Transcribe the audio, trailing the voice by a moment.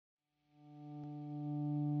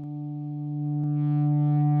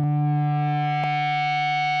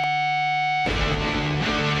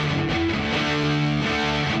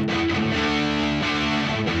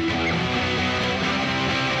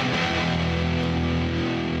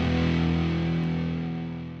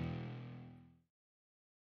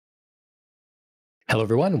Hello,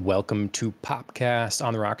 everyone. Welcome to Popcast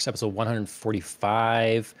on the Rocks, episode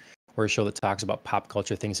 145. We're a show that talks about pop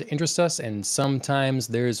culture things that interest us, and sometimes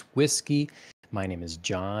there's whiskey. My name is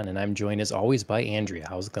John, and I'm joined as always by Andrea.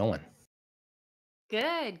 How's it going?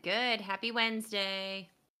 Good, good. Happy Wednesday.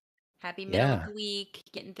 Happy middle of Yeah. the week.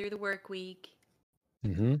 Getting through the work week.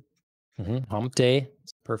 Mm-hmm. Hump day.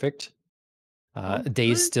 It's perfect. Hump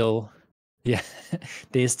Days day. still, yeah,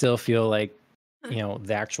 days still feel like,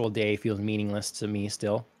 the actual day feels meaningless to me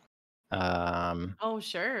still. Um, Oh,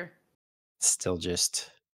 sure. Still just,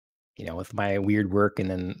 with my weird work and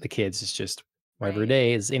then the kids, it's just whatever Right.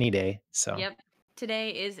 day is any day. So. Yep. Today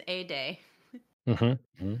is a day. Mhm,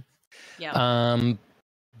 mhm. Yep. Um,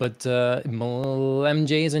 but,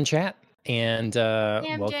 MJ is in chat, and,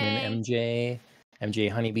 Hey, welcome in MJ. MJ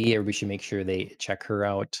Honeybee. Everybody should make sure they check her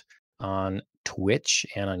out on Twitch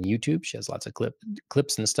and on YouTube. She has lots of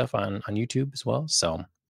clips and stuff on YouTube as well, so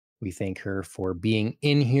we thank her for being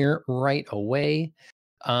in here right away.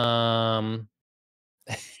 Um,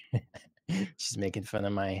 she's making fun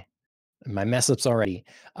of my mess ups already.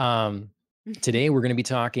 Um, Today we're gonna be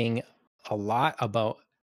talking a lot about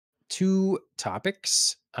 2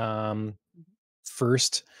 topics.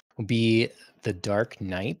 First will be The Dark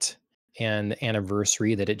Knight and the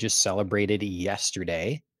anniversary that it just celebrated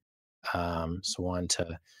yesterday. So wanted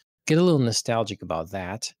to get a little nostalgic about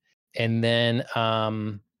that. And then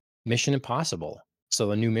Mission Impossible. So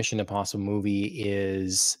the new Mission Impossible movie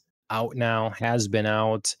is out now, has been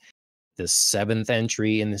out, the 7th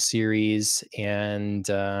entry in the series, and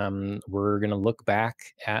we're gonna look back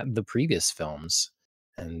at the previous films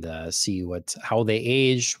and see how they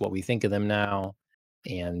aged, what we think of them now,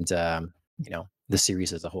 and the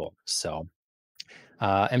series as a whole. So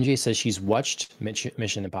MJ says she's watched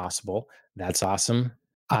Mission Impossible. That's awesome.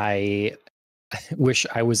 I wish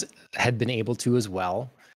I had been able to as well.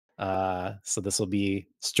 So this will be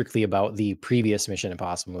strictly about the previous Mission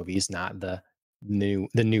Impossible movies, not the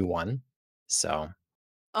new one. So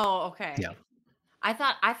Oh, okay. yeah. I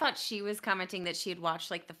thought she was commenting that she had watched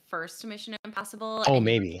like the first Mission Impossible Oh, and you were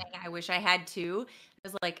maybe. saying I wish I had too. I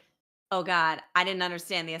was like, "Oh god, I didn't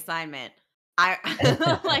understand the assignment." I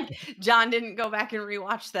like John didn't go back and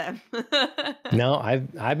rewatch them. No,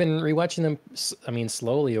 I've been rewatching them. I mean,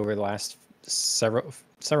 slowly over the last several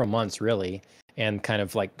months, really, and kind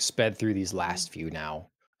of like sped through these Mm. last few now,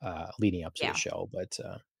 leading up to the Yeah. show. But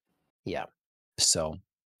yeah, so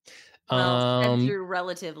Well, sped um, through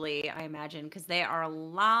relatively, I imagine, because they are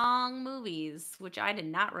long movies, which I did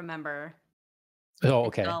not remember oh,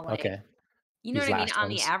 okay, until, like okay, you know these what I mean? last On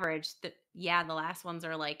the ones, average, the last ones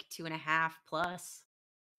are, like, 2.5 plus.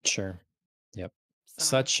 sure, yep. So,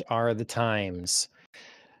 Such are the times.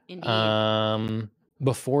 indeed. Um,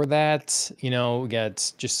 Before that, we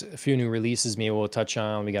got just a few new releases. Maybe we'll touch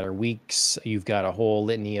on. We got our weeks. You've got a whole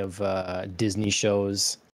litany of Disney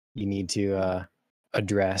shows you need to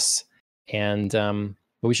address, and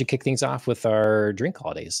but we should kick things off with our drink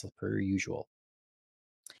holidays per usual.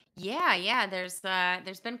 Yeah, yeah, there's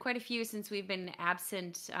been quite a few since we've been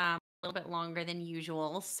absent, a little bit longer than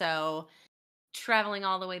usual, so traveling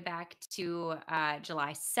all the way back to,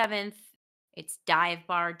 July 7th, it's Dive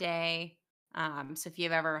Bar Day, so if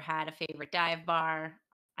you've ever had a favorite dive bar,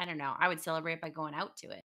 I don't know, I would celebrate by going out to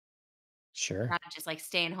it. Sure. Not just, like,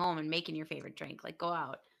 staying home and making your favorite drink, like, go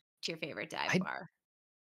out to your favorite dive I bar.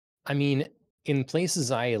 I mean, in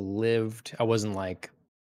places I lived, I wasn't like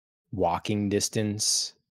walking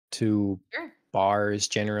distance to Sure. bars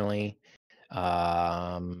generally.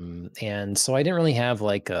 And so I didn't really have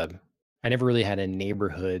I never really had a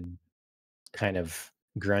neighborhood kind of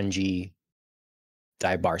grungy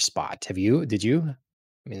dive bar spot. Did you?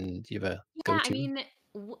 I mean, do you have a Yeah, I go-to? mean,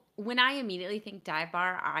 when I immediately think dive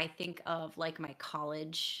bar, I think of, like, my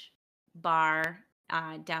college bar,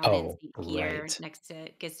 down in Oh, St. Peter right. next to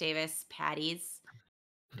Gustavus Patty's.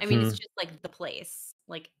 I mean, it's Hmm. just, like, the place,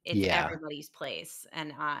 like, it's Yeah. everybody's place,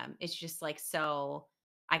 and, it's just, like, so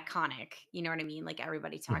iconic, you know what I mean? Like,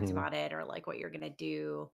 everybody talked Hmm. about it or, like, what you're gonna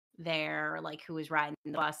do there, or, like, who was riding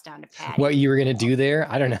the bus down to What Patty's. you were gonna do there?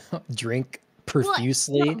 I don't know. Drink Well,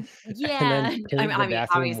 profusely no and yeah, then paint the I mean,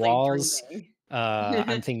 bathroom obviously walls. drinking.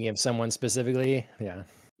 I'm thinking of someone specifically. Yeah.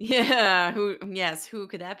 Yeah, who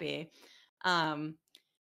could that be? Um,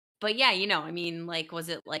 but yeah, I mean, like, was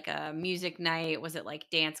it like a music night? Was it like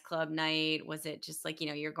dance club night? Was it just like,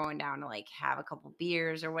 you're going down to like have a couple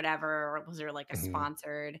beers or whatever? Or was there like a Mhm.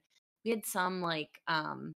 sponsored? We had some like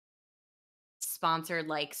sponsored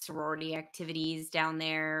like sorority activities down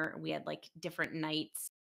there. We had like different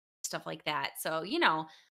nights, stuff like that. So,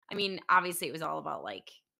 I mean, obviously it was all about like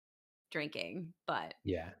drinking, but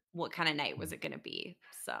Yeah. what kind of night was it gonna be?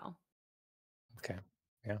 So Okay.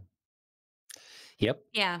 Yeah. Yep.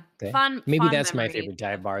 Yeah, Okay. fun Maybe fun that's my memories favorite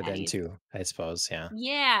dive of bar then Patty's. too, I suppose. Yeah.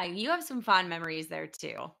 Yeah, you have some fond memories there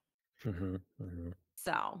too. Hmm. Hmm.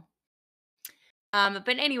 So, but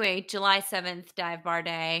anyway, July 7th, dive bar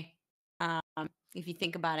day. Um, if you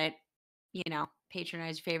think about it,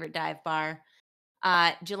 patronize your favorite dive bar.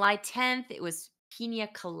 July 10th, it was Pina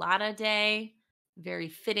Colada Day. Very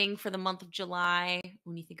fitting for the month of July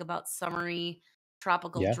when you think about summery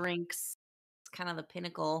tropical Yeah. drinks. It's kind of the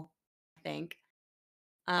pinnacle, I think.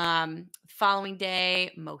 Following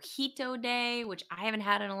day, Mojito Day, which I haven't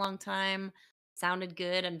had in a long time. Sounded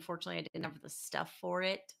good. Unfortunately, I didn't have the stuff for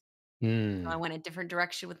it. So I Mm. went a different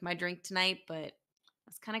direction with my drink tonight, but I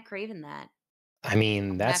was kind of craving that. I mean, I'm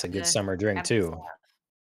gonna that's have a good to summer drink grab some too. stuff.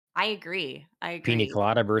 I agree. I Pina agree.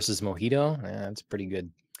 colada versus mojito. Yeah, that's pretty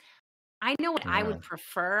good. I know what I Yeah. would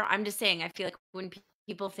prefer. I'm just saying, I feel like when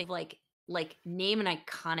people think like name an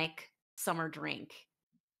iconic summer drink,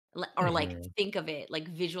 or like Hmm. think of it, like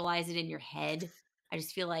visualize it in your head. I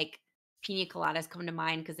just feel like pina coladas come to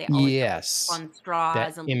mind because they always have like Yes. fun That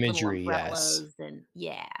straws and little imagery. Yes. umbrellas and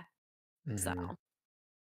yeah. So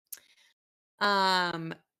Hmm.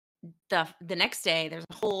 um the next day there's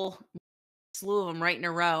a whole slew of them right in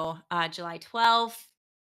a row. July 12th,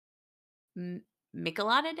 M-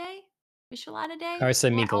 Michelada Day? Michelada I Day? would say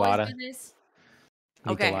Do I always do Michelada. this?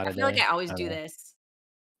 Okay, I Michelada feel like day. I always I don't do know. this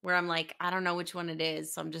where I'm like, I don't know which one it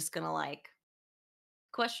is, so I'm just gonna like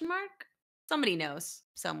question mark. Somebody knows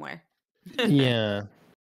somewhere. Yeah.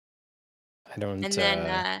 I don't. And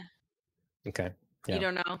then Okay. you Yeah.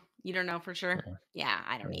 don't know. You don't know for sure. Yeah. Yeah,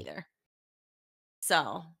 I don't Yeah. either.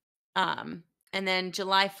 So, um, and then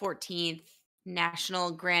July 14th,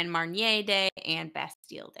 National Grand Marnier Day and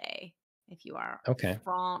Bastille Day. If you are Okay.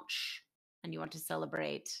 French and you want to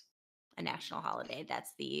celebrate a national holiday,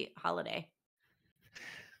 that's the holiday.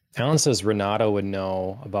 Alan says Renato would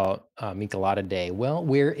know about Michelada Day. Well,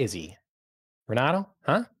 where is he? Renato?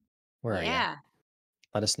 Huh? Where are you? Yeah.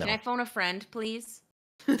 Let us Can I know. phone a friend, please?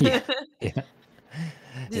 Yeah. Yeah.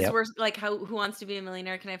 This is Yep. worse. Like, who wants to be a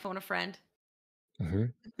millionaire? Can I phone a friend? Hmm.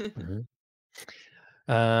 Hmm.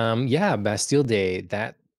 Yeah, Bastille Day.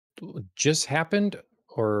 That just happened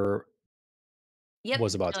or Yep,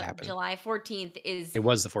 was about to happen? July 14th It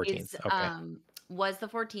was the is 14th. Okay. was the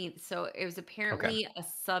 14th. So it was Okay. apparently a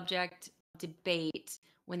subject of debate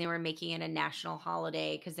when they were making it a national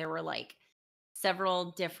holiday because there were like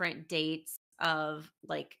several different dates of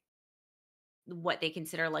like what they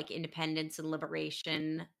consider like independence and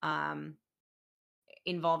liberation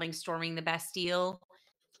involving storming the Bastille.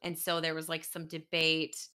 And so there was like some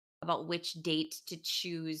debate about which date to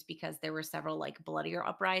choose because there were several like bloodier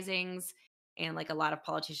uprisings. And like a lot of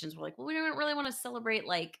politicians were like, well, we don't really want to celebrate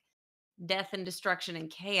like death and destruction and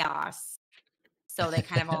chaos. So they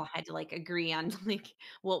kind of all had to like agree on like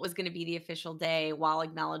what was going to be the official day while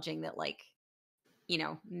acknowledging that like,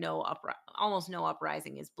 almost no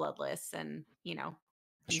uprising is bloodless and, you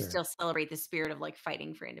Sure. still celebrate the spirit of like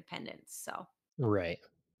fighting for independence. So Right.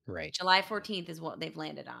 Right. July 14th is what they've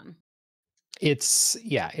landed on. It's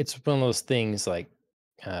yeah, it's one of those things like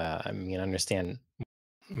I mean, I understand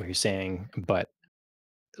what you're saying, but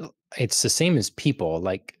it's the same as people.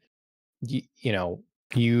 Like you know,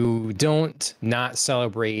 you don't not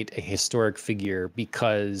celebrate a historic figure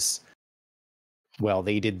because well,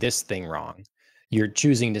 they did this thing wrong. You're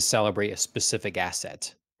choosing to celebrate a specific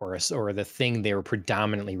asset or or the thing they were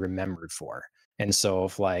predominantly remembered for. And so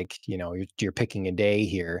if like, you're picking a day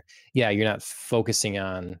here, yeah, you're not focusing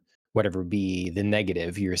on whatever be the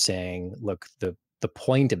negative. You're saying, look, the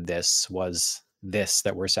point of this was this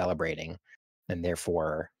that we're celebrating. And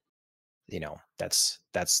therefore, it's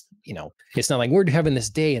not like we're having this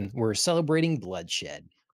day and we're celebrating bloodshed.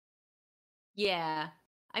 Yeah.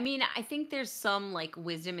 I mean, I think there's some like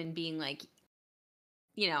wisdom in being like,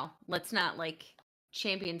 let's not like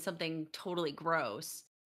champion something totally gross.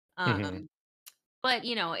 Hmm. Um, but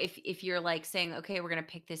if you're like saying, okay, we're gonna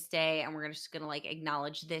pick this day and we're just gonna like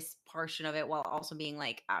acknowledge this portion of it while also being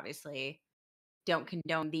like, obviously, don't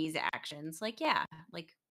condone these actions. Like, yeah,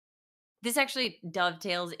 like this actually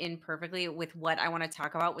dovetails in perfectly with what I want to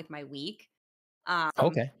talk about with my week. Um,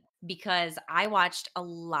 Okay. because I watched a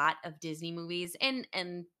lot of Disney movies and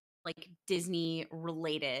like Disney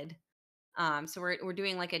related. So we're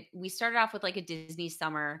doing like we started off with like a Disney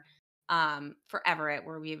summer for Everett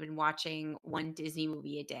where we've been watching one Disney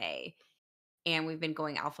movie a day and we've been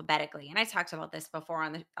going alphabetically. And I talked about this before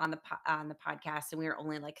on the podcast and we were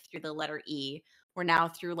only like through the letter E. We're now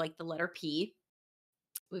through like the letter P.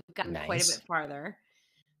 We've gotten quite a bit Nice. farther.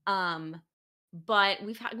 Um, but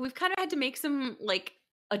we've kind of had to make some like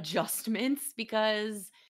adjustments because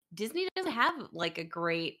Disney doesn't have like a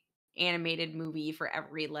great animated movie for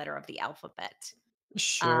every letter of the alphabet.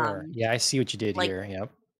 Sure. Um, Yeah, I see what you did like here.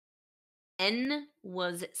 Yep. N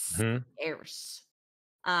was Mhm. scarce.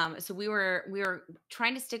 So we were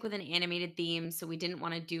trying to stick with an animated theme, so we didn't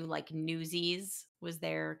want to do like Newsies was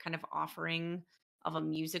their kind of offering of a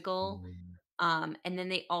musical. Mm. And then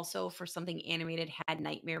they also for something animated had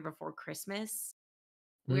Nightmare Before Christmas.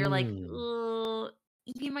 We were like, Mm. "Ugh,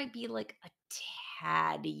 Evie might be like a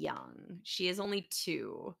tad young. She is only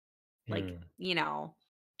 2. Like, Mm.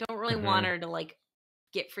 don't really want Mhm. her to like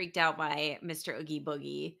get freaked out by Mr. Oogie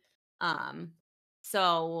Boogie." Um,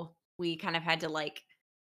 so we kind of had to like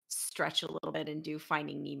stretch a little bit and do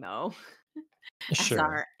Finding Nemo as Sure.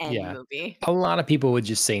 our end Yeah. movie, A lot of people would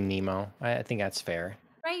just say Nemo. I think that's fair.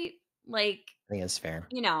 right? Like, I think that's fair.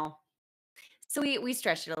 you know, so we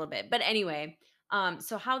stretched it a little bit. But anyway,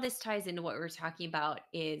 so how this ties into what we were talking about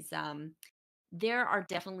is there are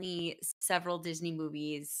definitely several Disney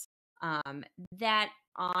movies that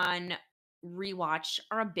on rewatch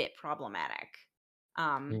are a bit problematic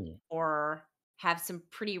Mm. or have some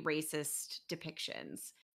pretty racist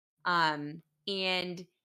depictions. And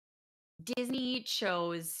Disney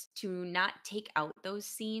chose to not take out those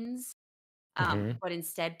scenes, Mhm. but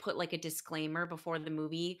instead put like a disclaimer before the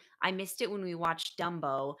movie. I missed it when we watched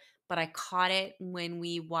Dumbo, but I caught it when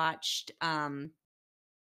we watched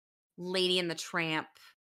Lady and the Tramp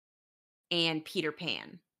and Peter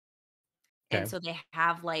Pan. And Okay. so they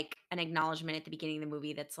have like an acknowledgement at the beginning of the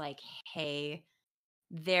movie that's like, hey,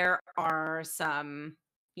 there are some,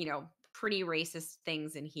 pretty racist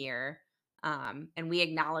things in here. And we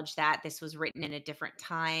acknowledge that this was written in a different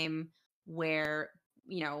time where,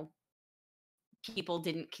 you know, people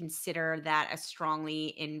didn't consider that as strongly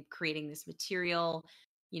in creating this material.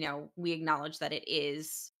 We acknowledge that it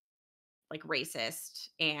is like racist.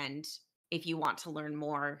 And if you want to learn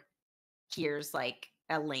more, here's like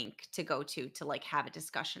a link to go to like have a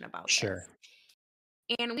discussion about Sure. this.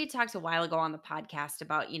 And we talked a while ago on the podcast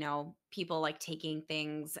about, people like taking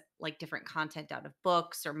things like different content out of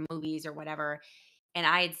books or movies or whatever. And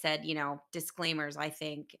I had said, disclaimers, I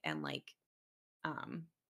think, and like, um,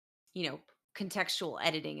 you know, contextual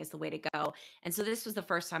editing is the way to go. And so this was the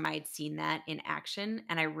first time I had seen that in action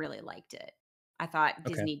and I really liked it. I thought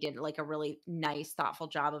Okay. Disney did like a really nice, thoughtful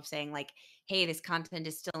job of saying like, hey, this content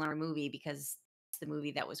is still in our movie because it's the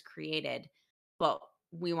movie that was created. But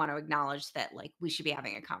we want to acknowledge that like we should be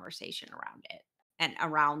having a conversation around it and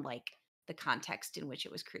around like the context in which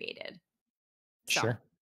it was created. So Sure.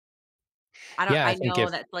 Yeah, I I think know if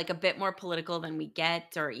that's, like, a bit more political than we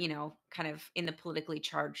get or, kind of in the politically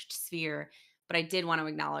charged sphere, but I did want to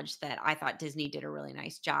acknowledge that I thought Disney did a really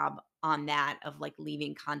nice job on that of, like,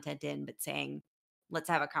 leaving content in, but saying, "Let's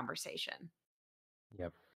have a conversation."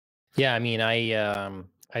 Yep. Yeah, I mean,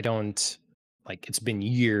 I don't like it's been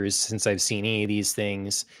years since I've seen any of these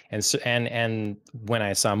things. And so and when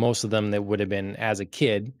I saw most of them that would have been as a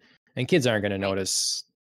kid, and kids aren't going to Right. notice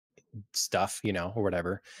stuff, or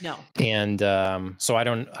whatever. No. And so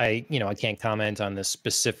I can't comment on the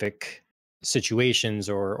specific situations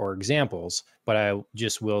or examples, but I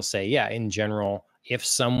just will say, yeah, in general, if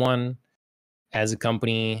someone as a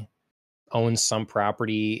company owns some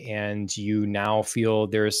property and you now feel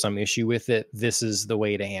there is some issue with it, this is the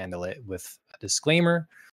way to handle it with a disclaimer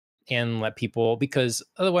and let people, because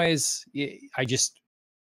otherwise I just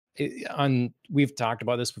on we've talked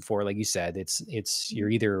about this before, like you said, it's you're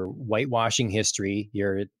Mhm, either whitewashing history,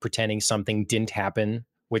 you're pretending something didn't happen,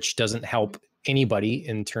 which doesn't mhm, help anybody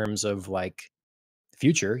in terms of like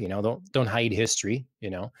future, don't hide history,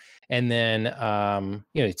 and then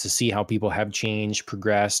to see how people have changed,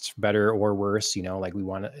 progressed, better or worse, like we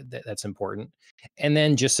want to that's important. And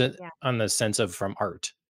then just yeah, on the sense of from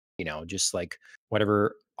art, just like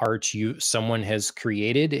whatever art you someone has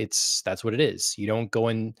created, that's what it is. You don't go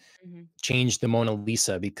and mhm, change the Mona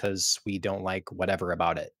Lisa because we don't like whatever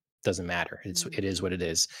about it. Doesn't matter. mhm, It is what it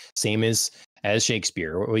is. Same as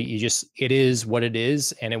Shakespeare. You just it is what it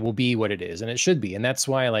is, and it will be what it is, and it should be. And that's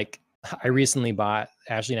why, like, I right. recently bought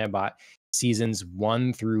Ashley and I bought seasons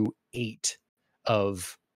 1 through 8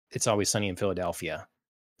 of It's Always Sunny in Philadelphia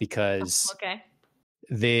Oh, because okay.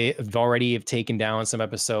 they've already have taken down some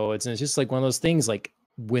episodes, and it's just like one of those things. Like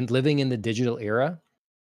when living in the digital era,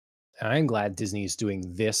 I'm glad Disney is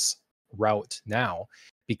doing this route now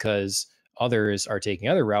because others are taking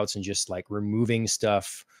other routes and just like removing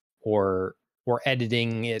stuff or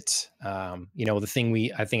editing it. The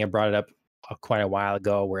thing I think I brought it up quite a while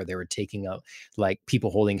ago where they were taking up like people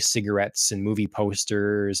holding cigarettes and movie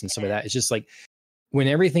posters and some of Yeah. that. It's just like when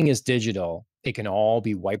everything is digital, it can all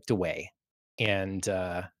be wiped away. And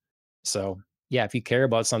so yeah, if you care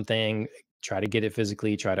about something, try to get it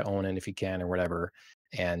physically, try to own it if you can or whatever.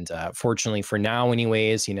 And fortunately for now,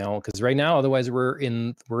 anyways, because right now, otherwise we're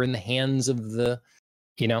in the hands of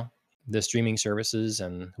you know the streaming services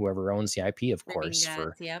and whoever owns the IP, of Streaming course, gods,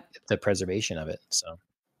 for yep. the preservation of it. So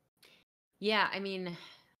Yeah, I mean,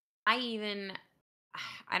 I even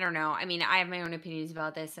I don't know. I mean, I have my own opinions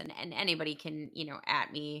about this, and anybody can,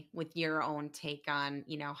 at me with your own take on,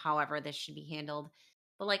 however this should be handled.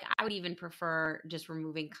 But like I would even prefer just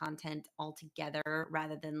removing content altogether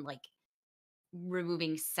rather than like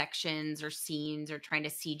removing sections or scenes or trying to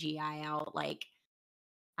CGI out like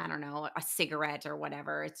I don't know, a cigarette or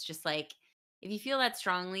whatever. It's just like if you feel that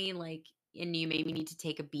strongly, like, and you maybe need to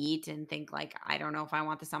take a beat and think like, I don't know if I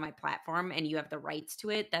want this on my platform, and you have the rights to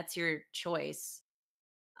it, that's your choice.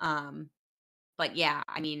 Um, but yeah,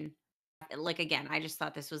 I mean, like again, I just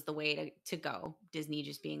thought this was the way to go. Disney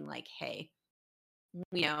just being like, hey,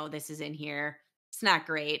 we know this is in here. It's not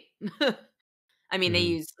great. I mean,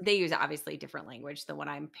 mhm, they use obviously different language than what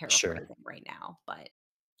I'm sure. paraphrasing right now, but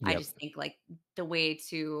I Yep. just think like the way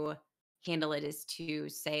to handle it is to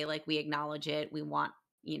say like we acknowledge it, we want,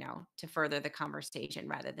 to further the conversation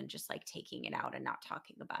rather than just like taking it out and not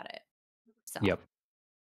talking about it. So, Yep.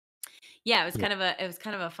 yeah, Yep. it was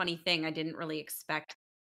kind of a funny thing I didn't really expect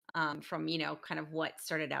from kind of what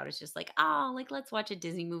started out as just like oh like let's watch a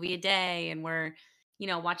Disney movie a day and we're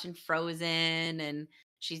watching Frozen and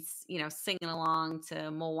she's singing along to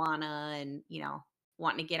Moana and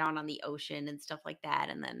wanting to get out on the ocean and stuff like that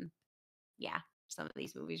and then yeah some of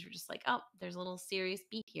these movies were just like oh there's a little serious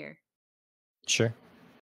beat here Sure.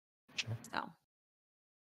 Sure. so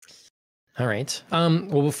All right.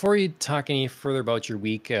 Well, before you talk any further about your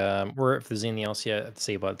week, or if there's anything else you have to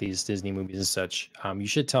say about these Disney movies and such, you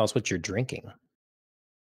should tell us what you're drinking.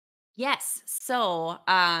 yes so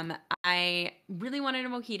I really wanted a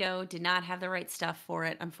mojito did not have the right stuff for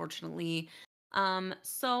it unfortunately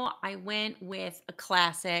so I went with a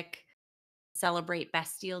classic celebrate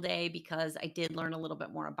Bastille Day because I did learn a little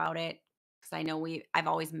bit more about it because I know I've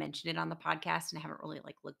always mentioned it on the podcast and I haven't really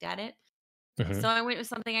like looked at it. So Hmm. I went with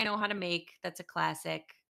something I know how to make that's a classic.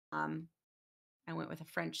 Um, I went with a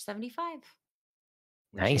French 75, which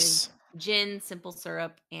is Nice. gin, simple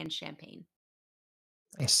syrup, and champagne.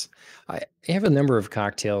 Nice. I have a number of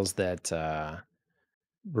cocktails that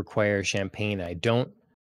require champagne. I don't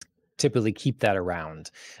typically keep that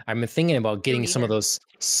around. I'm thinking about Don't getting some of either. those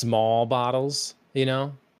small bottles,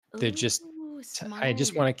 they're just, Ooh, I small.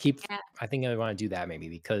 just want to keep, Yeah, I think I want to do that maybe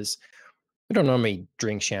because I don't normally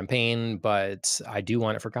drink champagne, but I do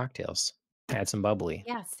want it for cocktails. Add some bubbly.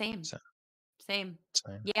 yeah, same, So, same.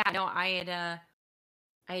 so Yeah, no, I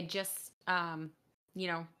had just you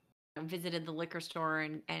know, visited the liquor store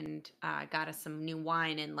and got us some new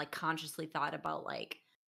wine and like consciously thought about like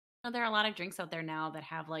there are a lot of drinks out there now that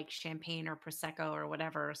have like champagne or prosecco or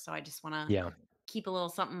whatever. So I just want to yeah. keep a little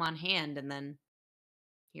something on hand and then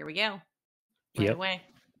here we go. Right Yep. away.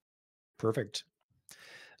 Perfect.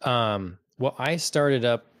 Well, I started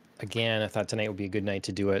up again. I thought tonight would be a good night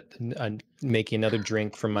to do it. Making another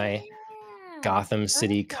drink from my Yeah. Gotham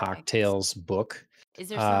City Perfect. cocktails book. Is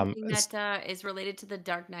there Um, something it's, that is related to the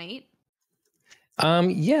Dark Knight?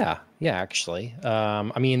 yeah, yeah, actually.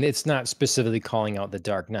 I mean, it's not specifically calling out the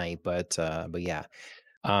Dark Knight, but yeah.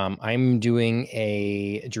 I'm doing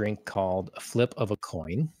a drink called Flip of a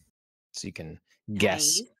Coin, so you can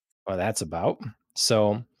guess Nice. what that's about.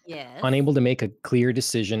 So, Yes. unable to make a clear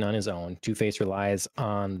decision on his own, Two-Face relies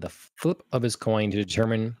on the flip of his coin to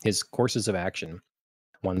determine his courses of action.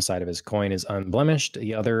 One side of his coin is unblemished,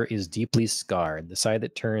 the other is deeply scarred. The side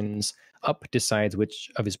that turns up decides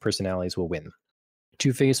which of his personalities will win.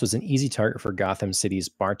 Two-Face was an easy target for Gotham City's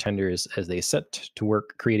bartenders as they set to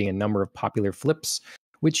work creating a number of popular flips,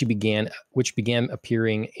 which began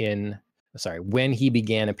appearing in when he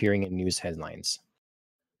began appearing in news headlines.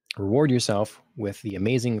 Reward yourself with the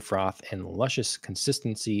amazing froth and luscious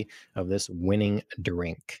consistency of this winning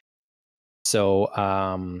drink. So,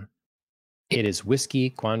 it is whiskey,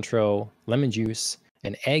 Cointreau, lemon juice,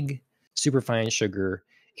 an egg, superfine sugar,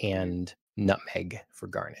 Mm. and nutmeg for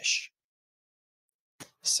garnish.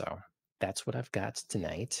 So that's what I've got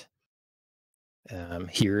tonight.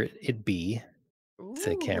 Here it be. If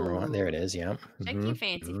the camera one, there it Ooh. is. Yeah. Check you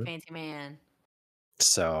fancy, Hmm. fancy man.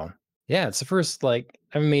 So yeah, it's the first like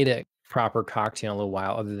I've made a proper cocktail in a little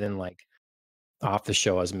while, other than like off the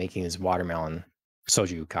show. I was making these watermelon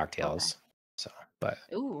soju Okay. cocktails. So, but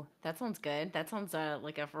Ooh, that sounds good. That sounds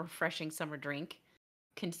like a refreshing summer drink.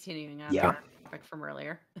 Continuing on yeah, our topic from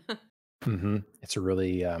earlier. it's a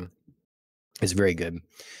really it's very good.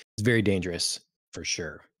 It's very dangerous for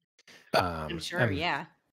sure. I'm sure, I'm yeah.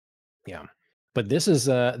 yeah. But this is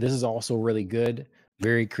also really good,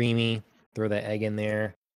 very creamy. Throw that egg in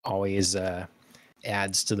there. Always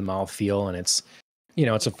adds to the mouthfeel, and it's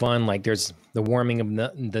a fun, like, there's the warming of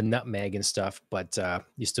the nutmeg and stuff, but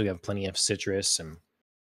you still have plenty of citrus. And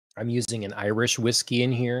I'm using an Irish whiskey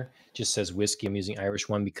in here. Just says whiskey. I'm using Irish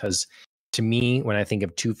one because to me, when I think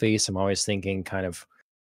of Two Face, I'm always thinking kind of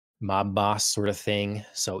mob boss sort of thing.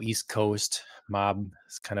 So East Coast mob,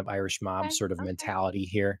 kind of Irish mob Okay. sort of Okay. mentality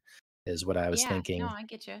here is what I was Yeah. No, thinking. I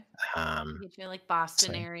get you. I Um, get you. Like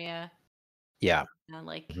Boston so area. yeah.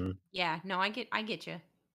 Like, Mhm. yeah. No, I get you.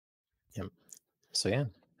 Yep. So yeah.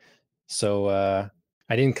 So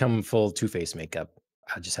I didn't come full Two Face makeup.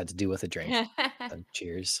 I just had to do with a drink.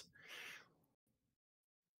 Cheers.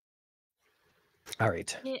 All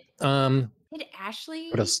right. did Um, did what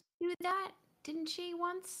Ashley else? do that? Didn't she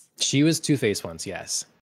once? She was Two Face once, yes.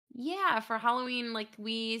 Yeah, for Halloween, like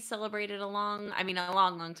we celebrated a long,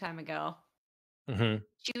 long time ago. Hmm.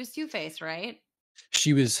 She was Two Face, right?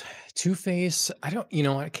 She was Two Face. I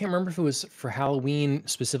can't remember if it was for Halloween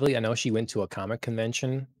specifically. I know she went to a comic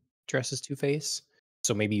convention dressed as Two Face.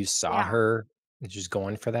 So maybe you saw Yeah. her just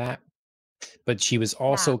going for that. But she was Yeah.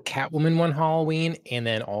 also Catwoman one Halloween and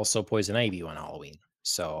then also Poison Ivy one Halloween.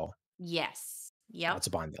 So Yes. Yep. lots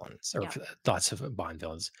of Bond villains, or Yep. lots of Bond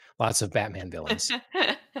villains, lots of Batman villains.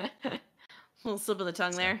 Little slip of the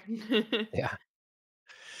tongue So, there. yeah.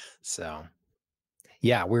 So,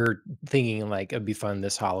 yeah, we're thinking like it'd be fun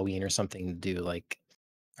this Halloween or something to do. Like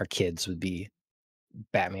our kids would be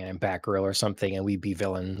Batman and Batgirl or something, and we'd be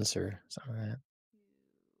villains or something like that.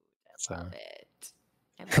 I love So, it.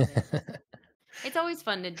 I love it. It's always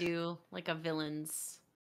fun to do like a villain's,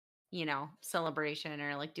 celebration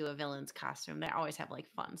or like do a villain's costume. They always have like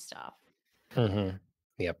fun stuff. hmm,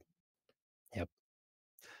 yep, yep.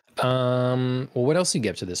 Well, what else you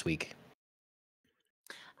get up to this week?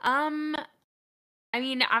 Um,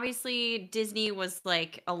 obviously Disney was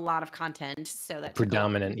like a lot of content, so that took a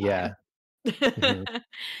lot Predominant, of yeah. Hmm. my time.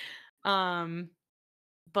 um,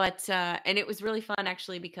 but and it was really fun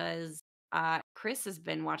actually because Chris has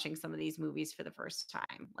been watching some of these movies for the first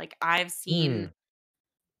time. Like I've seen Hmm.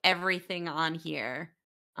 everything on here,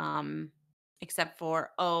 um, except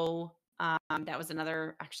for that was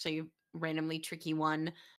another actually randomly tricky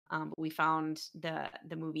one. But we found the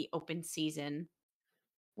movie Open Season,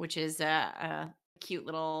 which is a cute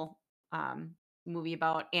little movie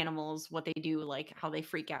about animals, what they do, like how they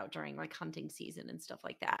freak out during like hunting season and stuff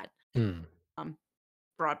like that. Hmm. Um,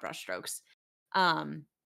 Broad brushstrokes. Um,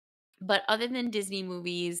 but other than Disney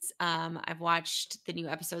movies, I've watched the new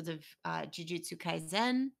episodes of Jujutsu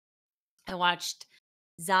Kaisen. I watched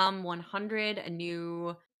Zom 100, a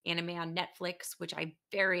new anime on Netflix, which I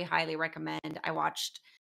very highly recommend. I watched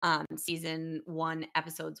season one,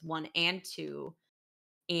 episodes one and two,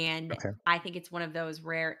 and Okay. I think it's one of those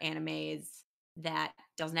rare animes that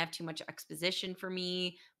doesn't have too much exposition for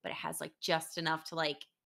me, but it has like just enough to like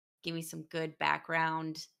give me some good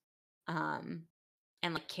background. Um,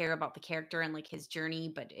 and like care about the character and like his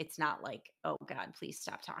journey, but it's not like, oh God, please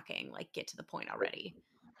stop talking. Like get to the point already.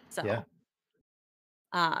 Yeah. So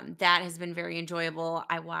that has been very enjoyable.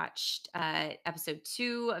 I watched episode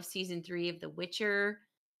 2 of season 3 of The Witcher.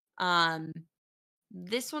 Um,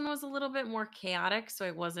 this one was a little bit more chaotic, so I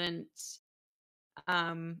wasn't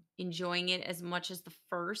enjoying it as much as the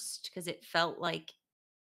first because it felt like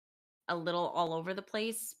a little all over the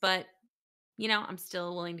place. But I'm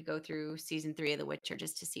still willing to go through season 3 of The Witcher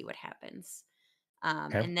just to see what happens.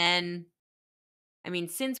 Okay. And then,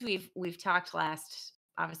 since we've talked last,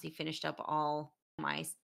 obviously finished up all my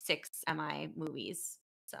 6 MI movies.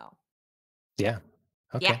 So Yeah.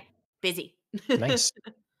 yeah, Okay. busy. Nice.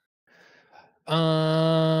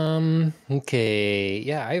 Okay.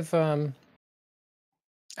 Yeah, I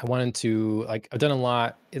wanted to, like, I've done a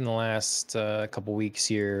lot in the last couple weeks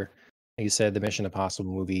here. Like you said, the Mission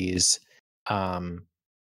Impossible movies. Um,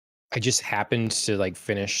 I just happened to like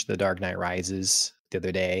finish The Dark Knight Rises the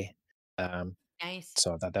other day. Um, Nice.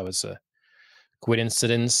 so I thought that was a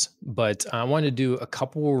coincidence. But I wanted to do a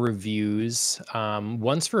couple reviews.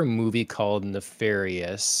 One's for a movie called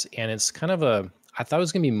Nefarious, and it's kind of I thought it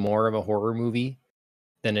was gonna be more of a horror movie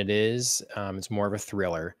than it is. It's more of a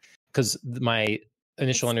thriller because my It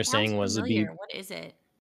initial sounds understanding was it'd be familiar. What is it?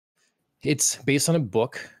 it's based on a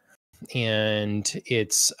book, and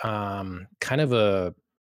it's kind of a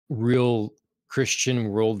real Christian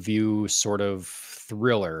worldview sort of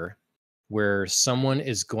thriller where someone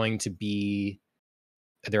is going to be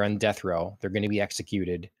they're on death row, they're going to be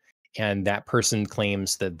executed, and that person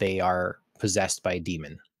claims that they are possessed by a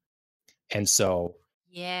demon. And so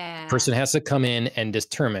the Yeah. person has to come in and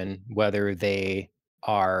determine whether they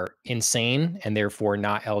are insane and therefore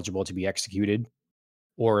not eligible to be executed,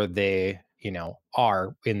 or they,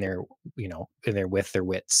 are in their with their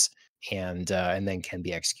wits and then can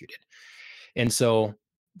be executed. And so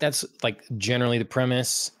that's like generally the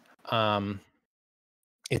premise. Um,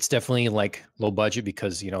 it's definitely like low budget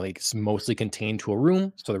because like it's mostly contained to a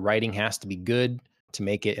room, so the writing has to be good to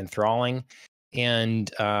make it enthralling. And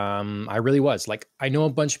I really was like, I know a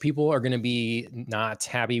bunch of people are going to be not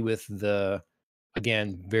happy with the,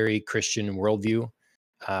 again, very Christian worldview.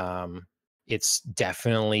 It's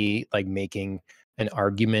definitely like making an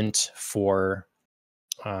argument for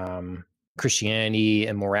Christianity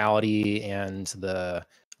and morality and the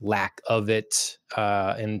lack of it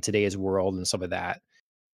in today's world and stuff like that.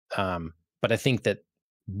 But I think that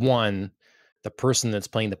one, the person that's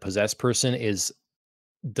playing the possessed person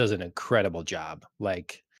does an incredible job.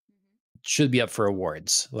 Like, should be up for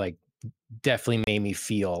awards. Like, definitely made me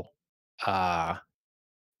feel uh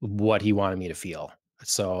what he wanted me to feel.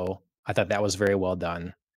 So I thought that was very well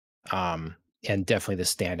done. Um, and definitely the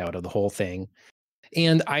standout of the whole thing.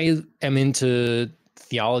 And I am into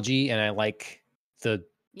theology and I like the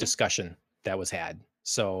Yeah. discussion that was had.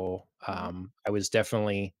 So Mhm. I was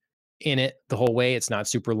definitely in it the whole way. It's not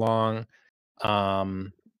super long.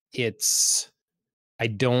 Um, it's I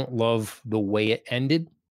don't love the way it ended.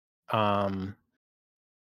 Um,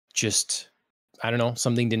 just I don't know,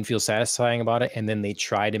 something didn't feel satisfying about it. And then they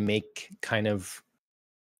try to make kind of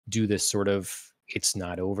do this sort of it's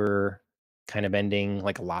not over kind of ending,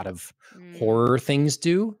 like a lot of Mm. horror things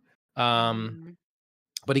do. Um, Mhm.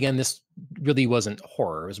 but again, this really wasn't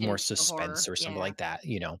horror, it was more Didn't feel suspense horror. or something Yeah. like that,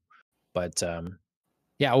 But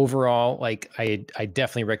yeah, overall, like I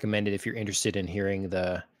definitely recommend it if you're interested in hearing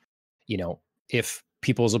you know, if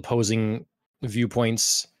people's opposing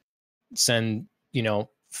viewpoints send,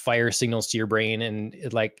 fire signals to your brain and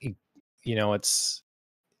it's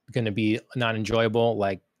going to be not enjoyable,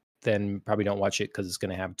 like then probably don't watch it because it's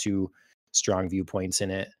going to have too strong viewpoints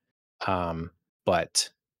in it. Um, but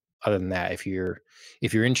other than that, if you're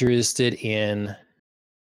interested in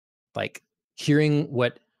like hearing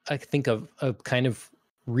what I think of a kind of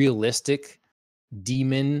realistic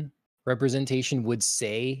demon representation would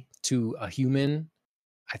say to a human,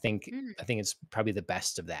 I think Mm. I think it's probably the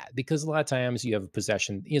best of that because a lot of times you have a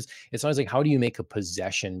possession. It's always like, how do you make a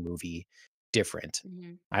possession movie different?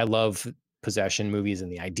 Mhm. I love possession movies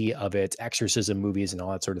and the idea of it, exorcism movies and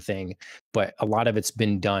all that sort of thing, but a lot of it's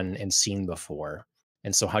been done and seen before.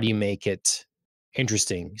 And so how do you make it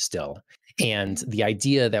interesting still? And Mhm. the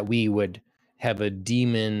idea that we would have a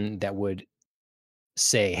demon that would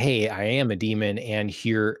say, "Hey, I am a demon, and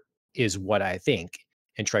here is what I think,"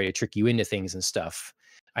 and try to trick you into things and stuff,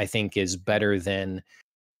 I think is better than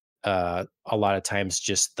a lot of times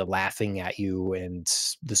just the laughing at you and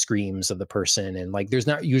the screams of the person. And like, there's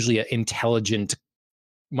not usually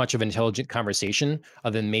much of an intelligent conversation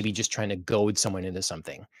other than maybe just trying to goad someone into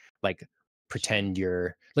something. Like Sure. pretend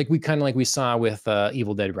you're like we kind of like we saw with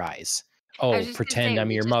Evil Dead Rise. I Oh, was just gonna say pretend I'm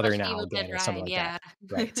we your just mother watched now Evil Dead again or something Ride. like that.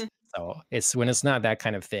 Yeah. Right. So it's when it's not that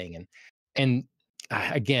kind of thing. And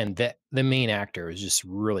again, the main actor is just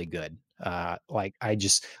really good. Like I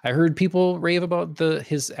heard people rave about the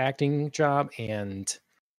his acting job and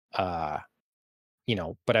uh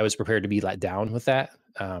but I was prepared to be let down with that.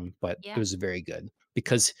 But it Yeah. was very good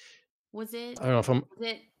because Was it I don't know if I'm was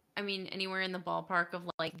it I mean, anywhere in the ballpark of,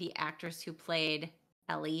 like, the actress who played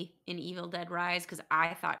Ellie in Evil Dead Rise? Because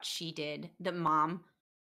I thought she did the mom,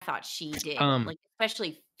 I thought she did, um like,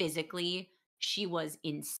 especially physically, she was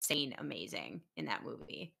insane amazing in that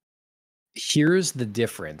movie. here's the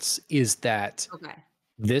difference is that Okay.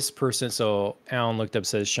 this person, so Alan looked up,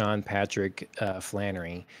 says Sean Patrick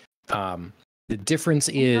Flannery. Um, the difference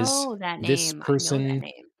is this I know that person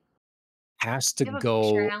name. has to Do you have a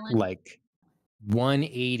picture, go Alan? like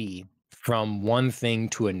 180 from one thing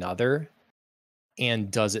to another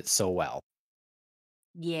and does it so well.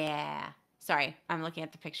 Yeah. Sorry, I'm looking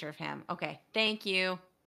at the picture of him. Okay, thank you.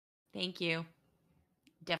 Thank you.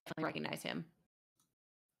 Definitely recognize him.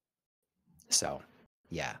 So,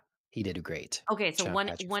 yeah, he did a great. Okay, so Sean one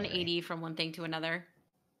Patrick Flannery. 180 from one thing to another?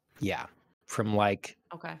 Yeah, from like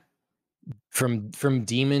Okay. from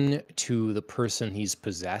demon to the person he's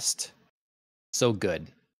possessed. So good.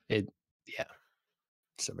 It yeah,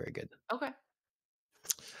 so very good. Okay.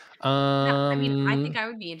 No, I mean, I think Um, I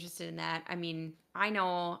would be interested in that. I mean,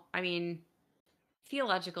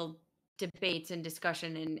 theological debates and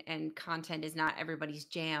discussion and content is not everybody's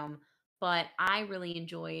jam, but I really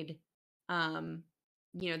enjoyed um,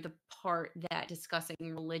 the part that discussing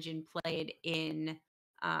religion played in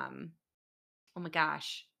um oh my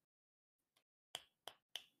gosh,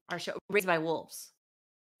 our show Raised by Wolves.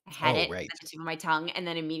 I had Oh, it right. at the tip of my tongue, and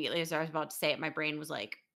then immediately as I was about to say it, my brain was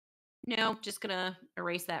like, "No, just gonna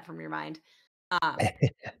erase that from your mind." Um,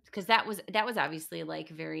 because that was obviously, like,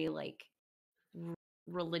 very, like, r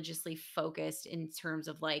religiously focused in terms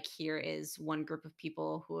of, like, here is one group of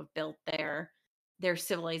people who have built their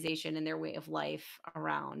civilization and their way of life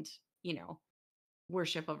around, you know,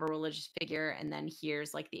 worship of a religious figure, and then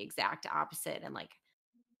here's, like, the exact opposite, and, like,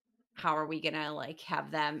 how are we gonna, like,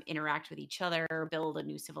 have them interact with each other, build a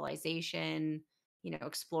new civilization,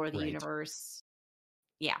 explore the Right. universe.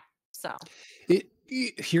 Yeah. So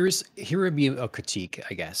Here would be a critique,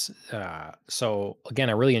 I guess. So again,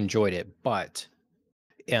 I really enjoyed it, but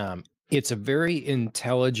it's a very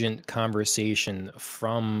intelligent conversation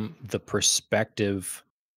from the perspective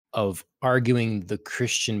of arguing the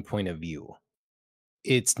Christian point of view.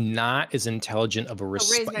 It's not as intelligent of a so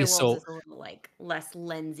Raised response. by Wolves So is a little, like, less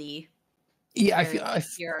lensy. It's yeah, very I like,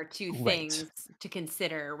 f- here are 2 right. things to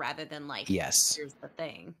consider rather than, like, Yes. here's the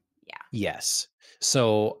thing. Yeah. Yes.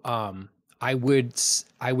 So, I would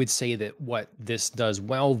say that what this does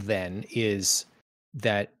well then is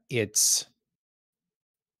that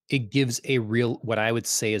it gives a real what I would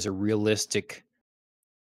say is a realistic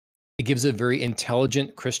it gives a very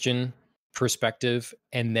intelligent Christian perspective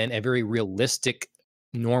and then a very realistic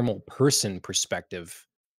normal person perspective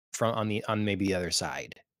from on maybe the other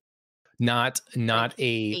side. Not Like, not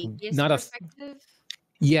a atheist not a perspective?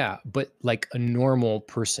 yeah, but like a normal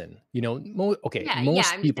person. Okay, Yeah, yeah,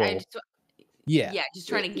 most I people just yeah. yeah, just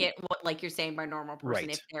trying to get what, like, you're saying by normal person,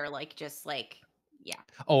 if Right. they're, like, just, like, yeah.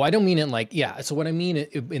 Oh, I don't mean it like yeah, so what I mean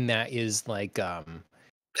in that is like, I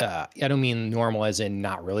don't mean normal as in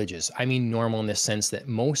not religious. I mean normal in the sense that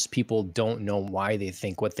most people don't know why they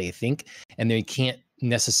think what they think, and they can't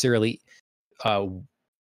necessarily, uh,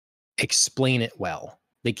 explain it well.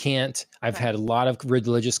 They can't I've Okay. had a lot of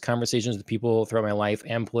religious conversations with people throughout my life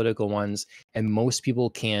and political ones, and most people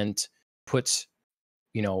can't put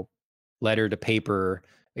you know, letter to paper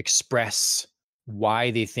express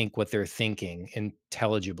why they think what they're thinking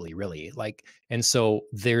intelligibly, really. Like, and so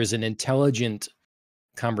there's an intelligent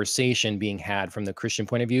conversation being had from the Christian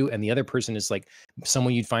point of view, and the other person is like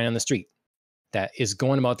someone you'd find on the street that is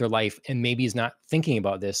going about their life and maybe is not thinking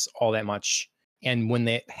about this all that much. And when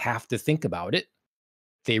they have to think about it,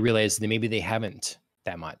 they realize that maybe they haven't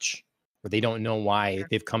that much, or they don't know why Sure.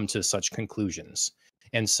 they've come to such conclusions.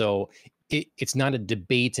 And so it's not a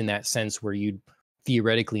debate in that sense where you'd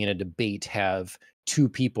theoretically in a debate have two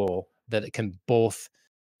people that can both,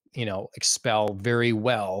 expel very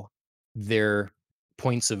well their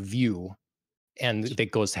points of view and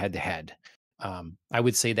that goes head to head. I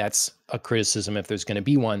would say that's a criticism if there's going to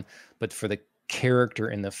be one, but for the character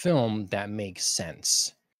in the film, that makes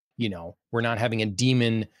sense. We're not having a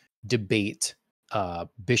demon debate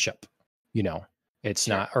bishop. You know, it's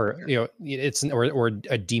Sure, not, or sure, it's or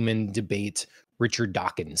a demon debate Richard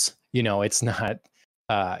Dawkins.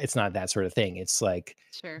 It's not that sort of thing. It's like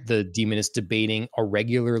sure. the demon is debating a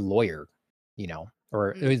regular lawyer.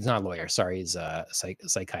 Or Mm, he's not a lawyer. sure. Sorry, he's a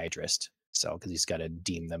psychiatrist. So because he's got to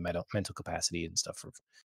deem the mental capacity and stuff for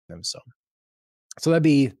them. So that'd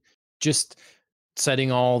be just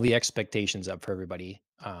setting all the expectations up for everybody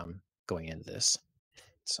going into this.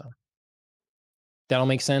 So that'll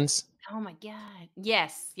make sense. Oh my god.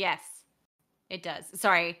 Yes, yes, it does.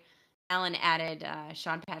 Sorry, Alan added,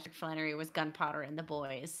 Sean Patrick Flannery was Gunpowder in The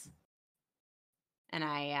Boys, and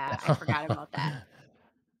I forgot about that.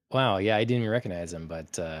 Wow. Yeah, I didn't even recognize him,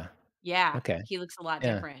 but Yeah, okay. he looks a lot Yeah,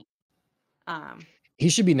 different. Um, he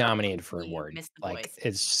should be Probably nominated if for an you award. missed The Like Boys.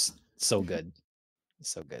 it's so good,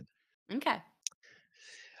 so good. Okay.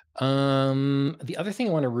 The other thing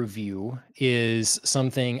I want to review is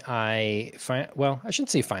something I find. Well, I shouldn't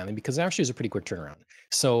say finally because it actually is a pretty quick turnaround.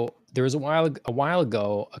 So there was a while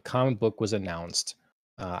ago, a comic book was announced.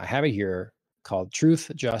 I have it here called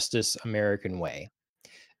Truth, Justice, American Way.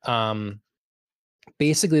 Um,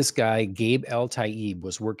 Basically, this guy Gabe El Taib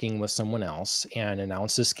was working with someone else and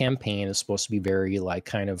announced this campaign. Is supposed to be very like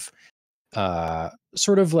kind of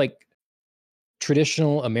sort of like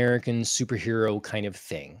traditional American superhero kind of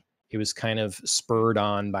thing. It was kind of Mm, spurred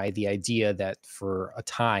on by the idea that for a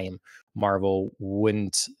time, Marvel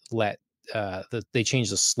wouldn't let they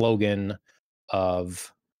changed the slogan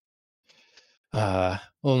of well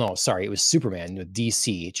no sorry it was Superman with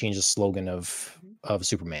DC changed the slogan mhm, of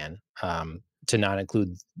Superman to not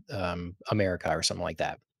include America or something like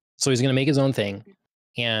that. So he's going to make his own thing, mm,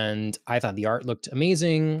 and I thought the art looked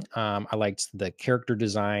amazing. I liked the character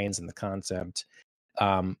designs and the concept,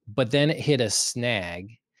 but then it hit a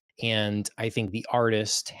snag, and I think the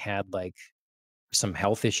artist had like some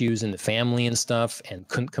health issues in the family and stuff, and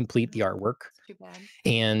couldn't complete the Oh, artwork. it's too bad.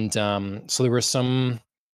 And so there was some,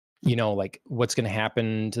 like what's going to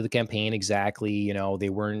happen to the campaign exactly. They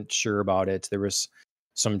weren't sure about it. There was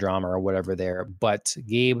some drama or whatever there, but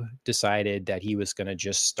Gabe decided that he was going to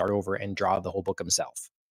just start over and draw the whole book himself.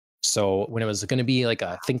 So when it was going to be like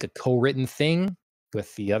I think a co-written thing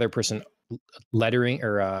with the other person Mhm. lettering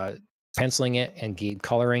or penciling it and Gabe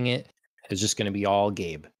coloring it, it's just going to be all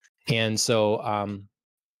Gabe. And so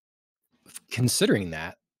considering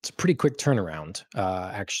that, it's a pretty quick turnaround,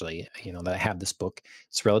 actually, that I have this book.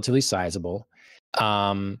 It's relatively sizable.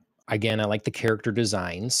 Again, I like the character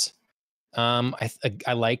designs.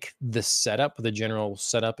 I like the setup. The general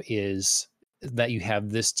setup is that you have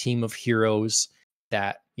this team of heroes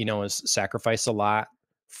that is sacrifice a lot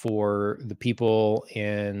for the people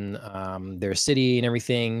in their city and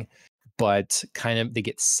everything, but kind of they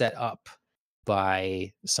get set up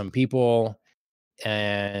by some people,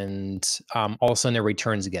 and all of a sudden it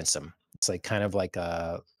turns against them. It's like kind of like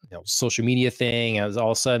a social media thing. As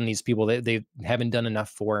all of a sudden these people they haven't done enough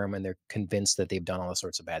for them, and they're convinced that they've done all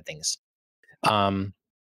sorts of bad things. Um,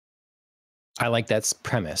 I like that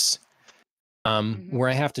premise. Mhm. Where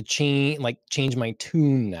I have to change my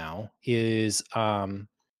tune now is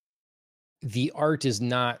the art is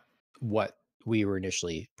not what we were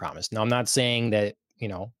initially promised. Now, I'm not saying that,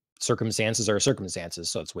 circumstances are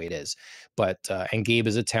circumstances, so it's the way it is. But and Gabe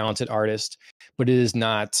is a talented artist, but it is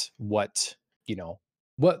not what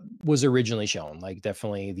was originally shown. Like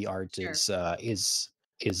definitely the art Sure.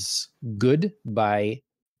 is good by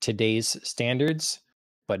today's standards,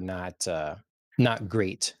 but not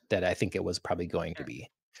great that I think it was probably going to Sure. be.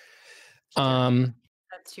 Sure. Um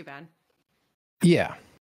That's too bad. yeah.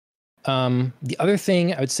 The other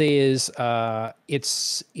thing I would say is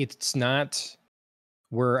it's not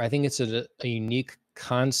where I think it's a unique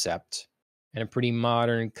concept and a pretty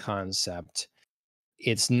modern concept.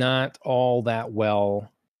 It's not all that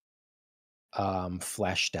well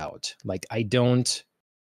fleshed out. Like I don't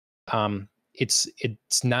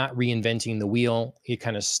it's not reinventing the wheel. It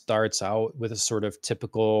kind of starts out with a sort of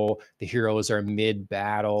typical the heroes are mid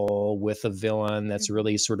battle with a villain that's Mhm.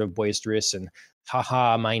 really sort of boisterous and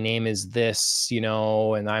haha my name is this,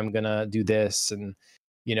 and I'm going to do this, and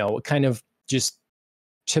kind of just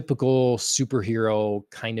typical superhero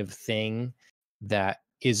kind of thing that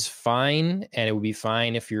is fine, and it would be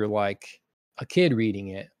fine if you're like a kid reading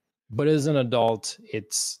it, but as an adult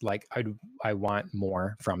it's like I want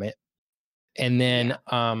more from it. And then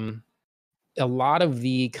Yeah. a lot of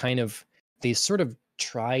the kind of they sort of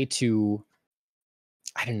try to,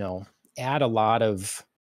 I don't know, add a lot of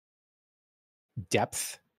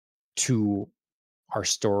depth to our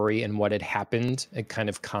story and what had happened, and kind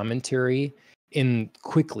of commentary in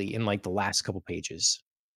quickly in like the last couple pages,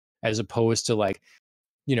 as opposed to like,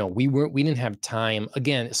 we didn't have time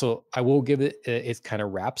again. So I will give it kind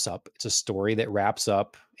of wraps up. It's a story that wraps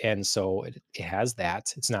up. And so it has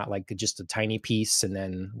that. It's not like just a tiny piece and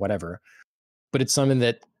then whatever, but it's something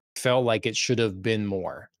that felt like it should have been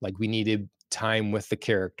more. Like we needed time with the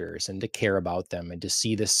characters and to care about them and to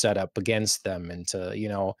see the setup against them, and to,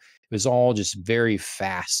 it was all just very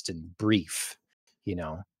fast and brief,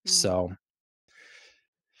 Mhm. So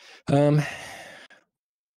um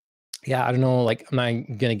yeah, I don't know, like I'm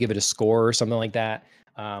not gonna give it a score or something like that.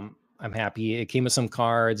 I'm happy. It came with some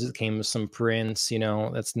cards, it came with some prints,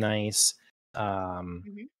 that's nice. Um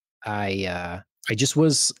Mhm. I just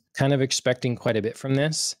was kind of expecting quite a bit from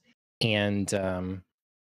this, and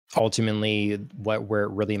ultimately, where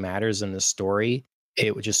it really matters in the story,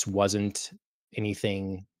 it just wasn't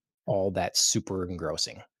anything all that super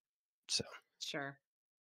engrossing. So, Sure.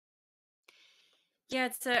 Yeah,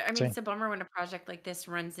 I mean, so it's a bummer when a project like this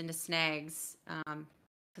runs into snags.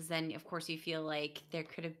 Because then of course you feel like there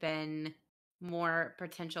could have been more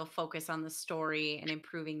potential focus on the story and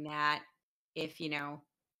improving that if,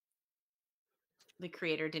 the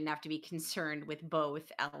creator didn't have to be concerned with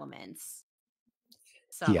both elements.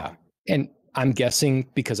 yeah, So, and I'm guessing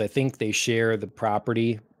because I think they share the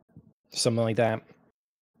property, something like that.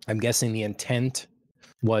 I'm guessing the intent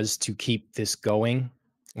was to keep this going,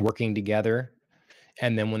 working together,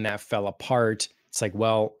 and then when that fell apart, it's like,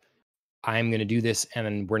 well, I'm going to do this, and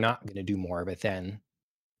then we're not going to do more of it then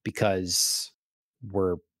because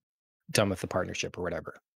we're done with the partnership or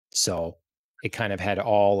whatever. So it kind of had to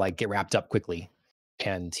all like get wrapped up quickly,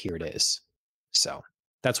 and here it right. is. So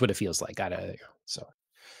that's what it feels like. I don't so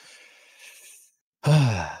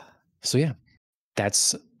so yeah,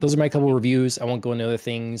 those are my couple reviews. I won't go into other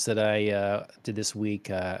things that I did this week.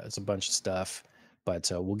 It's a bunch of stuff,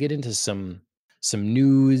 but we'll get into some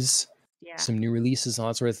news, Yeah. some new releases, and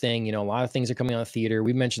all that sort of thing. A lot of things are coming out of theater.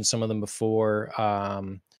 We've mentioned some of them before.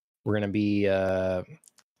 We're gonna be.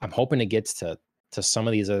 I'm hoping to get to some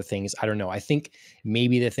of these other things. I don't know. I think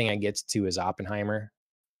maybe the thing I get to is Oppenheimer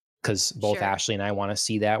because both Sure. Ashley and I want to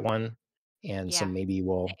see that one, and so Yeah. maybe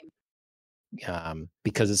we'll Same.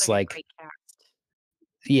 because Looks it's like a like great cast.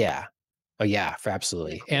 yeah, oh yeah, for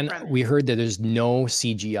And a absolutely. cool And we premise. heard that there's no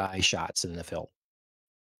CGI shots in the film,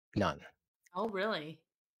 none. Oh, really?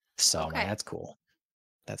 So I'm like, Okay. that's cool.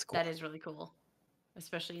 That's That cool. is really cool,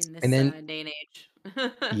 especially in And this, then day and age.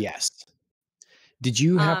 yes. Did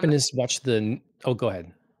you happen Um, to watch the? Oh, go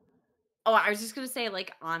ahead. oh, I was just gonna say,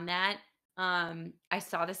 like, on that, I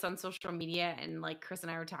saw this on social media and, like, Chris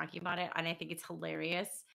and I were talking about it, and I think it's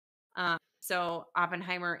hilarious. So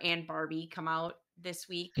Oppenheimer and Barbie come out this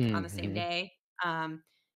week on the same Mhm, day. Um,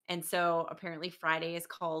 and so apparently Friday is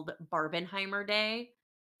called Barbenheimer Day,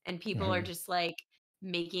 and people are mhm, just, like,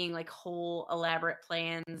 making, like, whole elaborate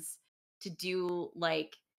plans to do,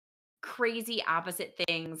 like, crazy opposite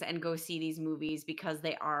things and go see these movies because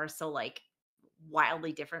they are so, like,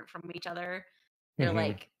 wildly different from each other. They're, mhm.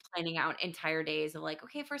 like, planning out entire days of, like,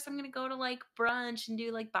 "Okay, first I'm gonna go to, like, brunch and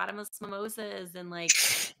do, like, bottomless mimosas and, like,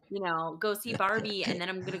 go see Barbie, and then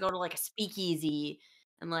I'm gonna go to, like, a speakeasy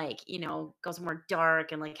and, like, go somewhere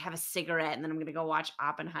dark and, like, have a cigarette, and then I'm gonna go watch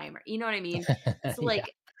Oppenheimer." You know what I mean? So, Yeah.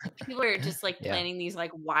 like, people are just, like, Yeah. planning these,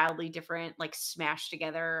 like, wildly different, like, smashed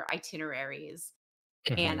together itineraries,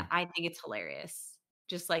 and Mhm, I think it's hilarious.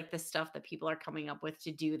 Just, like, the stuff that people are coming up with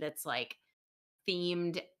to do that's, like,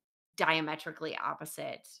 themed diametrically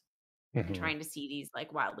opposite and mhm. trying to see these,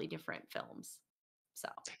 like, wildly different films. So,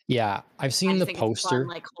 Yeah, I've I seen just the think it's a fun, poster.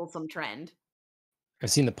 like, wholesome trend.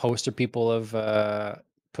 I've seen the poster people have,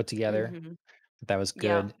 put together. Mhm. That was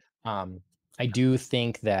Yep. good. I do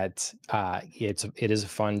think that, it is a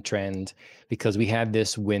fun trend because we had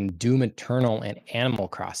this when Doom Eternal and Animal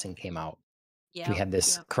Crossing came out. We Yep. had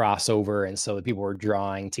this Yep. crossover, and so the people were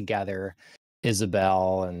drawing together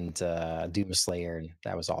Isabel and, Doomslayer, and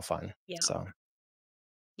that was all fun. Yep. So,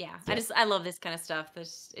 Yeah. yep. I love this kinda stuff.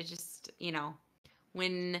 This it just,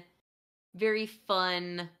 when very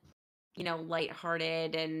fun,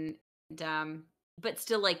 lighthearted and, but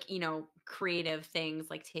still, like, creative things,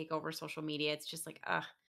 like, take over social media. It's just like, ugh,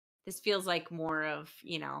 this feels like more of,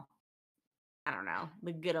 I don't know,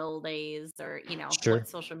 the good old days or, what Sure,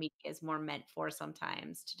 social media is more meant for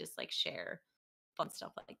sometimes to just, like, share fun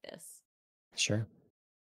stuff like this. sure.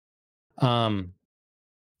 Um,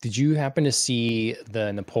 did you happen to see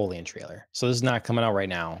the Napoleon trailer? So this is not coming out right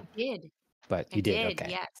now, I did. but I you did, did, okay.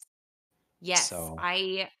 yes. Yes, So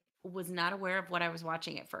I was not aware of what I was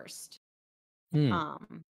watching at first. mm,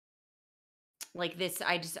 Um, like this,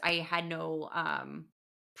 I had no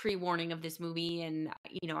pre-warning of this movie, and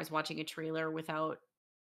I was watching a trailer without,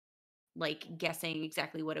 like, guessing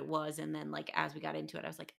exactly what it was, and then, like, as we got into it, I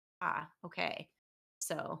was like, "Ah, okay.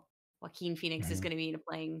 So, Joaquin Phoenix is mhm. gonna be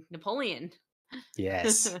playing Napoleon."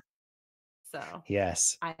 Yes, So,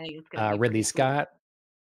 yes. I think it's gonna be Ridley pretty cool. Scott,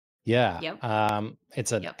 yeah, Yep,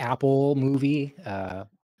 it's an yep. Apple movie,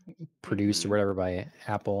 produced or Mhm. whatever by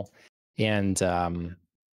Apple, and, I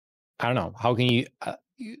don't know, how can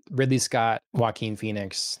Ridley Scott, Joaquin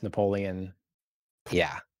Phoenix, Napoleon,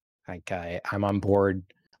 yeah, like, I'm on board.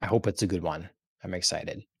 I hope it's a good one. I'm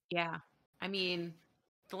excited. Yeah. I mean,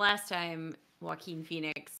 the last time Joaquin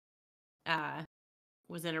Phoenix, uh,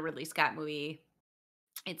 was in a Ridley Scott movie,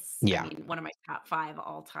 I Yeah, mean, one of my top 5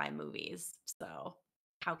 all-time movies, so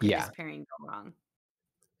how could this yeah. pairing go wrong?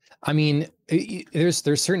 I mean, there's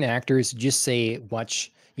certain actors just say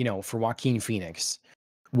watch, for Joaquin Phoenix,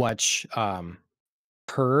 watch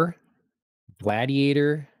Her,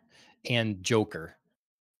 Gladiator, and Joker,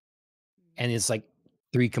 Mhm. and it's like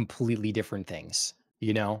three completely different things.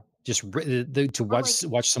 Just to Or watch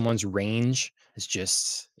like someone's range is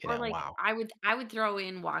just wow. I would throw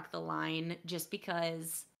in Walk the Line just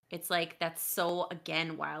because it's like that's so,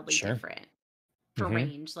 again, wildly Sure. different for Hmm.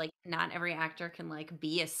 range. Like, not every actor can, like,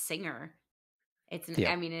 be a singer. I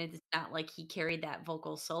Yep. mean, it's not like he carried that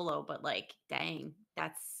vocal solo, but, like, dang,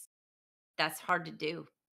 that's hard to do,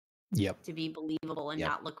 Yep. to be believable and Yep.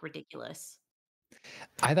 not look ridiculous.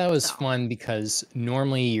 I thought it was So, fun because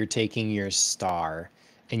normally you're taking your star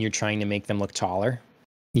and you're trying to make them look taller.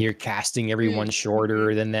 You're casting everyone mhm,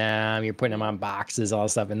 shorter than them. You're putting them mhm. on boxes, all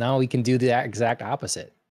this stuff. And now we can do the exact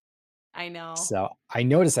opposite. I know. So I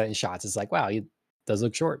noticed that in shots. It's like, wow, he does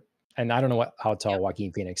look short. And I don't know how tall Yep.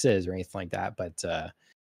 Joaquin Phoenix is or anything like that, but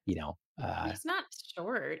you know, He's not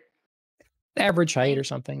short. average height or Like,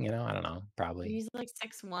 something. I don't know. Probably. he's like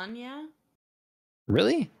 6'1", yeah?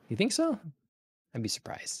 Really? You think so? I'd be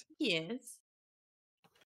surprised. He is.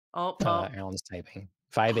 Oh, oh. Alan's typing.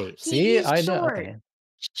 5'8". He See, is I know. short. Okay.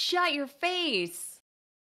 Shut your face.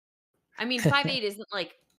 I mean, 5'8" isn't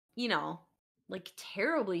like, you know, like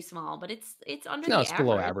terribly small, but it's under No, the it's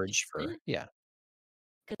below average, average isn't for, it? yeah.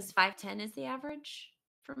 Because 5'10" is the average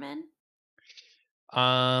for men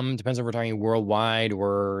Depends if we're talking worldwide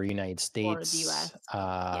or United or the States. US.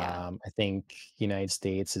 Yeah. I think United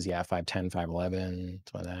States is, yeah, 5'10", 5'11",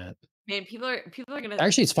 something like that. Man, people are gonna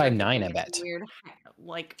Actually, it's start 5'9", thinking I we have bet.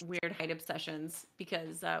 weird height obsessions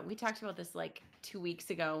because we talked about this like 2 weeks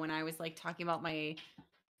ago when I was like talking about my,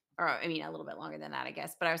 or I mean a little bit longer than that, I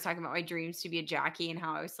guess, but I was talking about my dreams to be a jockey and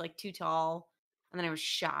how I was like too tall, and then I was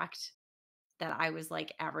shocked that I was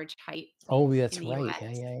like average height Oh, in that's the right. US.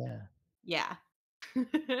 Yeah, yeah, Yeah. yeah.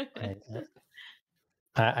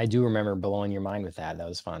 I do remember blowing your mind with that. That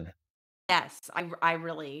was fun. Yes, I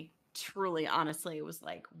really, truly, honestly was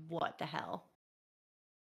like, "What the hell?"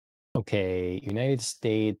 Okay, United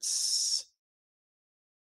States,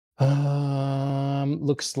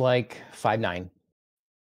 looks like 5'9".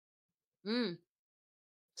 Mm,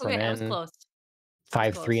 For okay, I was men, close. I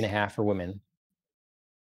was 5'3" and a close. half for women.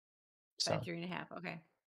 Five So, three and a half. Okay.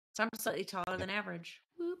 So I'm slightly taller yep. than average.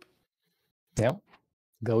 Whoop. Yep.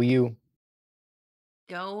 Go you.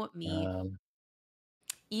 Go me. Um,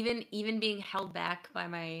 Even being held back by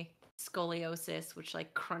my scoliosis, which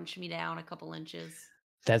like crunched me down a couple inches.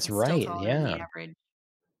 that's I'm still right. taller than the Yeah. average.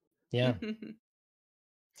 Yeah.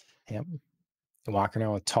 Yep. Walking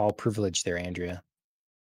around with tall privilege there, Andrea.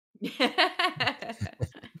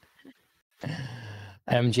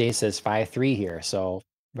 MJ says 5'3" here. So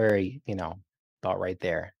very, about right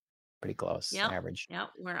there. Pretty close. Yep. Average. Yep.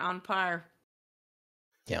 We're on par.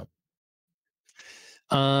 Yeah.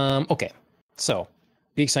 Okay. So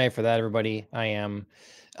be excited for that, everybody. I am.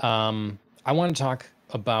 I want to talk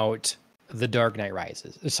about The Dark Knight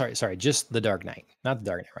Rises. Sorry, just The Dark Knight, not The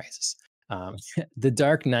Dark Knight Rises. Um, The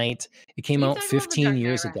Dark Knight, it came We can out talk about the 15 Dark Knight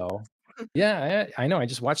years ago. Yeah, I know. I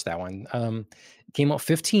just watched that one. It came out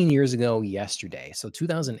 15 years ago yesterday, so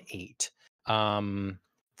 2008.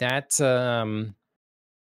 That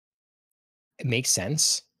It makes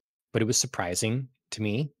sense, but it was surprising to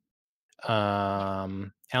me. Yeah.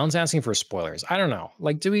 Alan's asking for spoilers. I don't know.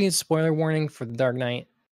 Like, do we need spoiler warning for The Dark Knight?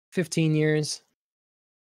 15 years?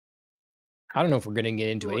 I don't know if we're gonna get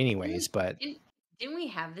into it Well, anyways, but didn't we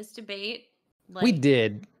have this debate? we Like,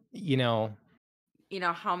 did,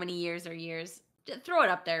 how many years are years? Throw it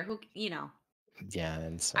up there. yeah,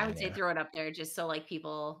 that's I fine, would say yeah. throw it up there just so like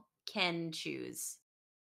people can choose.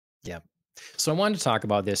 Yep. So I wanted to talk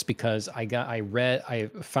about this because I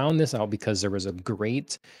found this out because there was a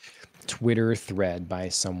great Twitter thread by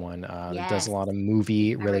someone that does a Yes, lot of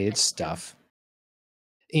movie I read related that too. stuff.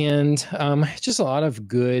 And just a lot of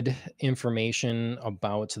good information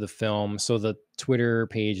about the film. So the Twitter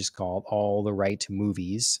page is called All the Right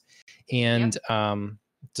Movies. And Yep,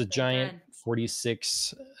 it's a good giant thread.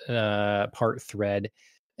 46 part thread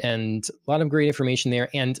and a lot of great information there.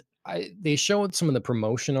 And they showed some of the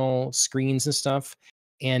promotional screens and stuff.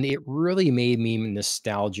 And it really made me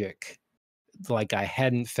nostalgic like I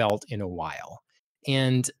hadn't felt in a while.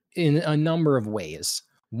 And in a number of ways.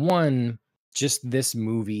 One, just this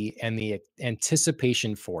movie and the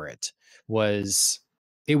anticipation for it was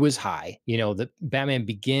high. The Batman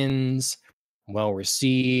Begins, well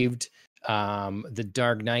received. The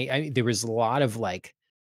Dark Knight, there was a lot of like,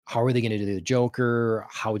 how are they going to do the Joker?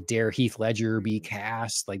 How dare Heath Ledger be Mhm.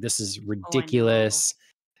 cast? Like, this is Oh, I know. ridiculous.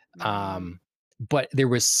 Mhm. um but there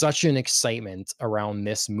was such an excitement around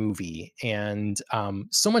this movie, and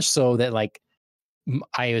so much so that like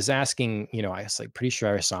I was asking, I was like pretty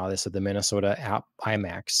sure I saw this at the Minnesota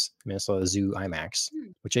Zoo IMAX,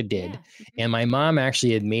 Hmm, which I did. yeah. Mhm. And my mom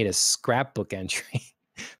actually had made a scrapbook entry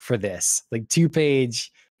for this, like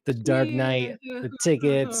 2-page, The Dark Knight, the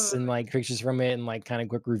tickets and like pictures from it and like kind of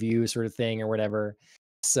quick review sort of thing or whatever.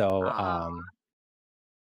 So Aw.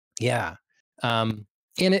 yeah. And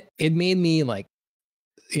it made me like,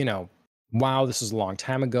 you know, wow, this was a long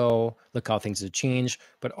time ago. Look how things have changed.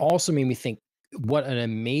 But also made me think what an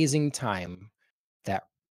amazing time that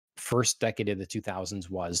first decade of the 2000s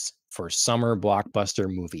was for summer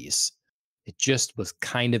blockbuster movies. It just was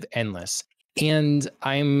kind of endless. And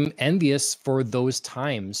I'm envious for those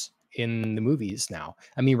times in the movies now.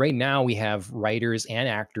 I mean, right now we have writers and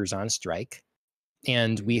actors on strike,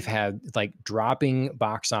 and we've Mhm. had like dropping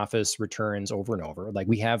box office returns over and over. Like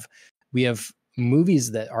we have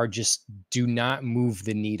movies that are just do not move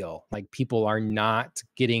the needle. Like people are not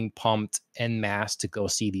getting pumped en masse to go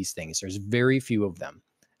see these things. There's very few of them.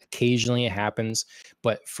 Occasionally it happens,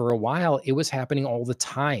 but for a while it was happening all the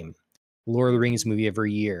time. Lord of the Rings Mhm. movie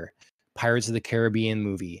every year, Pirates of the Caribbean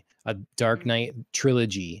movie, a Dark Mhm. Knight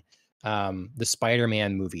trilogy, the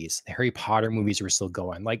Spider-Man movies, the Harry Potter movies were still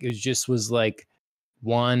going. Like it just was like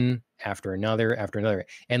one after another.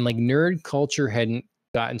 And like nerd culture hadn't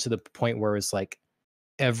gotten to the point where it's like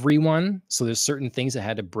everyone. So there's certain things that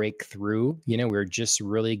had to break through. We are just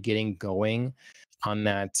really getting going on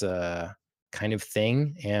that kind of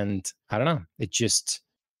thing. And I don't know.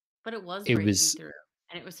 But it was It breaking was through,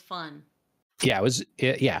 and it was fun. Yeah,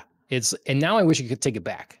 yeah. And now I wish I could take it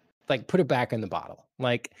back. Like put it back in the bottle.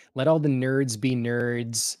 Like let all the nerds be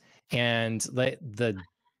nerds and let the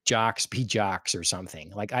jocks be jocks or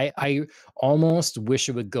something. Like I almost wish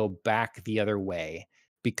it would go back the other way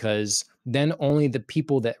because then only the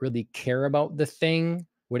people that really care about the thing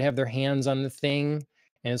would have their hands on the thing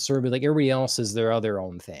and it's sort of be like everybody else is their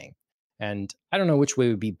own thing. And I don't know which way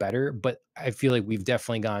would be better, but I feel like we've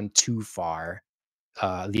definitely gone too far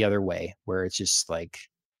the other way where it's just like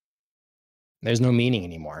there's no meaning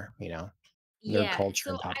anymore. Nerd Yeah, culture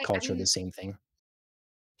so and pop I culture are the mean, same thing.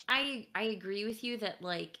 I agree with you that,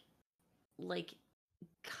 like,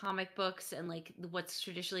 comic books and, like, what's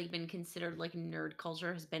traditionally been considered, like, nerd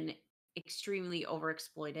culture has been extremely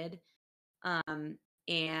overexploited, um,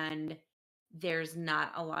 and there's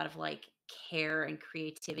not a lot of, like, care and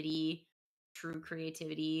creativity, true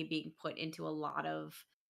creativity being put into a lot of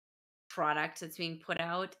product that's being put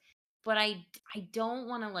out, but I don't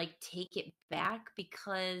wanna, like, take it back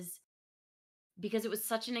because it was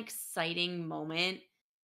such an exciting moment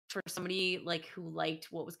for somebody, like, who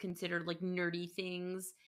liked what was considered, like, nerdy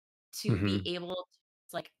things to be Mhm. able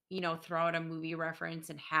to, like, throw out a movie reference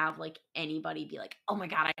and have, like, anybody be like, "Oh my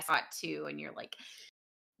god, I saw it too," and you're like,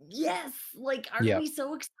 "Yes!" Like, aren't Yep. we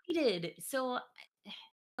so excited? So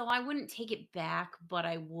I wouldn't take it back, but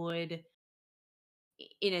I would,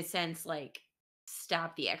 in a sense, like,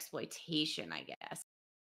 stop the exploitation, I guess.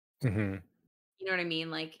 Mhm. You know what I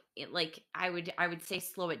mean? I would say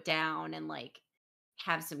slow it down and, like,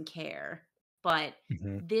 have some care. But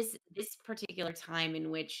Mhm. this particular time in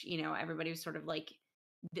which, everybody was sort of like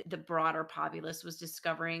the broader populace was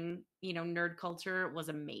discovering, nerd culture was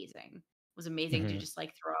amazing. Was amazing to Mhm. just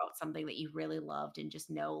like throw out something that you really loved and just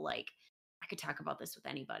know like I could talk about this with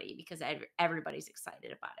anybody because everybody's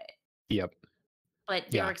excited about it. Yep.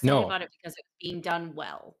 But they were Yeah. excited No. about it because it was being done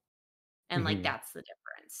well. And, like, Mhm. that's the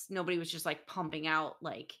difference. Nobody was just, like, pumping out,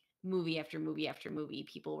 like, movie after movie after movie.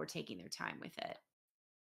 People were taking their time with it.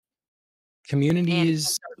 And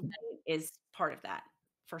Communities. Parasite is part of that,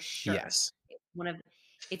 for sure. Yes.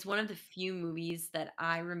 It's one of the few movies that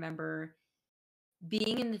I remember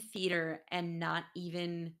being in the theater and not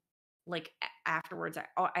even, like, afterwards,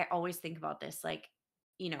 I always think about this, like,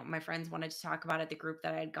 my friends wanted to talk about it, the group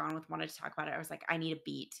that I had gone with wanted to talk about it. I was like, "I need a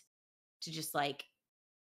beat to just, like,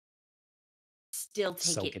 still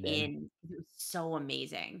take Soak it it in. in. It was so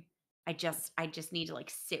amazing. I just need to, like,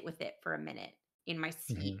 sit with it for a minute in my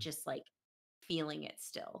seat, Mhm. just, like, feeling it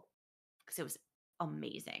still because it was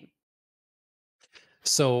amazing.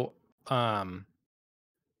 So,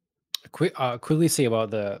 quickly say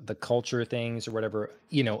about the culture things or whatever.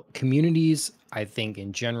 Communities. I think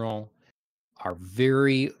in general are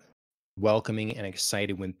very welcoming and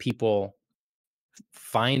excited when people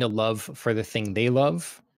find a love for the thing they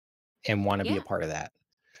love and want to be a Yeah, part of that.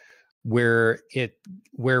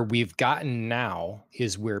 Where we've gotten now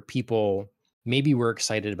is where people maybe were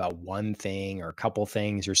excited about one thing or a couple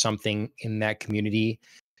things or something in that community,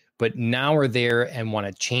 but now are there and want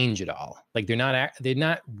to change it all. Like they're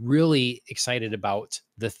not really excited about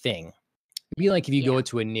the thing. It'd be like if you yeah, go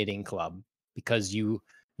to a knitting club because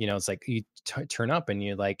it's like you turn up and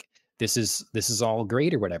you're like, this is all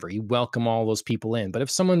great or whatever. You welcome all those people in. But if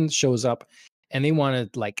someone shows up and they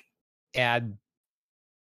want to like add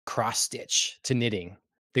cross stitch to knitting.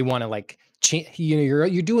 They want to like change, you're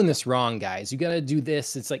doing this wrong, guys. You got to do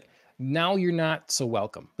this. It's like now you're not so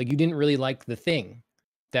welcome. Like you didn't really like the thing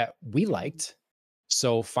that we mhm, liked.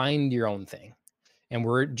 So find your own thing. And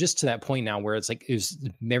we're just to that point now where it's like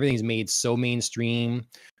everything's made so mainstream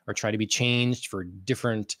or try to be changed for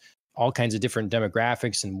different all kinds of different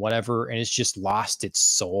demographics and whatever and it's just lost its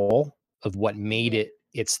soul of what made yeah, it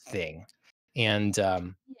its thing. And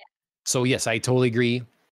yeah, so yes, I totally agree.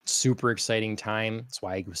 Super exciting time. That's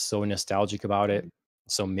why I was so nostalgic about it. mhm,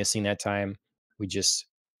 So missing that time.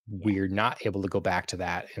 yeah, We're not able to go back to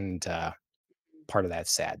that, and mhm. part of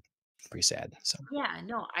that's sad. Pretty sad. So Yeah,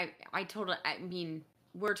 no, I mean,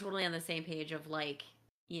 we're totally on the same page of, like,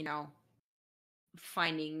 you know,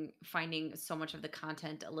 finding so much of the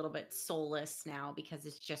content a little bit soulless now because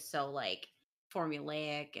it's just so, like,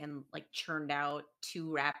 formulaic and, like, churned out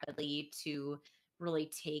too rapidly to really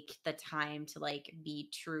take the time to like be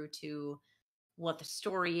true to what the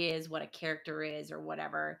story is, what a character is, or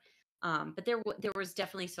whatever. But there was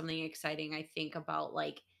definitely something exciting, I think, about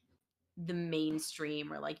like the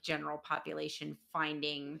mainstream or like general population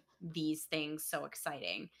finding these things so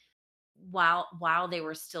exciting while they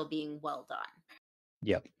were still being well done.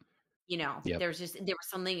 Yep. Yep. There was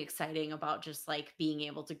something exciting about just like being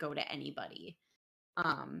able to go to anybody,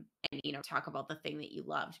 and talk about the thing that you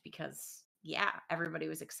loved, because yeah, everybody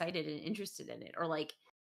was excited and interested in it. Or like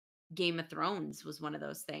Game of Thrones was one of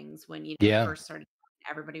those things when it Yeah. first started.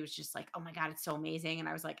 Everybody was just like, "Oh my god, it's so amazing!" And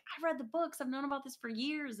I was like, "I've read the books. I've known about this for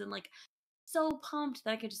years," and like so pumped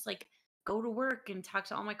that I could just like go to work and talk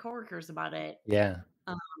to all my coworkers about it, Yeah.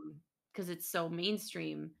 um, because it's so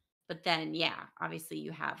mainstream. But then, yeah, obviously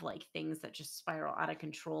you have like things that just spiral out of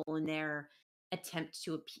control in their attempt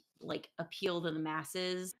to appeal to the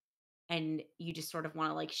masses, and you just sort of want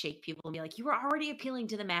to like shake people and be like, "You were already appealing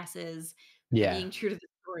to the masses by Yeah. being true to the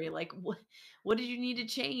story. Like, what did you need to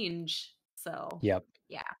change?" So, Yep.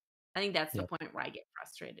 yeah, I think that's the Yep. point where I get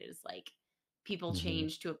frustrated is like people Hmm.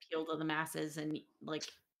 change to appeal to the masses and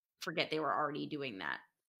like forget they were already doing that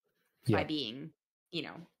by Yep. being,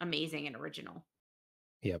 amazing and original.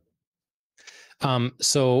 Yep.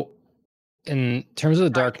 So in terms of the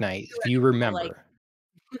Sorry, Dark Knight, if you theoretical, like remember,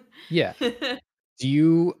 yeah, do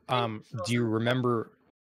you I do you remember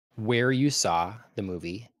where you saw the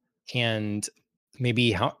movie, and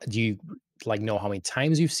maybe how do you like know how many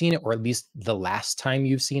times you've seen it, or at least the last time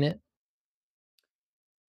you've seen it?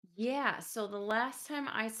 Yeah, so the last time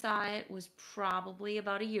I saw it was probably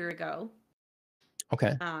about a year ago.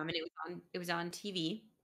 Okay. And it was on TV,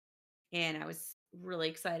 and I was really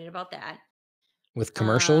excited about that. With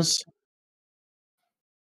Um, commercials?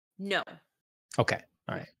 no, Okay.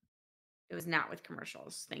 All no, right. it was not with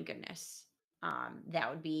commercials, thank goodness. That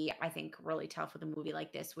would be, I think, really tough with a movie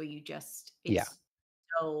like this where Yeah. it's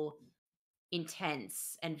so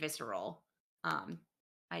intense and visceral. Um,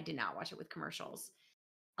 I did not watch it with commercials.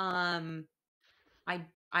 Um,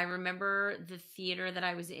 I remember the theater that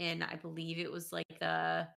I was in. I believe it was like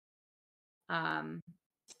the um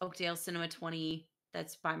Oakdale Cinema 20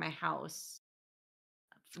 that's by my house.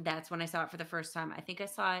 That's when I saw it for the first time. I think I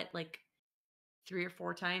saw it like 3 or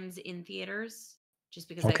 4 times in theaters just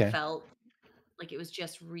because I Okay. felt like it was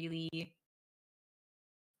just really it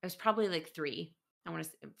was probably like 3. I wanna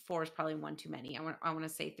 4 is probably 1 too many. I wanna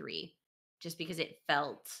say 3 just because it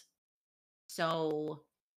felt so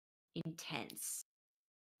intense.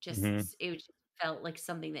 Mhm. Just felt like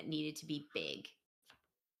something that needed to be big.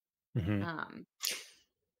 Mhm. Um,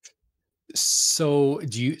 So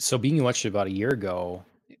being you watched it about a year ago,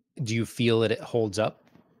 do you feel that it holds up?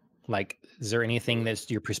 Like, is there anything that's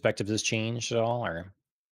your perspective has changed at all, or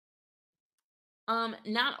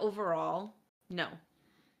not overall. No.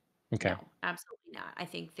 okay. No, absolutely not. I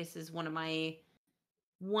think this is one of my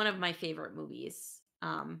favorite movies.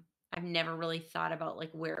 I've never really thought about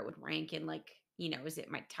like where it would rank in like, is it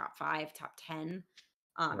my top 5, top 10?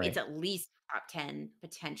 It's Right. at least top 10,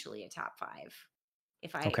 potentially a top 5.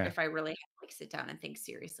 If I Okay. if I really have to, like sit down and think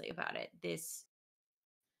seriously about it. It's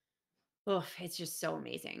just so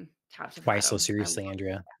amazing, top to Why so bottom. I love seriously,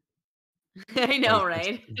 Andrea? I Why you know, think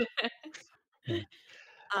right? so? Yeah.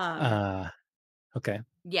 um Uh, okay.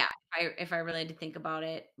 Yeah, if I really had to think about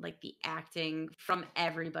it, like the acting from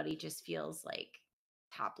everybody just feels like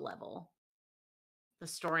top level. The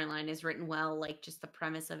storyline is written well, like just the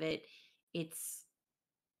premise of it. It's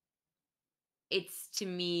it's to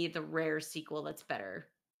me the rare sequel that's better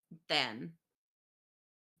than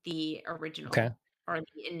the Okay. original or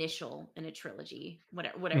the initial in a trilogy.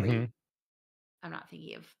 Whatever you Mhm. I'm not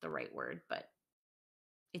thinking of the right word, but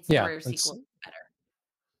it's the Yeah, rare it's sequel that's better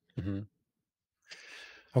mhm.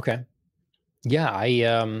 Okay. Yeah,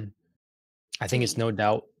 I to think it's me. no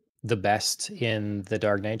doubt the best in the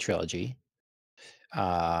Dark Knight trilogy,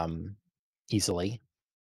 um, easily.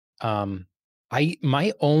 Um, I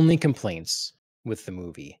my only complaints with the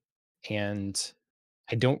movie, and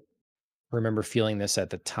I don't remember feeling this at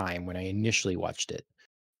the time when I initially watched it,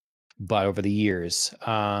 but over the years,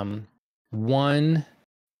 one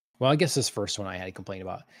well, I guess this first one I had a complaint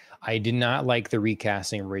about. I did not like the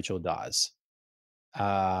recasting of Rachel Dawes.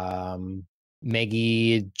 Um,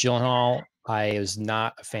 Maggie Gyllenhaal, I was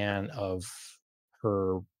not a fan of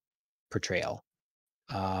her portrayal.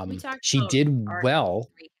 We talked She about did our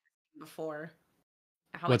well. recasting before.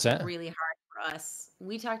 How What's it's that? really hard for us.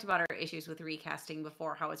 We talked about our issues with recasting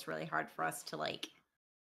before, how it's really hard for us to like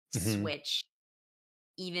Mhm. switch,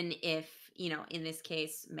 even if, in this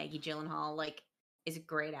case, Maggie Gyllenhaal like is a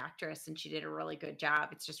great actress and she did a really good job.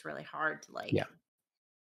 It's just really hard to Yeah. like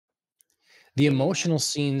The getting there. emotional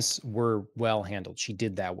scenes were well handled. She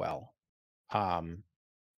did that well. Um,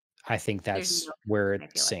 I think There's no that's where connection, it I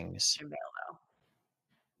feel like, sings. Christian Bale, though.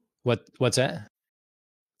 What's that?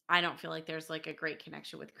 I don't feel like there's, like, a great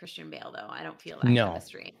connection with Christian Bale, though. I don't feel that No.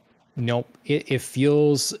 chemistry. Nope. It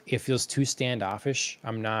feels too standoffish.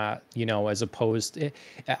 I'm not, as opposed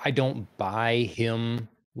I don't buy him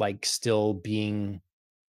like still being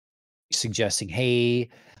suggesting, "Hey,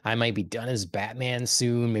 I might be done as Batman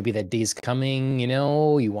soon. Maybe that day's coming,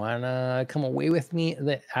 you wanna come away with me?"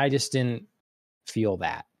 That I just didn't feel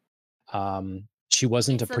that. She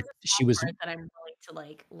wasn't a It's such pr a she small was part that I'm willing to,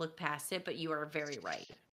 like, look past it, but you are very right.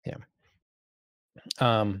 yeah.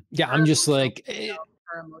 Yeah, Her I'm just emotional like,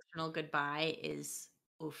 her emotional goodbye is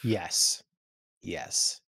oof, yes.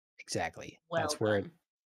 Yes. Exactly. well That's where it done.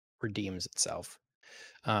 redeems itself.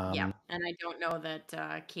 Yeah, Um, and I don't know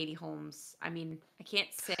that, Katie Holmes I mean, I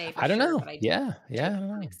can't say for I don't sure, know. but I don't Yeah, think yeah, Katie I don't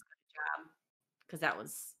know. Holmes did a good job because that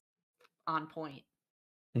was on point.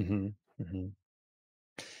 Mhm, mhm.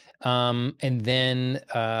 And then,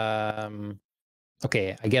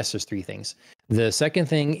 okay, I guess there's 3 things. The second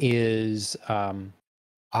thing is,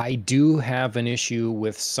 I do have an issue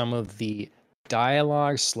with some of the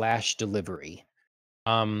dialogue/delivery.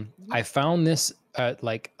 Mhm. I found this at,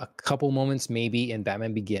 like, a couple moments maybe in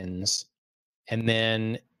Batman Begins, and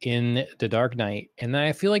then in The Dark Knight, and then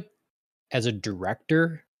I feel like as a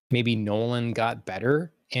director, maybe Nolan got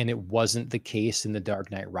better, and it wasn't the case in The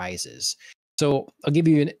Dark Knight Rises. So I'll give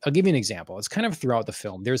you an example. It's kind of throughout the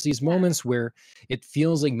film. There's these Yeah, moments where it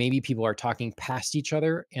feels like maybe people are talking past each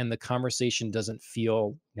other, and the conversation doesn't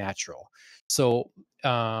feel natural. So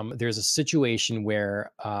there's a situation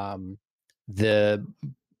where the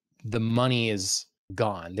the money is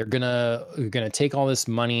gone. They're gonna take all this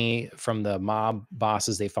money from the mob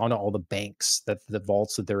bosses. They found out all the banks that the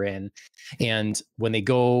vaults that they're in, and when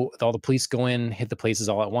all the police go in, hit the places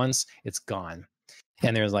all at once. It's gone,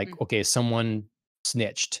 and there's like, mhm, okay, someone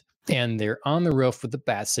snitched, and they're on the roof with the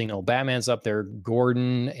bat signal. Batman's up there,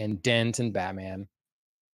 Gordon and Dent and Batman,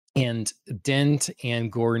 and Dent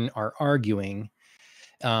and Gordon are arguing,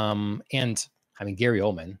 and I mean, Gary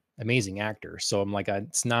Oldman, amazing actor. So I'm like,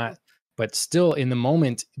 it's not, but still in the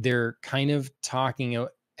moment, they're kind of talking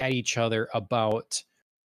at each other about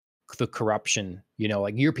the corruption,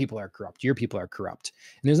 like your people are corrupt, your people are corrupt.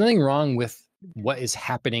 And there's nothing wrong with mhm. what is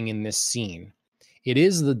happening in this scene. It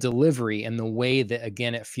is the delivery and the way that,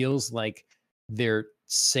 again, it feels like they're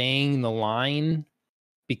saying the line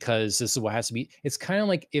because this is what has to be. It's kind of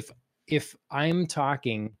like if I'm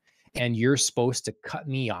talking and you're supposed to cut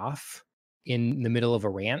me off in the middle of a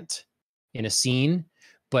rant in a scene,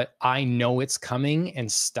 but I know it's coming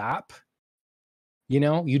and stop, you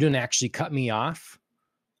didn't actually cut me off.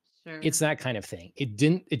 It's Sure. that kind of thing.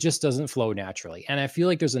 It just doesn't flow naturally. And I feel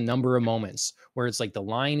like there's a number of moments where it's like the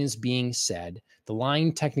line is being said, the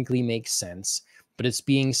line technically makes sense, but it's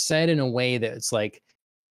being said in a way that it's like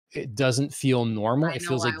it doesn't feel normal. I It know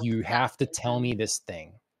feels I like will you stop have to and tell then me this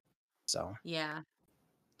thing. So, yeah,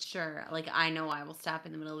 sure, like, I know I will stop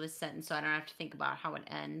in the middle of this sentence so I don't have to think about how it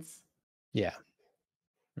ends. yeah.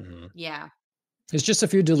 Mhm. Yeah. There's just a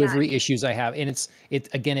few Yeah, I delivery mean issues I have, and it's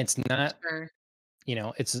not, sure.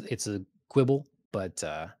 it's a quibble, but,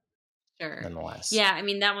 Sure. nonetheless. Yeah, I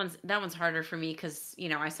mean, that one's harder for me because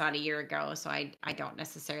I saw it a year ago, so I don't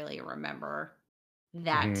necessarily remember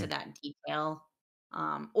that to Mhm. that detail.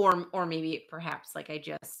 Or maybe perhaps, like, I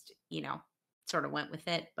just, sort of went with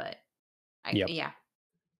it, but Yep. yeah.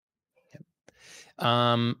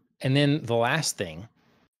 And then the last thing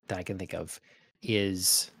that I can think of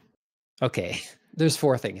is okay, there's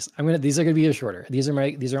 4 things. These are gonna be shorter. These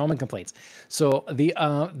are all my complaints. So the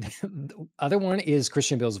other one is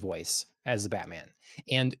Christian Bale's voice as the Batman.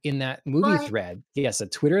 And in that movie But thread, yes, a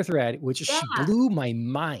Twitter thread, which yeah. blew my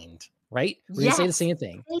mind, right? We're gonna say the Yes. same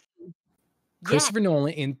thing. Same. Yes. Christopher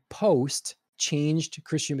Nolan in post changed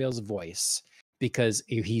Christian Bale's voice because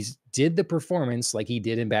he's did the performance like he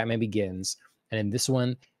did in Batman Begins, and in this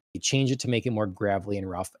one, he changed it to make it more gravelly and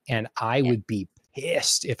rough. And I Yes. would be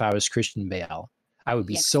pissed if I was Christian Bale. I would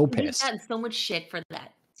be Yes. so And he's pissed. gotten so much shit for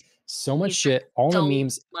that. So much He's gotten shit, all the so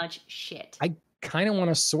memes. much shit. I kind of want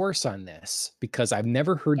a source on this because I've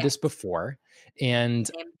never heard Yes. this before, and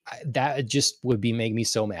Same. that just would be make me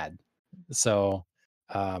so mad. So,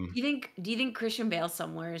 um, Do you think Christian Bale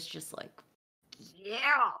somewhere is just like,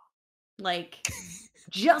 "Yeah, like,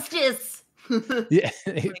 justice." yeah,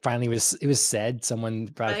 it Like, finally it was said. Someone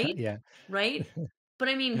brought, right? yeah. Right? But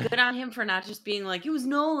I mean, good on him for not just being like, "It was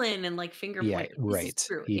Nolan," and, like, finger Yeah, point if this is right.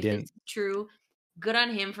 true. He If it's didn't. true, good on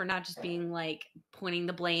him for not just being, like, pointing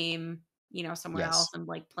the blame, somewhere else Yes. and,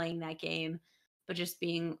 like, playing that game, but just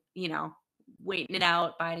being, waiting it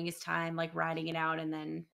out, biding his time, like riding it out, and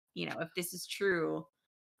then, if this is true,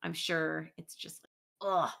 I'm sure it's just like,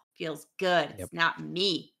 oh, feels good. Yep. It's not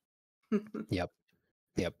me. Yep.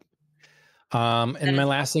 Yep. That And my is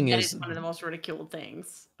last thing that is is one of the most ridiculed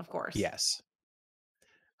things, of course. yes.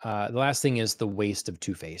 The last thing is the waste of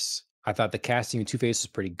Two-Face. I thought the casting of Two-Face was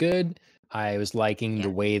pretty good. I was liking the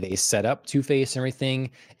Yeah. way they set up Two-Face and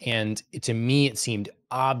everything. And to me, it seemed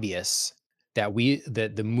obvious that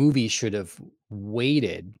the movie should have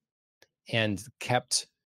waited and kept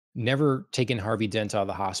never taken Harvey Dent out of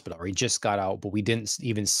the hospital, or he just got out, but we didn't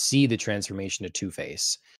even see the transformation to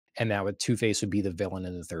Two-Face. And that with Two-Face would be the villain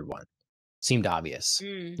in the third one. Seemed obvious.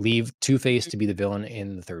 Mm. Leave Two-Face Mm. to be the villain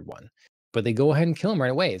in the third one. But they go ahead and kill him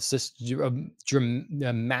right away. It's just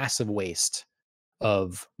a massive waste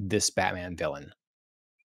of this Batman villain.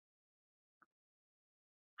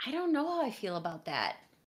 I don't know how I feel about that.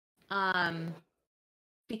 Um,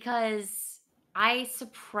 because I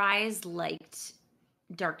surprise liked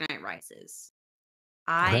Dark Knight Rises.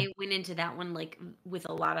 Okay. I went into that one like with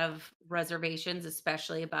a lot of reservations,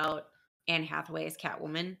 especially about Anne Hathaway as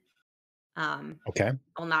Catwoman. Okay.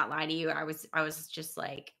 I will not lie to you. I was just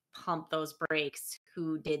like, pump those brakes.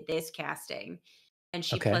 Who did this casting? And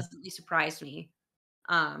she Okay. pleasantly surprised me.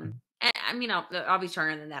 And I mean, I'll be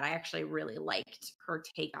stronger than that. I actually really liked her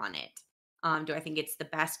take on it. Do I think it's the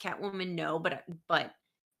best Catwoman? No, but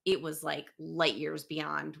it was like light years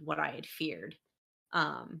beyond what I had feared.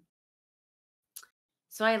 Um,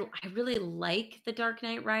 so I really like The Dark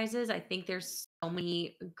Knight Rises. I think there's so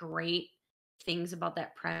many great things about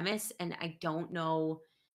that premise, and I don't know,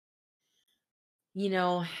 you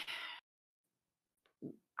know,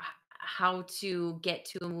 how to get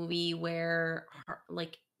to a movie where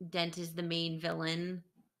like Dent is the main villain.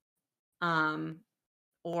 Um,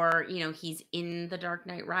 or he's in The Dark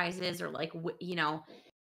Knight Rises, or like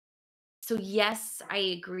so yes, I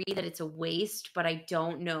agree that it's a waste, but I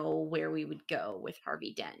don't know where we would go with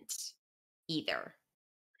Harvey Dent either.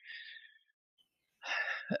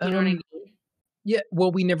 You know what I Um, mean? yeah, well,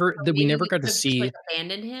 Or we maybe never we got to could have just like see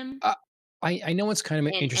abandoned him uh, I know it's kind of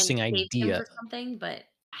an and interesting saved him idea. for something, but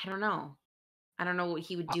I don't know. I don't know what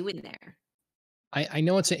he would I do in there. I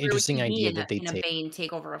know it's an Where would interesting he be idea in a that they in a take. Bane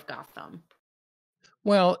takeover of Gotham?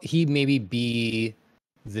 Well, he maybe be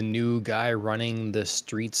the new guy running the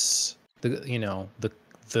streets,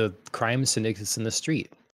 the crime syndicates in the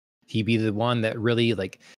street. He be the one that really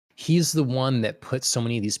like he's the one that puts so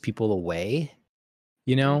many of these people away,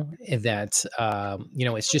 Mm. and that Doesn't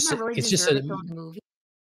that really it's just deserve a its own movie?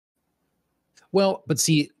 well, but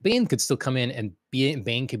see, Bane could still come in and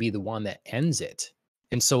Bane could be the one that ends it.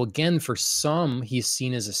 And so again, for some, he's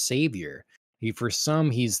seen as a savior. For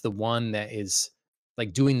some, he's the one that is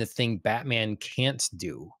like doing the thing Batman can't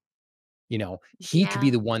do. He could be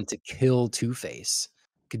Yeah, the one to kill Two-Face,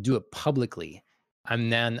 could do it publicly.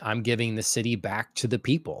 And then I'm giving the city back to the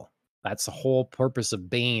people. That's the whole purpose of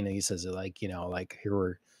Bane. And he says, like, like here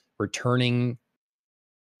we're returning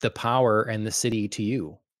the power and the city to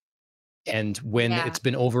you. And when yeah. it's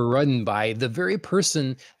been overrun by the very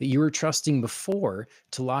person that you were trusting before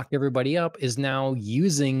to lock everybody up is now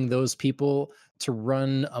using those people to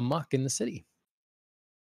run amok in the city.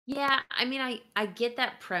 Yeah, I mean, I get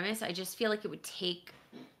that premise. I just feel like it would take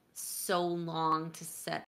so long to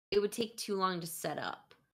set. It would take too long to set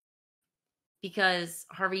up because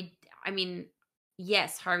I mean,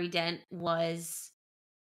 yes, Harvey Dent was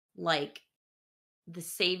like the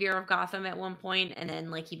savior of Gotham at one point, and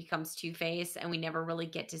then like he becomes Two-Face, and we never really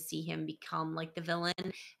get to see him become like the villain.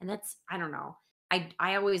 And that's, I don't know.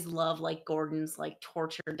 I always love like Gordon's like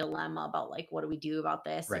torture dilemma about like, what do we do about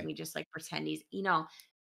this? And Right. we just like pretend he's,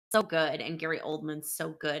 so good, and Gary Oldman's so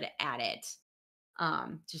good at it.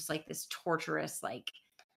 Just like this torturous, like,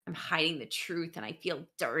 I'm hiding the truth and I feel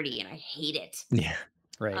dirty and I hate it. Yeah.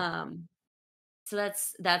 Right. Um, so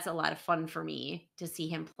that's a lot of fun for me to see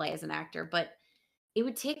him play as an actor, but it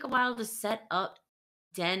would take a while to set up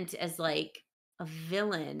Dent as like a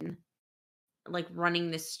villain, like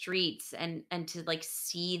running the streets, and to like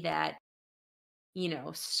see that,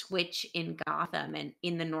 switch in Gotham and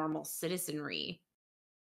in the normal citizenry.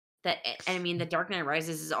 I mean, The Dark Knight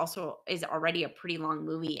Rises is already a pretty long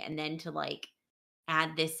movie, and then to, like,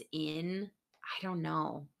 add this in, I don't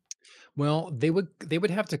know. Well, they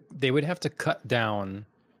would have to cut down.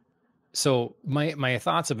 So my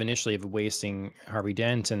thoughts of initially of wasting Harvey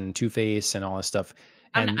Dent and Two Face and all this stuff,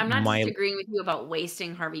 and I'm not my disagreeing with you about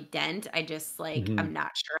wasting Harvey Dent, I just, like, mhm. I'm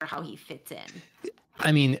not sure how he fits in.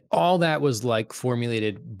 I mean, all that was like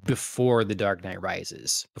formulated before the Dark Knight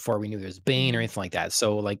Rises, before we knew there was Bane or Mhm. anything like that.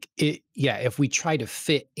 So like yeah, if we try to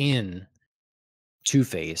fit in Two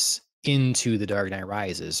Face, into the Dark Knight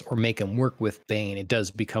Rises or make him work with Bane, it does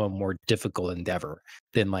become a more difficult endeavor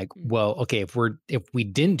than like, Mm, well, okay, if we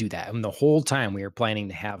didn't do that, and the whole time we were planning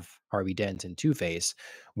to have Harvey Dent and Two Face,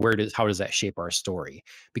 how does that shape our story?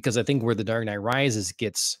 Because I think where the Dark Knight Rises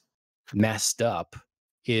gets messed up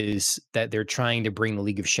is that they're trying to bring the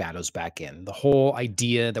League of Shadows back in. The whole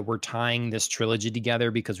idea that we're tying this trilogy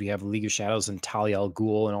together because we have League of Shadows and Talia al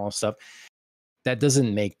Ghul and all stuff, that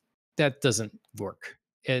doesn't make that doesn't work.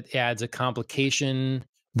 It adds a complication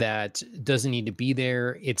that doesn't need to be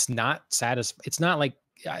there. It's not it's not like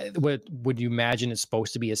what would you imagine it's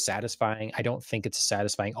supposed to be as satisfying? I don't think it's as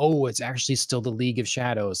satisfying. Oh, it's actually still the League of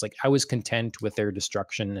Shadows. Like I was content with their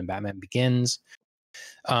destruction in Batman Begins.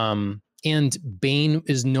 And Bane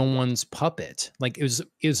is no one's puppet. Like it was a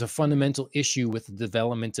mhm, fundamental issue with the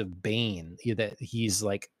development of Bane that he's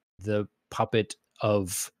like the puppet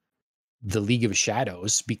of the League of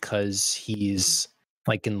Shadows because mhm, he's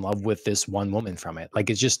like in love with this one woman from it.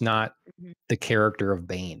 Like it's just not mhm, the character of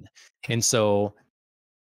Bane. And so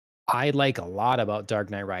I like a lot about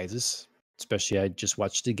Dark Knight Rises, especially I just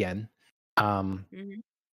watched it again. Um, mhm,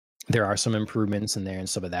 there are some improvements in there and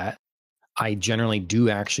some of that. I generally do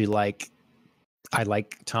actually I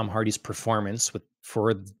like Tom Hardy's performance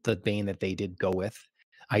for the Bane that they did go with.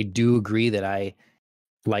 I do agree that I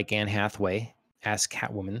like Anne Hathaway as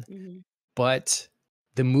Catwoman. mhm. But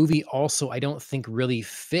the movie also, I don't think really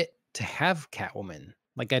fit to have Catwoman.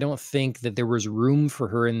 Like, I don't think that there was room for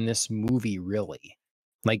her in this movie, really.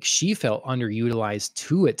 Like, she felt underutilized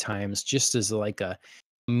too at times, just as like a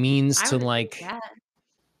means I to would agree with like, that.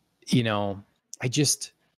 you know, I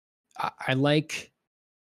just, I like,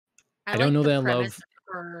 I I don't like know the that I premise love,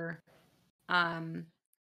 of her, um,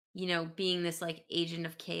 being this like agent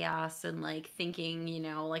of chaos and like thinking,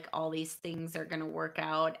 like all these things are gonna work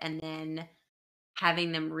out, and then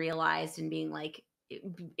having them realized and being like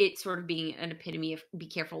it sort of being an epitome of be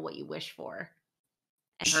careful what you wish for,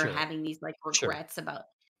 and her sure, having these like sure. regrets about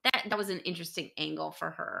that. That was an interesting angle for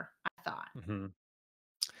her, I thought. Mhm.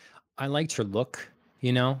 I liked her look,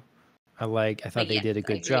 you know, I But thought they yes, did a I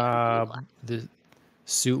good agree. I'm blue job. black. The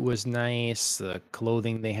suit was nice. The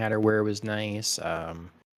clothing they had her wear was nice.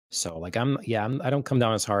 So like I don't come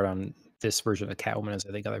down as hard on this version of Catwoman as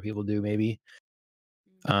I think other people do, maybe.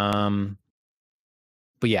 Um,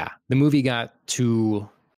 but yeah, the movie got too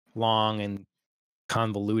long and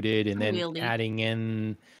convoluted, and then Unwieldy. adding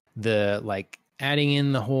in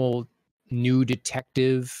the whole new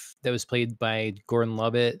detective that was played by Gordon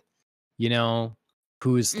Levitt, you know,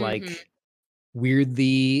 who's Mm-hmm. like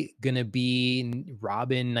weirdly gonna be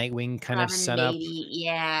Robin, Nightwing kind of Robin setup, Beatty,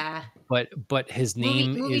 yeah. but his Movie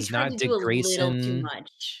name movie is tried not to do Dick a little too Grayson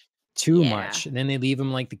much. too Yeah. much. And then they leave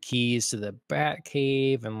him like the keys to the Bat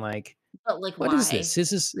Cave and like, But, like, what is this? why? Is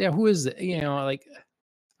this yeah, who is it? Yeah. Like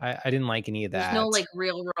I didn't like any of There's no, that. like,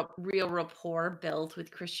 real rapport built with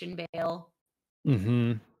Christian Bale.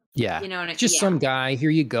 Mhm. Yeah. You know what I Just some yeah. guy, here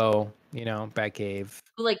you go, Bat Cave.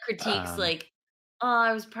 Who, like, critiques, Um, like, "Oh,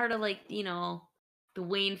 I was part of, like, the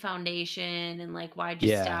Wayne Foundation, and, like, why'd you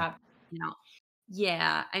yeah. stop?" You know?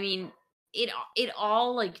 Yeah, I mean, it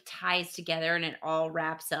all, like, ties together, and it all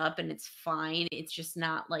wraps up, and it's fine. It's just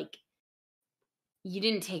not, like, you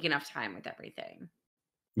didn't take enough time with everything.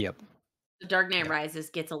 Yep. The Dark Knight Yep. Rises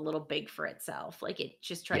gets a little big for itself. Like, it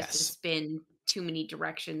just tries to Yes. spin too many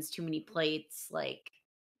directions, too many plates, like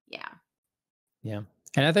yeah. Yeah.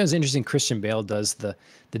 And I thought it was interesting Christian Bale does the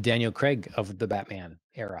Daniel Craig of the Batman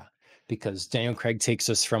era because Daniel Craig takes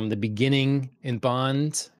us from the beginning in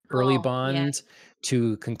Bond, early Oh, yeah. Bond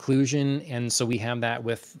to conclusion. And so we have that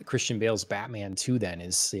with Christian Bale's Batman too, then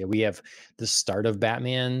is we have the start of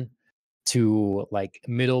Batman to like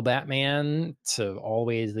middle Batman to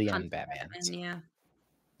always the Hunt end the Batman. Batman, So yeah.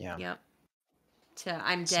 yeah. Yep. To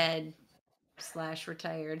I'm So, dead slash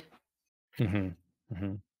retired mhm,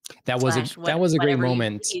 mhm. slash That was a great whatever you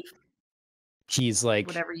moment. believe, He's like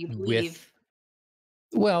whatever you with believe.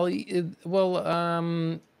 well,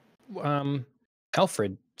 um,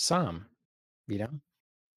 Alfred saw him, you know?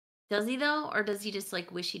 Does he though? Or does he just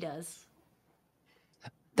like wish he does?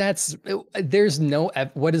 There's no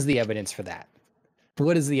what is the evidence for that?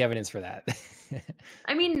 What is the evidence for that?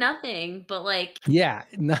 I mean nothing, but like Yeah,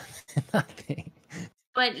 nothing.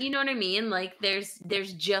 but you know what I mean? Like there's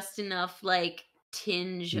just enough like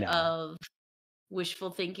tinge No, of wishful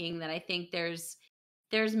thinking that I think there's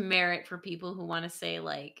merit for people who wanna say,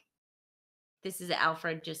 like, "This is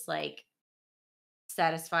Alfred just, like,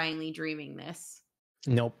 satisfyingly dreaming this."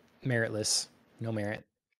 nope, meritless. No merit.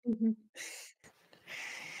 Mhm.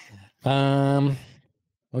 Um,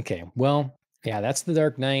 okay, well, yeah, that's The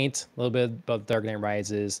Dark Knight, a little bit about Dark Knight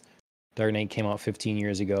Rises. Dark Knight came out 15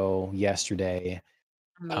 years ago yesterday.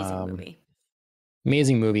 Amazing Um, movie.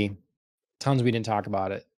 Amazing movie. Tons we didn't talk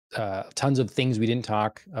about it. Tons of things we didn't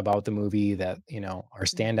talk about the movie that, are Mhm,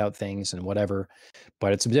 standout things and whatever.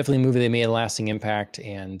 But it's definitely a movie that made a lasting impact.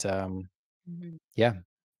 And mhm. yeah,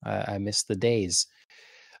 I miss the days.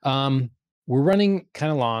 Um, we're running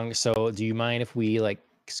kind of long. So do you mind if we like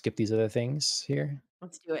skip these other things here?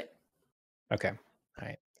 Let's do it. Okay. All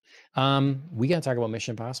right. We got to talk about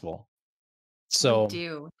Mission Impossible. We So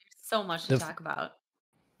do. There's so much to the f- talk about.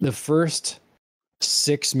 the first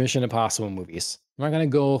 6 Mission Impossible movies. I'm not gonna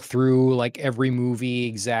go through like every movie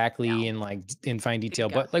exactly No, in like in fine good to detail,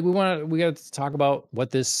 go. but like we got to talk about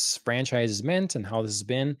what this franchise has meant and how this has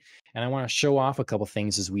been, and I want to show off a couple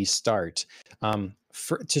things as we start.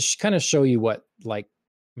 To kind of show you what like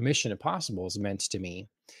Mission Impossible has meant to me.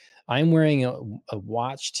 I'm wearing a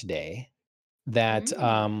watch today that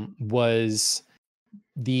Mm, was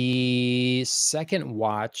the second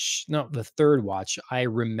watch, no, the third watch I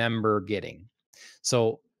remember getting.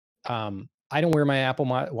 So, I don't wear my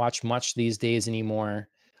Watch much these days anymore.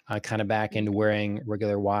 I kind of back into mhm. wearing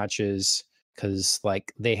regular watches because,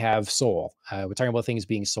 like, they have soul. We're talking about things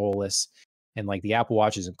being soulless, and like the Apple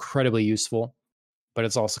Watch is incredibly useful, but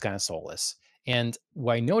it's also kind of soulless. And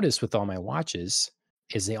what I noticed with all my watches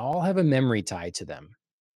is they all have a memory tied to them.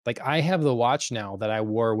 Like I have the watch now that I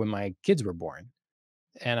wore when my kids were born,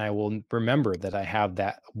 and I will remember that I have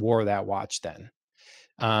that wore that watch then.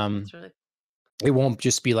 Um, That's really it won't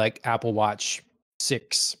just be like Apple Watch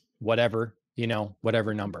 6, whatever,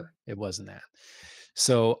 whatever mhm, number. It wasn't that.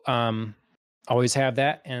 So, always have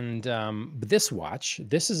that. And but this watch,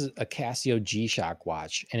 this is a Casio G-Shock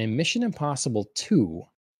watch. And in Mission Impossible 2,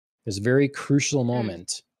 there's a very crucial mm,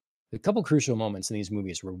 moment, a couple crucial moments in these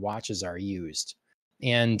movies where watches are used.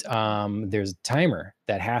 And mhm. there's a timer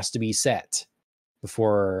that has to be set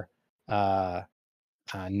before uh,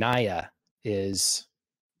 Naya is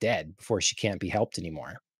dead, before she can't be helped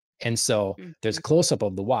anymore. And so there's Mhm. a close up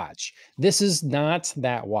of the watch. This is not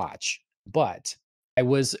that watch, but I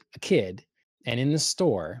was a kid and in the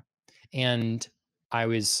store, and I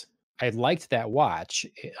was I liked that watch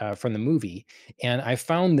from the movie, and I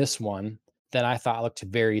found this one that I thought looked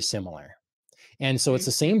very similar. And so it's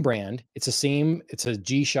the Mhm. same brand. It's a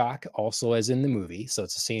G-Shock also as in the movie. So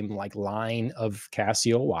it's the same like line of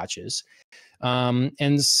Casio watches,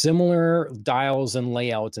 and similar dials and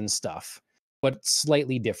layout and stuff, but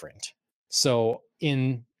slightly different. So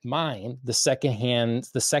in mine, the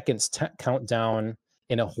seconds count down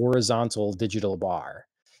in a horizontal digital bar,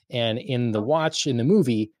 and in the Okay. watch in the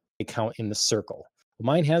movie, they count in the circle.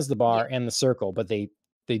 Mine has the Yeah. bar and the circle, but they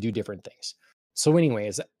do different things. So,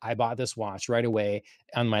 anyways, I bought this watch right away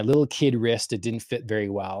on my little kid wrist. It didn't fit very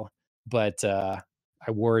well, but I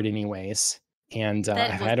wore it anyways, and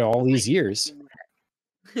That I've was had it all these like that years.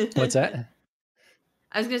 didn't What's matter. that?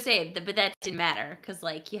 I was gonna say, but that didn't matter because,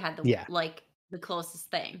 like, you had Yeah, the closest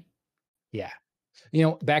thing. yeah.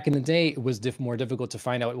 Back in the day, it was more difficult to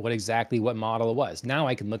find out what model it was. Now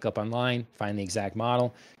I can look up online, find the exact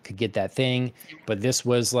model, could get that thing. But this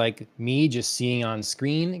was like me just seeing on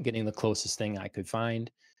screen, getting the closest thing I could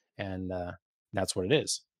find, and that's what it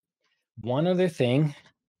is. One other thing,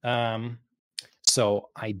 um, so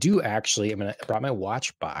I do actually. I brought my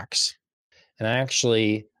watch box, and I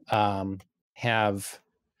actually have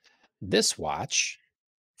this watch.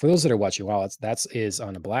 For those that are watching, wow, that's is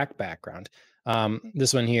on a black background.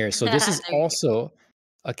 This one here. So this is There you go. also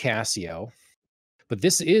a Casio, but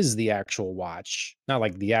this is the actual watch, not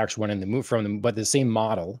like the actual one in the movie but the same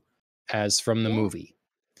model as from the Yeah. movie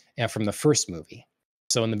and from the first movie.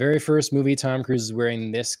 So in the very first movie, Tom Cruise is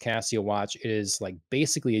wearing this Casio watch. It is like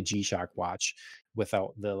basically a G-Shock watch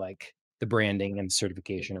without the branding and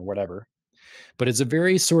certification or whatever. But it's a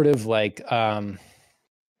very sort of like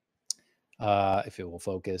if it will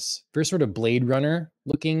focus. Very sort of Blade Runner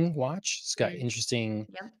looking watch. It's got Mm. interesting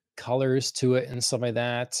Yep. colors to it and stuff like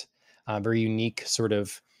that. Very unique sort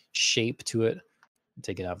of shape to it.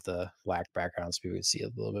 Take it off the black background so people can see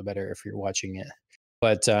it a little bit better if you're watching it.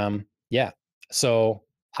 But yeah, so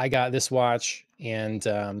I got this watch, and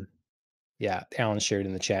yeah, Alan shared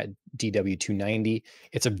in the chat DW290.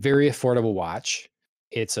 It's a very affordable watch.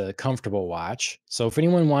 It's a comfortable watch. So if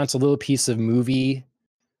anyone wants a little piece of movie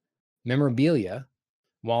memorabilia,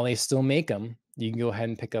 while they still make them, you can go ahead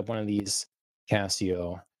and pick up one of these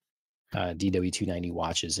Casio DW290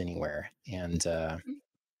 watches anywhere. And Mm.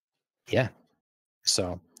 yeah,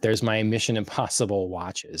 so there's my Mission Impossible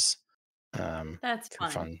watches. That's For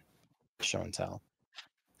fun. fun show and tell.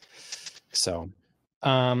 So,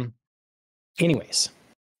 um, anyways,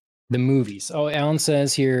 The movies. Oh, Alan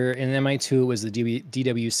says here in MI2 it was the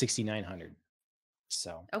DW 6900.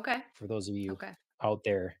 So, Okay. for those of you Okay. out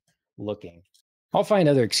there looking, I'll find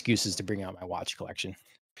other excuses to bring out my watch collection.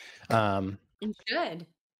 Um, You should.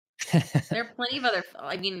 There are plenty of other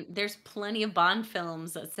I mean, there's plenty of Bond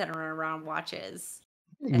films that center around watches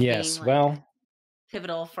as being, yes, like, well,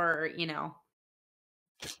 pivotal for,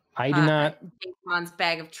 I do not James Bond's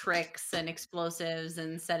bag of tricks and explosives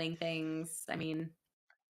and setting things. I mean,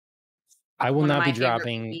 I will one of not be my favorite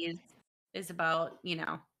dropping movies is about,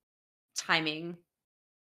 timing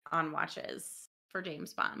on watches for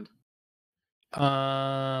James Bond.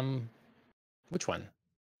 um which one?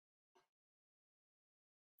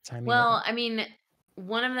 Timing what Well, one? I mean,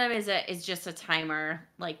 one of them is just a timer.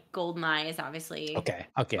 Like GoldenEye is obviously Okay.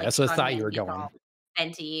 Okay, like that's what I Sean thought you were Mendes all going.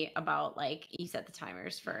 venti about like you set the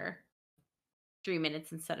timers for 3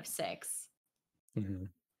 minutes instead of six. Mhm.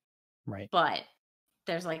 Right. But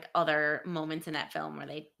there's like other moments in that film where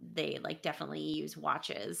they like definitely use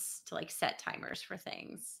watches to like set timers for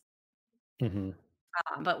things. Mhm.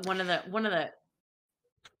 But one of the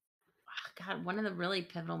God, one of the really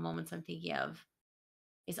pivotal moments I'm thinking of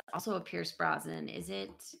is also a Pierce Brosnan. Is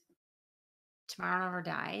it Tomorrow Never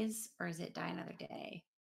Dies or is it Die Another Day?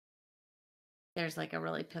 There's like a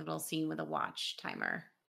really pivotal scene with a watch timer.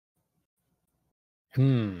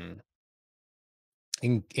 Hmm.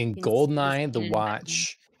 In You can see the Goldeneye, the scene in Venice.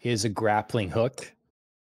 watch is a grappling hook.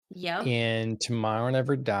 Yep, In Tomorrow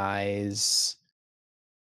Never Dies,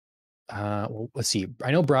 well, let's see.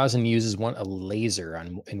 I know Brosnan uses a laser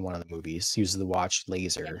on in one of the movies. He uses the watch yep,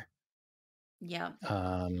 laser. yep.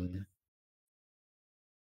 Um,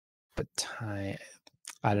 but time,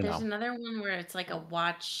 I don't There's know. another one where it's like a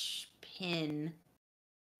watch pin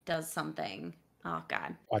does something. Oh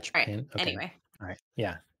God. Watch All right. pin. Okay. Anyway. All right.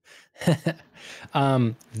 Yeah.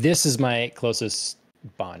 This is my closest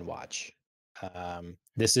Bond watch. I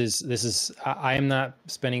am not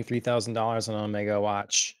spending $3,000 on an Omega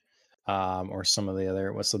watch, or some of the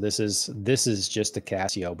other. So this is just a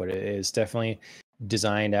Casio, but it is definitely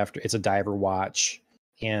designed after. It's a diver watch,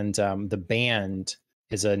 and the band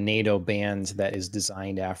is a NATO band that is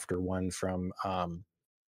designed after one from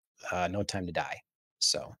No Time to Die.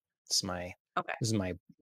 So it's my Okay. this is my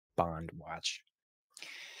Bond watch.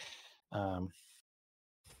 Um,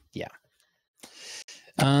 yeah.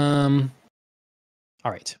 Um,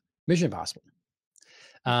 all right. Mission Impossible.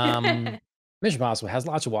 Um, Mission Impossible has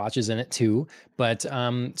lots of watches in it too. But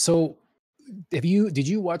so did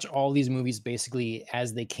you watch all these movies basically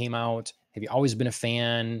as they came out? Have you always been a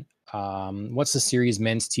fan? What's the series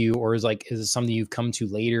meant to you, or is it something you've come to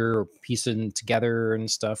later, or piecing together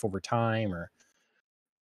and stuff over time, or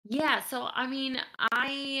Yeah, so I mean,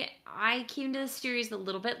 I came to the series a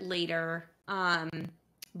little bit later.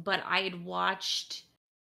 But I had watched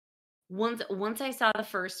once I saw the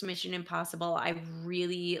first Mission Impossible, I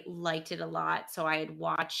really liked it a lot. So I had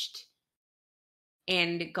watched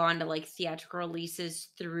and gone to like theatrical releases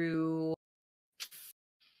through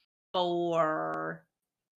four.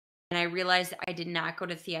 And I realized I did not go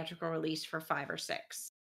to theatrical release for five or six,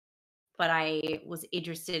 but I was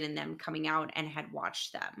interested in them coming out and had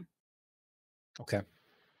watched them. okay?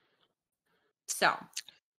 So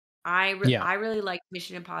Yeah. I really liked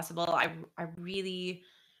Mission Impossible. I really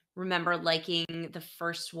remember liking the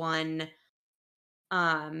first one,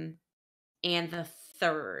 um, and the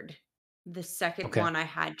third. The second Okay. one I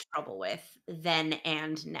had trouble with then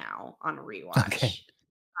and now on a Okay. rewatch.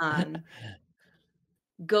 Um,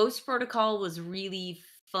 Ghost Protocol was really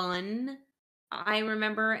fun, I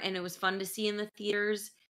remember, and it was fun to see in the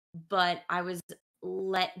theaters, but I was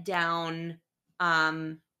let down,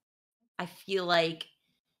 um, I feel like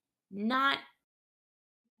not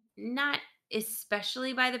not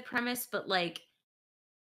especially by the premise, but, like,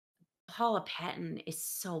 Paula Patton is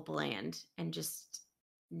so bland and just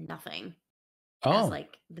nothing as, Oh.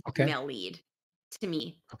 like, the Okay. female lead to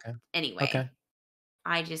me, Okay. anyway. Okay.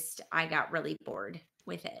 I got really bored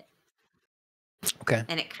with it, Okay.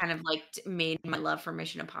 and it kind of, like, made my love for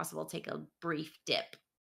Mission Impossible take a brief dip.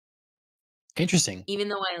 Interesting. Even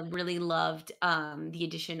though I really loved, the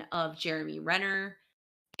addition of Jeremy Renner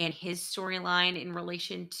and his storyline in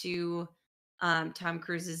relation to, Tom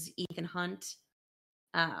Cruise's Ethan Hunt.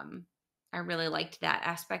 Um, I really liked that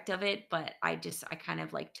aspect of it, but I kind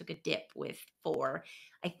of, like, took a dip with 4.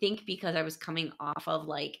 I think because I was coming off of,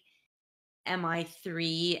 like,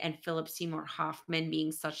 MI3 and Philip Seymour Hoffman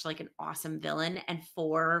being such, like, an awesome villain, and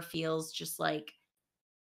 4 feels just like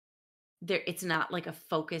it's not, like, a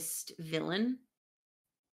focused villain.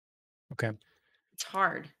 Okay. It's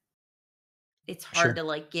hard. It's hard Sure. to,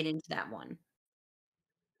 like, get into that one.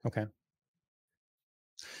 Okay.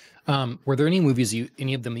 Were there any movies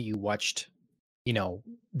any of them that you watched, you know,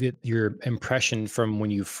 that your impression from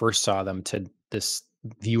when you first saw them to this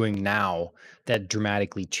viewing now that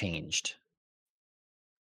dramatically changed?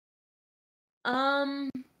 Um,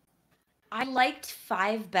 I liked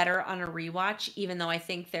 5 better on a rewatch, even though I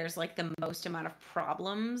think there's, like, the most amount of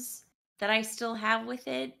problems that I still have with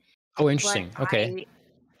it, Oh, but interesting. Okay.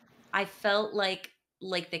 I felt like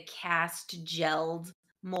the cast gelled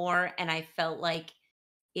more, and I felt like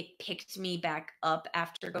it picked me back up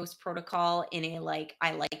after Ghost Protocol in a, like,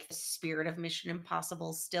 I like the spirit of Mission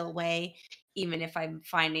Impossible still way, even if I'm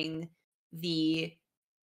finding the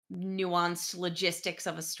nuanced logistics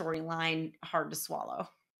of a storyline hard to swallow.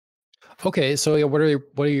 Okay. So yeah, what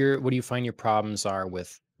do you find your problems are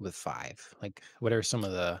with five? Like, what are some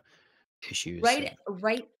of the issues?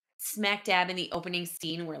 Right smack dab in the opening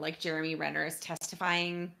scene where, like, Jeremy Renner is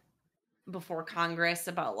testifying before Congress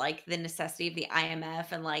about, like, the necessity of the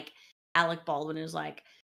IMF, and, like, Alec Baldwin is like,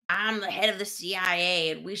 "I'm the head of the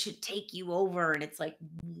CIA and we should take you over," and it's like,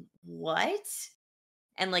 What?"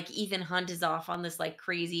 And, like, Ethan Hunt is off on this, like,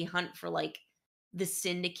 crazy hunt for, like, the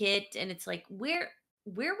syndicate, and it's like, where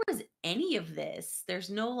was any of this? There's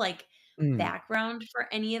no, like, Mm, background for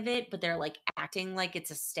any of it, but they're, like, acting like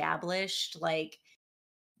it's established, like,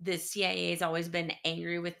 the CIA has always been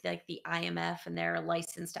angry with, like, the IMF and their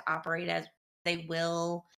license to operate as they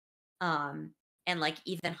will. Um, and, like,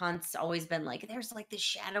 Ethan Hunt's always been like, there's, like, this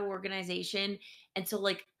shadow organization. And so,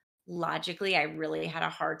 like, logically, I really had a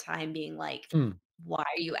hard time being like, mm. why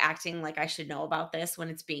are you acting like I should know about this when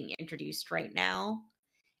it's being introduced right now?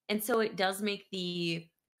 And so it does make the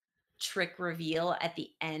trick reveal at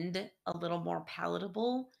the end a little more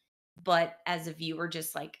palatable, but as a viewer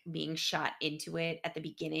just, like, being shot into it at the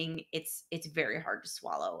beginning, it's very hard to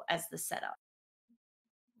swallow as the setup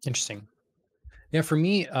Interesting. Yeah, for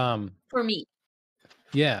me, for me.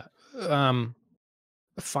 yeah, um,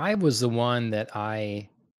 five was the one that I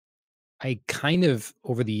kind of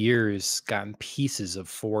over the years gotten pieces of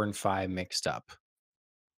four and five mixed up.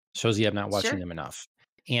 Shows you I'm not watching Sure. them enough.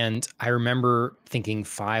 And I remember thinking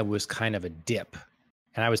 5 was kind of a dip,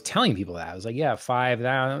 and I was telling people that. I was like, "Yeah, 5,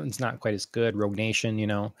 that one's not quite as good, Rogue Nation," you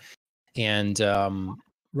know? And, upon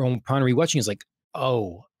rewatching, it's like,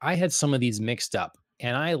 "Oh, I had some of these mixed up,"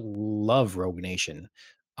 and I love Rogue Nation.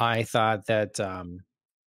 I thought that,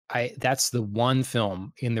 I that's the one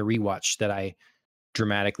film in the rewatch that I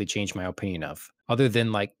dramatically changed my opinion of, other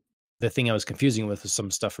than, like, the thing I was confusing with was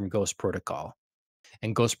some stuff from Ghost Protocol.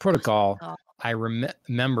 And Ghost Protocol, Oh, I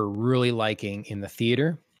remember really liking in the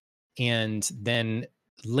theater, and then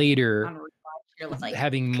later on a rewatch, you're like,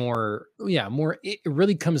 having more it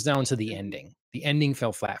really comes down to the Mhm. ending. The ending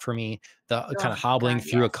fell flat for me. The kind of Oh hobbling god,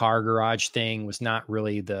 through a yes. car garage thing was not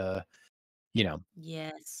really you know,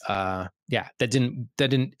 Yes. yeah, it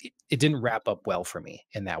didn't wrap up well for me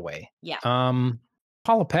in that way. Yeah, Um,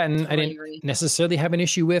 Paula Patton, I totally didn't agree. necessarily have an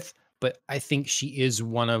issue with, but I think she is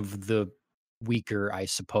one of the weaker, I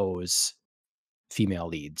suppose, female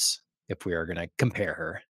leads if we are going to compare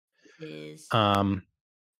her. It is. Um,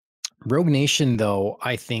 Rogue Nation, though,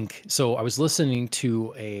 I think so. I was listening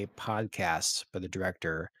to a podcast by the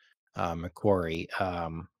director, Macquarie,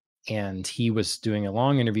 and he was doing a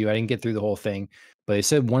long interview. I didn't get through the whole thing, but he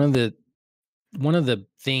said one of the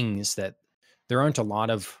things that there aren't a lot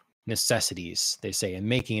of necessities, they say, in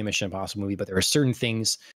making a Mission Impossible movie, but there are certain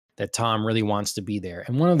things that Tom really wants to be there.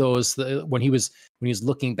 And one of those, when he was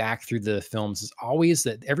looking back through the films, is always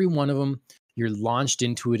that every one of them, you're launched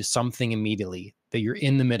into it something immediately that you're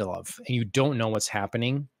in the middle of, and you don't know what's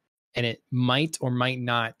happening, and it might or might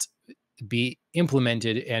not be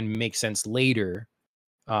implemented and make sense later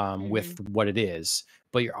with Mhm, what it is,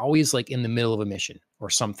 but you're always like in the middle of a mission or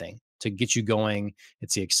something to get you going.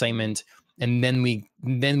 It's the mhm, excitement, and then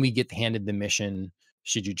we get handed the mission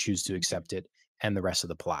should you choose to mhm. accept it, and the rest of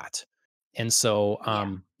the plot. And so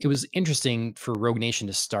Yeah, it was interesting for Rogue Nation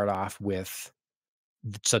to start off with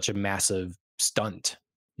such a massive stunt.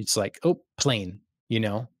 It's like, oh, plane, you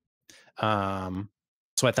know. Um,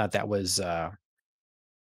 so I thought that was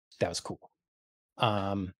cool.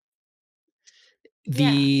 Um,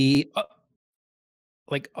 yeah. the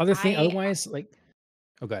like other thing, I otherwise, like,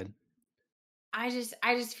 oh, god. I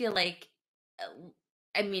just feel like,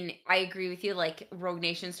 I mean, I agree with you. Like, Rogue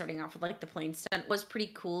Nation starting off with, like, the plane stunt was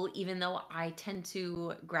pretty cool, even though I tend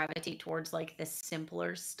to gravitate towards, like, the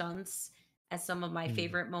simpler stunts as some of my Mm,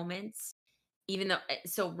 favorite moments. Even though,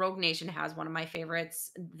 so Rogue Nation has one of my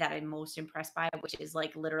favorites that I'm most impressed by, which is,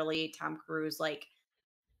 like, literally Tom Cruise,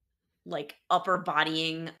 like upper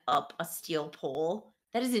bodying up a steel pole.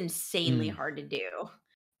 That is insanely mm, hard to do.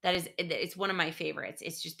 It's one of my favorites.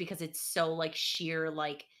 It's just because it's so, like, sheer,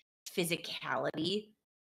 like, physicality,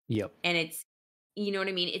 Yep. and it's you know what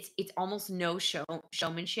I mean? It's almost no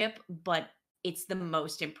showmanship, but it's the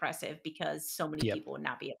most impressive because so many Yep. people would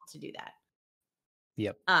not be able to do that.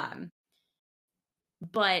 Yep. Um,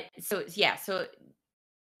 but so yeah, so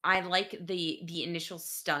I like the initial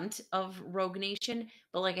stunt of Rogue Nation,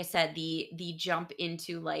 but like I said, the jump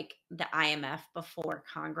into like the IMF before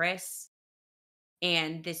Congress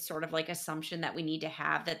and this sort of like assumption that we need to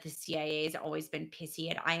have that the CIA has always been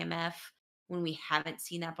pissy at IMF when we haven't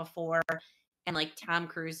seen that before. And like Tom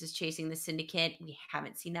Cruise is chasing the syndicate. We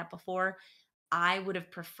haven't seen that before. I would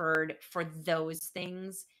have preferred for those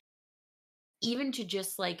things, even to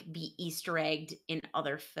just like be Easter egged in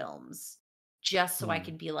other films, just so I Mm.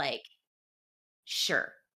 could be like,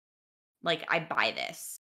 sure, like I buy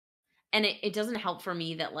this. And it doesn't help for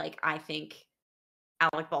me that like I think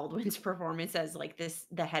Alec Baldwin's performance as like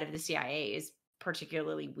the head of the CIA is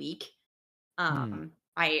particularly weak. Mm.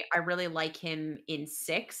 I really like him in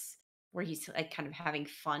 6, where he's, like, kind of having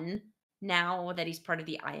fun now that he's part of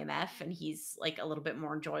the IMF, and he's, like, a little bit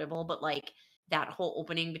more enjoyable, but, like, that whole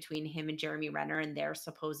opening between him and Jeremy Renner and their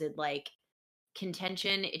supposed, like,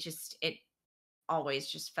 contention, it always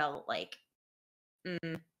just felt like,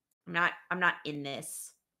 "Mm, I'm not in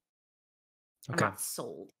this. I'm Okay. not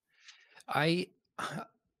sold." I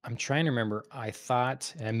I'm trying to remember. I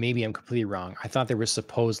thought, and maybe I'm completely wrong. I thought there was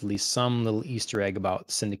supposedly some little Easter egg about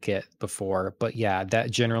Syndicate before, but yeah, that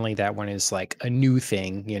generally that one is like a new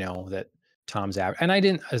thing, that Tom's out. And I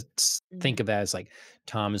didn't think Mhm. of that as like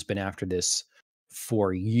Tom's been after this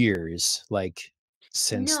for years, like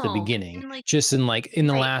since the No, beginning. and, like Just in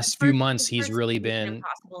the right, last few months, the he's first really Mission been.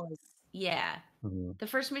 Impossible is yeah. Mhm. The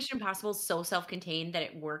first Mission Impossible is so self-contained that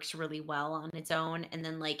it works really well on its own, and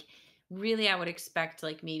then, like, really, I would expect,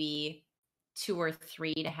 like, maybe 2 or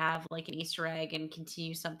 3 to have, like, an Easter egg and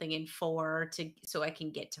continue something in 4 to so I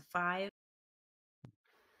can get to 5.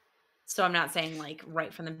 So I'm not saying, like,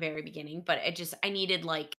 right from the very beginning, but I needed,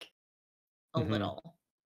 like, a Mhm. little.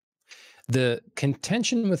 The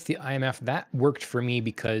contention with the IMF that worked for me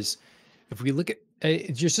because if we look at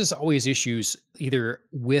it's just always issues either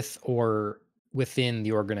with or within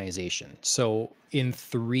the organization. So in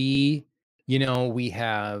 3, we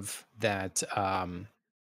have that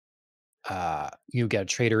you got a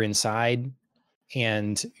traitor inside,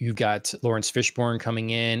 and you've got Lawrence Fishburne coming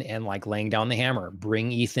in and like laying down the hammer.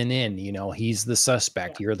 Bring Ethan in. He's the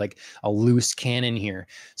Yeah. suspect. You're like a loose cannon here.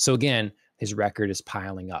 So again, his record is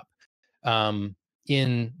piling up.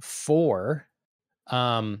 In 4,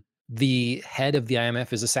 the head of the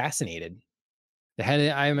IMF is assassinated. The head of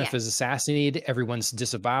the IMF Yeah. is assassinated. Everyone's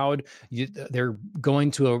disavowed. They're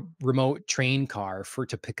going to a remote train car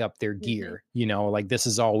to pick up their Mhm. gear. Like this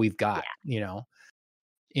is all we've got. Yeah.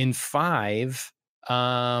 In 5,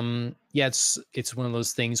 yeah, it's one of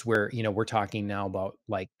those things where we're talking now about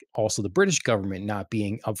like also the British government not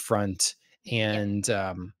being upfront, Yep. and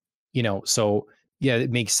so yeah,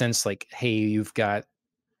 it makes sense. Like, hey, you've got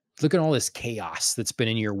look at all this chaos that's been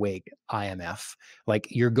in your wake, IMF. Like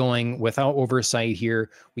you're going without oversight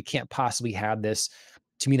here. We can't possibly have this.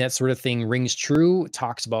 To me, that sort of thing rings true.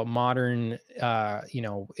 Talks about modern,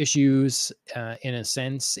 issues in a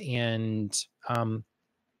sense, and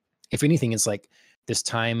if anything, it's like this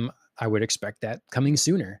time I would expect that coming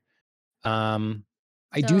sooner. Um,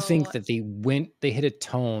 I do think So that they hit a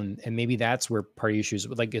tone, and maybe that's where part of the issues,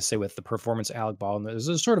 like I say, with the performance of Alec Baldwin, there's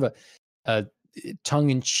a sort of a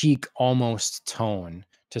tongue-in-cheek almost tone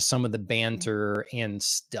to some of the banter and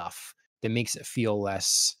stuff that makes it feel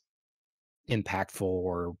less impactful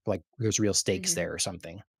or like there's real stakes mhm. there or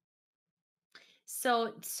something.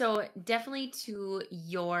 So definitely to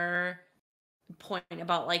your point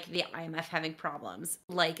about like the IMF having problems.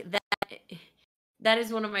 Like that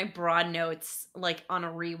is one of my broad notes like on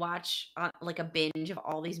a rewatch on like a binge of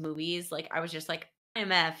all these movies. Like I was just like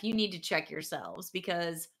IMF, you need to check yourselves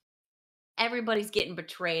because everybody's getting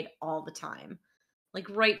betrayed all the time. Like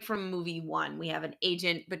right from movie 1, we have an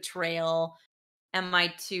agent betrayal.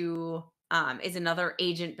 MI2 is another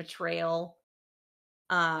agent betrayal.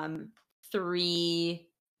 Um 3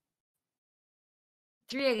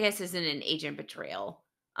 3, I guess, isn't an agent betrayal.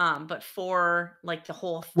 But 4, like, the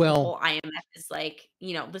whole Well, IMF is, like,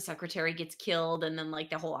 the secretary gets killed and then, like,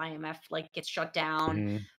 the whole IMF, like, gets shut down.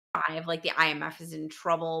 mhm, 5, like, the IMF is in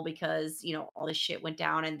trouble because, all this shit went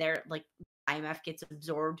down and they're like, IMF gets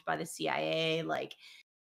absorbed by the CIA, like,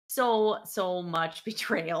 so much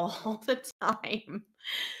betrayal all the time.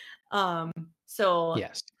 Um, so,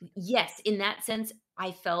 yes. yes, in that sense,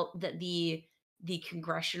 I felt that the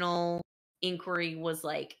congressional inquiry was,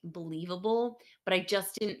 like, believable, but I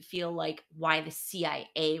just didn't feel like why the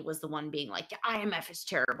CIA was the one being like, "The IMF is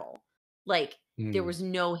terrible." Like, there Mm, was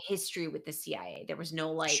no history with the CIA. There was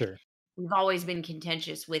no, like, sure. "We've always been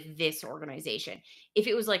contentious with this organization." If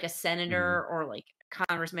it was, like, a Mhm, senator or, like,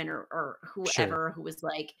 congressman or sure. whoever who was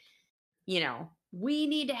like, "We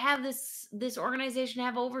need to have this organization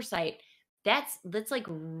have oversight." That's, like,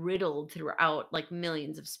 riddled throughout, like,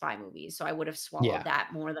 millions of spy movies, so I would have swallowed Yeah,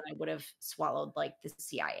 that more than I would have swallowed, like, the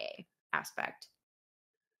CIA aspect.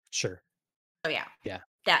 sure. So, yeah, Yeah.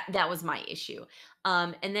 that was my issue.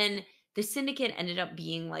 And then the syndicate ended up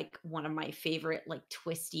being, like, one of my favorite, like,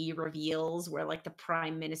 twisty reveals where, like, the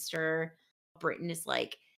prime minister of Britain is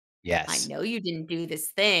like, "I Yes. know you didn't do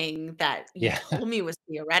this thing that you Yeah. told me was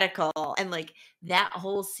theoretical," and, like, that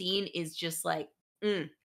whole scene is just, like, mm,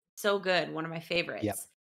 so good, one of my Yep. favorites,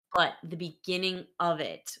 but the beginning of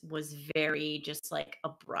it was very just, like,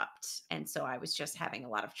 abrupt, and so I was just having a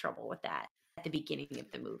lot of trouble with that at the beginning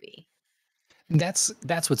of the movie. That's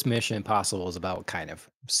what's Mission Impossible is about, kind of.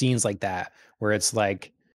 Scenes like that where it's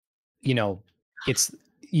like, you know, it's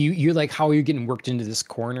you're like, how are you getting worked into this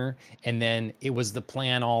corner? And then it was the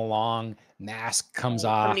plan all along. Mask comes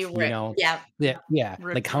Right, somebody off, ripped yep, Yeah, yep, yeah.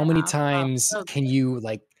 Like, ripped how that many off. Oh, times so can good. you,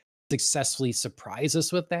 like, successfully surprise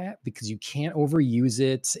us with that? Because you can't overuse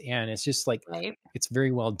it, and it's just like Right? it's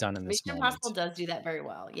very well done in this Mission Impossible moment. does do that very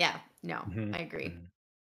well. Yeah, no, Mhm, I agree. mhm.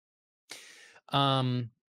 Um,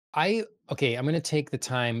 I okay, I'm gonna take the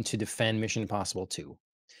time to defend Mission Impossible 2.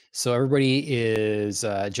 So everybody is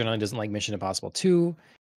generally doesn't like Mission Impossible 2.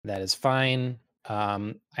 That is fine.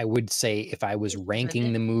 I would say if I was Issues with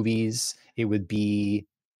ranking it. the movies, it would be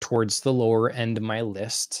towards the lower end of my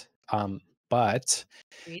list. But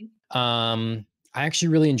Agreed. I actually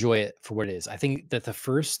really enjoy it for what it is. I think that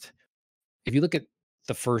if you look at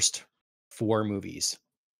the first four movies,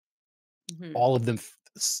 Mhm. all of them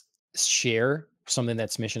share something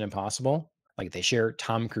that's Mission Impossible. Like, they share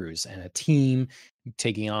Tom Cruise and a team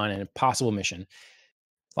taking on an impossible mission.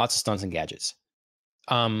 Lots of stunts and gadgets.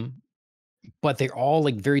 Um, but they're all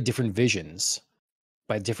like very different visions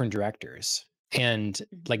by different directors, and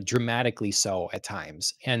like Mhm. dramatically so at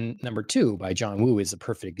times. And number two by John Woo is a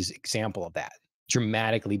perfect example of that.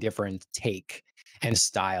 Dramatically different take and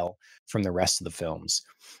style from the rest of the films.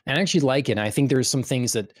 And I actually like it. And I think there's some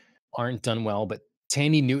things that aren't done well, but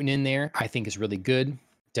Tandy Newton in there, I think, is really good.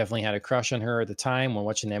 Definitely had a crush on her at the time when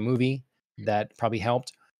watching that movie. That probably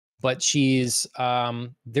helped. But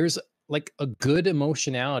there's like a good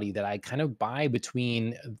emotionality that I kind of buy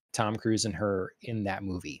between Tom Cruise and her in that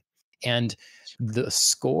movie. And the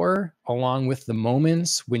score, along with the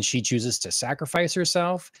moments when she chooses to sacrifice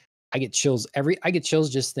herself, I get chills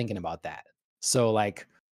just thinking about that. So, like,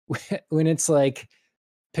 when it's like,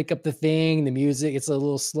 pick up the thing, the music, it's a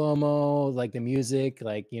little slow-mo, like the music,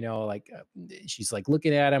 like, she's like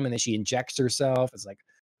looking at him and then she injects herself. It's like,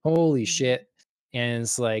 holy Mhm. shit. And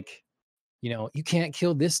it's like, you can't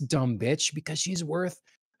kill this dumb bitch because she's worth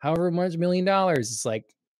however much $1 million. It's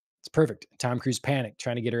like, it's perfect. Tom Cruise panic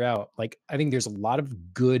trying to get her out. Like, I think there's a lot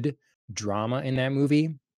of good drama in that movie.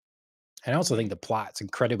 And I also think Mhm. the plot's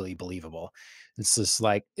incredibly believable. It's just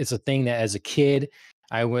like, it's a thing that as a kid,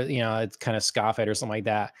 I would, it's kind of scoff at or something like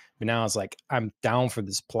that. But now it's like, I'm down for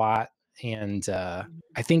this plot. And Mhm.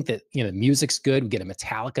 I think that, the music's good. We get a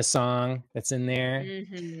Metallica song that's in there.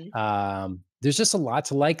 Mhm. There's just a lot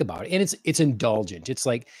to like about it, and it's indulgent. It's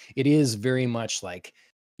like, it is very much like,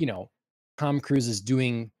 you know, Tom Cruise is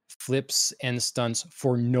doing flips and stunts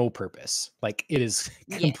for no purpose. Like, it is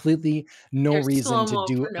Yeah, completely no there's reason to slow-mo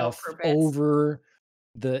do for no purpose. over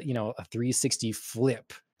a 360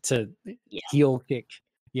 flip to Yeah, heel kick,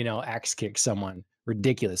 axe kick someone.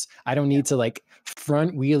 Ridiculous. I don't yeah. need to, like,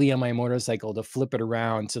 front wheelie on my motorcycle to flip it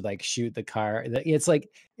around to, like, shoot the car. It's like,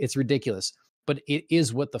 it's ridiculous, but it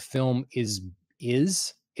is what the film is.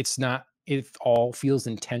 It's not, it all feels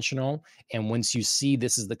intentional, and once you see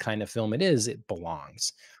this is the kind of film it is, it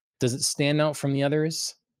belongs. Does it stand out from the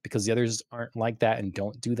others because the others aren't like that and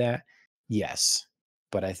don't do that? Yes.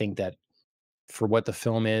 But I think that for what the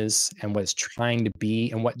film is and what it's trying to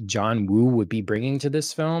be and what John Woo would be bringing to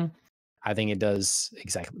this film, I think it does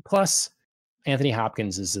exactly. Plus, Anthony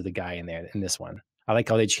Hopkins is the guy in there in this one. I like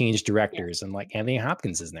how they changed directors Yes. and, like, Anthony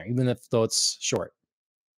Hopkins is in there, even if though it's short.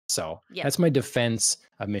 So Yep. that's my defense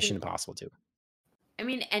of Mission And Impossible 2. I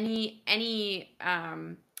mean, any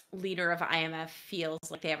leader of IMF feels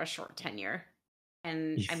like they have a short tenure,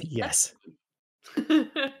 and I mean, that's Yes.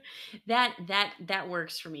 that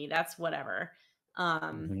works for me. That's whatever.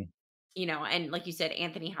 Um, Mhm. and like you said,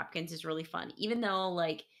 Anthony Hopkins is really fun, even though,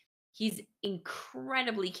 like, he's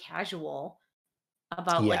incredibly casual.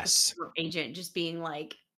 about like a Yes. former agent just being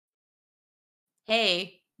like,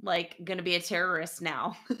 "Hey, like, gonna be a terrorist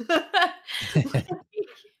now."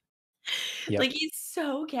 Yep. Like, he's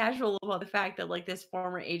so casual about the fact that, like, this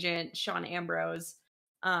former agent, Sean Ambrose,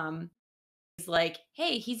 um, is like,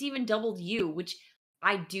 "Hey, he's even doubled you," which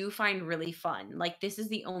I do find really fun. Like, this is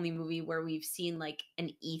the only movie where we've seen, like,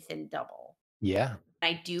 an Ethan double. Yeah.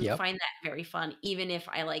 I do Yep. find that very fun, even if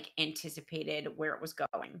I, like, anticipated where it was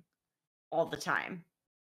going all the time.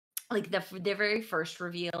 Like, the very first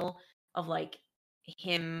reveal of, like,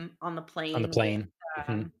 him on the On the plane with, plane.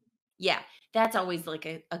 Mhm. um yeah, that's always, like,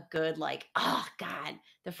 a good, like, "Oh, god."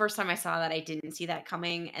 The first time I saw that, I didn't see that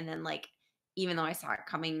coming, and then, like, even though I saw it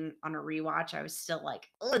coming on a rewatch, I was still like,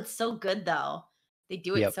 "Oh, it's so good, though. They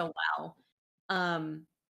do it Yep. so well." Um,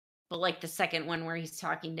 but, like, the second one where he's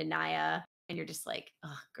talking to Naya, and you're just like,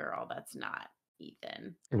 "Oh, girl, that's not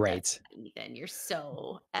Ethan. That's Right. not Ethan. You're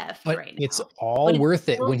so effed But right it's now." But all it's worth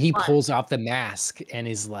it still when he fun. pulls off the mask and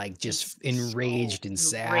is, like, It's just so enraged and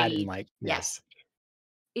sad and, enraged. like Yes. yes.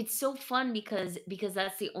 It's so fun because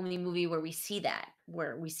that's the only movie where we see that,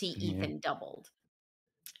 where we see Mhm. Ethan doubled.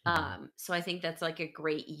 Mhm. So I think that's, like, a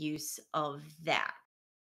great use of that,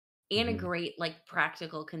 and a Mhm. great, like,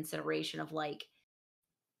 practical consideration of, like,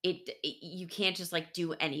 you can't just, like,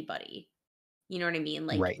 do anybody. You know what I mean?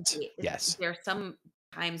 Like, Right. Yes. there are some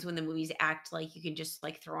times when the movies act like you can just,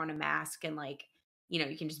 like, throw on a mask and, like,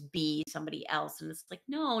 you can just be somebody else, and it's like,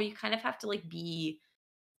 no, you kind of have to, like, be,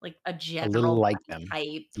 like, a A little general like body them.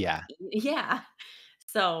 type. Yeah. Yeah.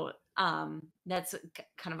 So, that's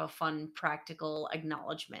kind of a fun practical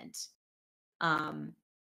acknowledgement. Um,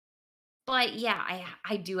 but yeah,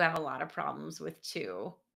 I do have a lot of problems with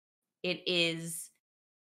 2. It is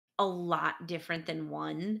a lot different than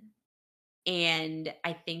 1. And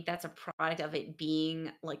I think that's a product of it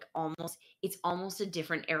being, like, it's almost a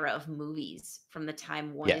different era of movies from the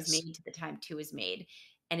time 1 is Yes. made to the time 2 is made,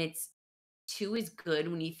 and 2 is good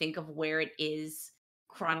when you think of where it is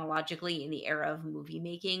chronologically in the era of movie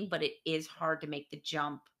making, but it is hard to make the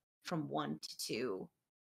jump from 1 to 2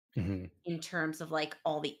 Mhm. in terms of, like,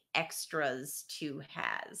 all the extras 2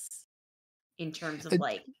 has, in terms of, Uh,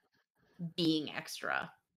 like, being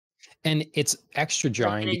extra. and it's extra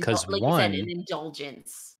jarring because Like you said, an 1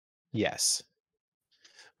 indulgence. yes.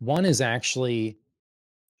 1 is actually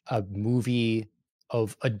a movie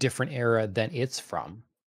of a different era than it's from.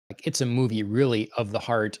 Like, it's a movie really of the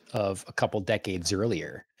heart of a couple decades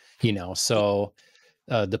earlier, you know? Yeah, So,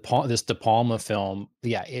 this De Palma film,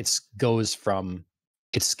 yeah, it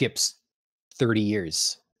skips 30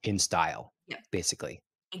 years in style, yeah, basically,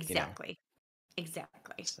 you know? exactly,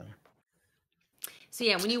 exactly. So So,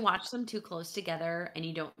 yeah, when you watch them too close together and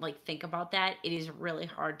you don't, like, think about that, it is really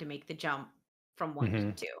hard to make the jump from 1 to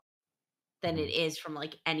mhm, 2 than it mhm, is from,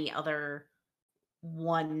 like, any other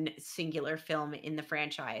one singular film in the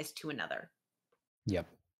franchise to another. yep.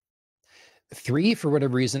 3, for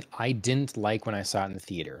whatever reason, I didn't like when I saw it in the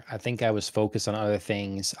theater. I think I was focused on other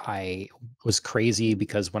things. I was crazy Mhm.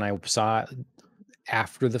 because when I saw it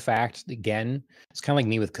after the fact again, it's kinda like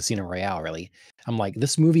me with Casino Royale, really. I'm like,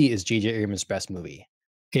 "This movie is J.J. Abrams' best movie."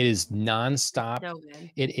 It is nonstop. So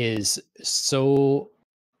good. It is so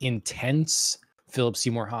intense. Philip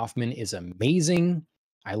Seymour Hoffman is amazing.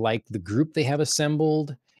 I like the group they have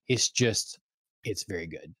assembled. It's just it's very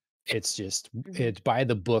good. Mhm, It's by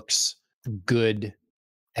the books, good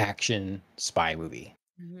action spy movie.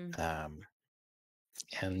 mhm. Um,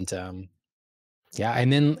 and, yeah,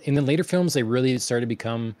 and then in the later films, they really started to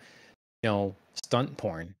become, stunt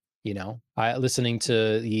porn, you know? Listening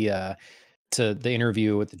to the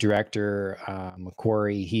interview with the director,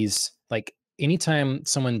 Macquarie, he's like, anytime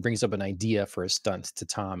someone brings up an idea for a stunt to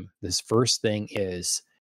Tom, this first thing is,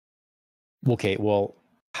 "Okay, well,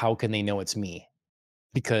 how can they know it's me?"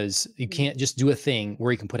 Because you Mhm. can't just do a thing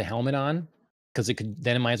where you can put a helmet on, because it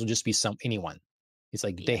might as well just be anyone. It's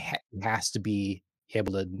like Yeah, it has to be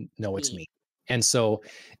able to know it's me. me. And so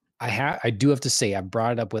I do have to say, I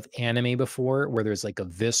brought it up with anime before, where there's like a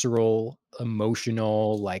visceral,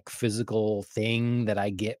 emotional, like physical thing that I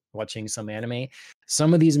get watching some anime.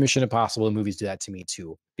 Some of these Mission Impossible movies do that to me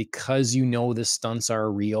too, because the stunts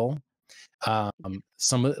are real.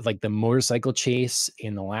 Some of like the motorcycle chase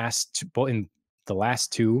in the last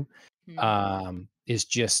two, Mhm. is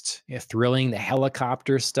just thrilling. The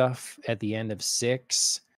helicopter stuff at the end of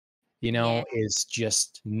 6, Yeah. is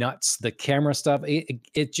just nuts. The camera stuff,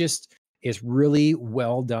 it just is really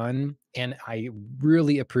well done, and I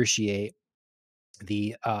really appreciate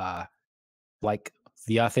the, like,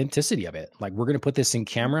 the authenticity of it. Like, we're gonna put this in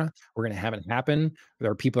Mhm. camera, we're gonna have it happen,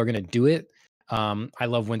 there are people are gonna do it. I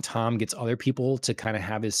love when Tom gets other people to kinda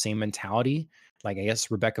have his same mentality. like, I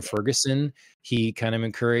guess Rebecca Yeah. Ferguson, he kind of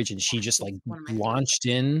encouraged, and she just She's like one of my favorite. launched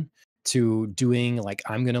in to doing like,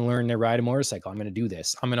 I'm gonna learn to ride a motorcycle. I'm gonna do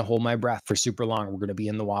this. I'm gonna hold my breath for super long. We're gonna be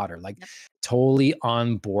in the water. Like Yep. totally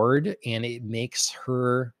on board. And it makes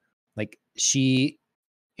her like she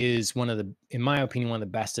is one of the, in my opinion, one of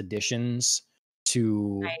the best additions I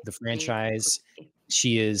to the agree franchise. completely.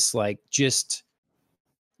 She is like just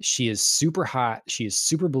she is super hot. She is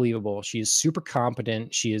super believable. She is super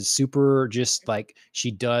competent. She is super just like she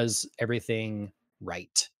does everything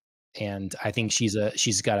right. And I think she's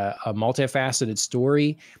got a multifaceted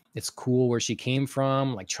story. It's cool where she came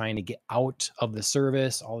from, like trying to get out of the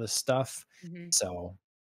service, all this stuff. Mhm. So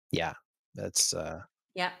yeah, that's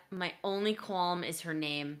Yep, my only qualm is her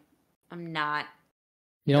name. I'm not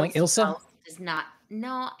like Ilsa Ilsa. Faust does not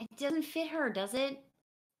no, it doesn't fit her, does it?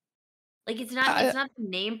 Like, it's I, not the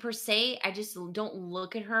name per se, I just don't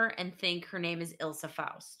look at her and think her name is Ilsa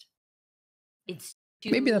Faust. It's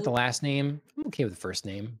maybe not the too last name. I'm okay with the first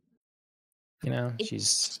name. it's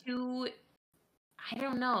She's too I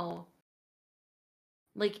don't know.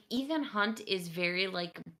 Like, Ethan Hunt is very,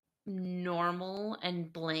 like, normal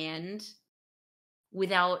and bland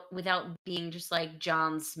without being just like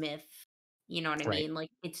John Smith, you know what I right. mean? Like,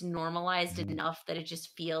 it's normalized Mhm. enough that it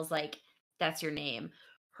just feels like that's your name.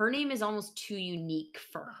 Her name is almost too unique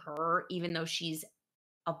for her, even though she's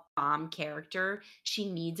a bomb character,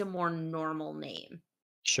 she needs a more normal name.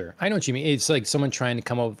 Sure. I know what you mean. It's like someone trying to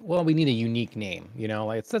come up with, well, we need a unique name,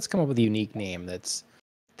 like let's come up with a unique name that's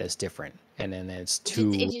different. And then it's It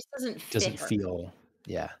too just doesn't fit doesn't her. feel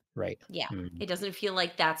yeah, right. Yeah, Mm, it doesn't feel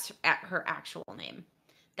like that's her actual name.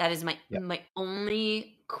 That is yep. my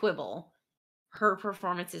only quibble. Her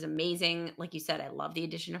performance is amazing. Like you said, I love the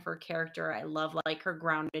addition of her character. I love, like, her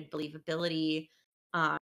grounded believability.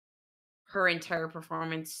 Um, her entire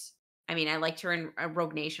performance I mean, I liked her in,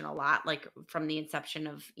 Rogue Nation a lot, like, from the inception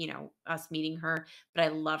of, us meeting her, but I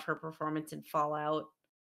love her performance in Fallout.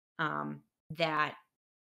 That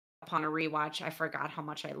upon a rewatch, I forgot how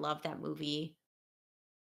much I love that movie.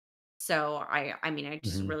 So, I mean, I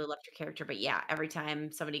just Mhm. really loved her character, but yeah, every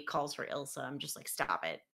time somebody calls her Ilsa, I'm just like, "Stop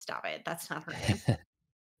it. Stop it. That's not her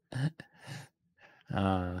name."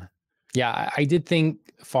 Uh, yeah, I did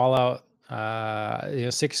think Fallout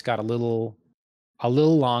 6 got a little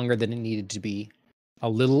longer than it needed to be. A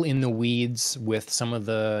little in the weeds with some of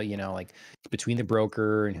the, like between the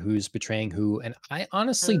broker and who's betraying who. And I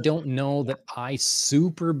honestly Ugh, don't know yeah. that I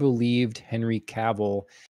super believed Henry Cavill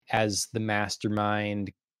as the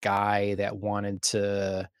mastermind guy that wanted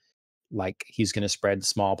to, like, he's going to spread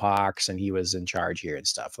smallpox and he was in charge here and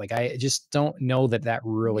stuff. Like, I just don't know that that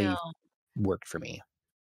No. really worked for me.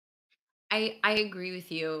 I agree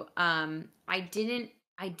with you. I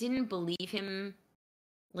didn't believe him,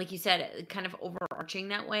 like you said, kind of overarching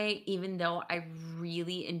that way, even though I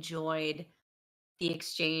really enjoyed the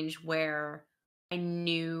exchange where I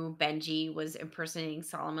knew Benji was impersonating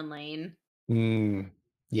Solomon Lane. Mm,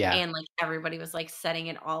 yeah. And, like, everybody was, like, setting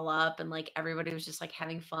it all up, and, like, everybody was just, like,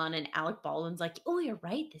 having fun, and Alec Baldwin's like, "Oh, you're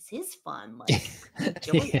right, this is fun, like, I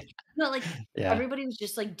enjoy it." Like, Yeah. everybody was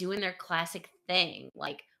just, like, doing their classic thing,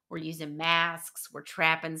 like, we're using masks, we're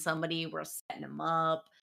trapping somebody, we're setting them up,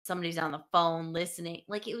 somebody's on the phone listening,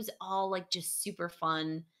 like, it was all, like, just super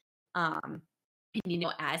fun, um, and,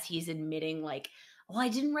 as he's admitting, like, "Oh, I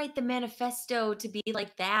didn't write the manifesto to be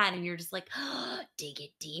like that," and you're just like, "Dig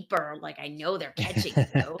it deeper, like, I know they're catching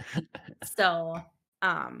you." So,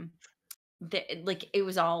 um, like, it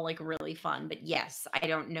was all, like, really fun, but yes, I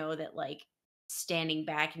don't know that, like, standing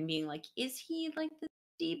back and being like, "Is he, like, the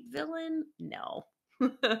deep villain?" No.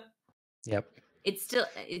 Yep. It's still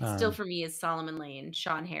Um, for me is Solomon Lane,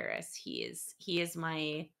 Sean Harris. He is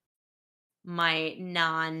my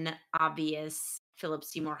non-obvious Philip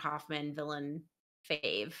Seymour Hoffman villain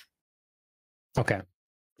fave. okay.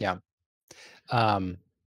 Yeah. Um,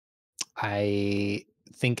 I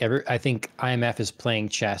think IMF is playing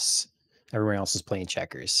chess. Everyone else is playing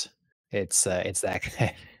checkers. It's that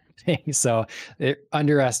kind of thing. So they're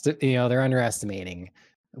underestimating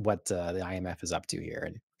what the IMF is up to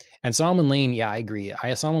here. And Solomon Lane, yeah, I agree.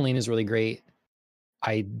 Solomon Lane is really great.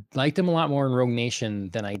 I liked him a lot more in Rogue Nation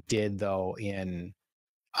than I did though in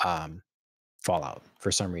um, Fallout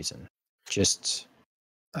for some reason. Just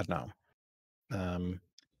I don't know.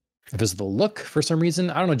 If it's the look for some reason,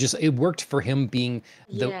 I don't know, just it worked for him being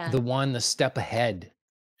Yeah. the step ahead,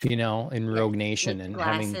 in Yes. Rogue Like, Nation and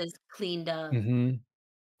having glasses cleaned up. mhm.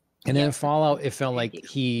 And then in Yep. Fallout, it felt Very like cute.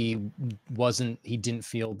 he didn't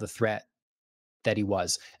feel the threat that he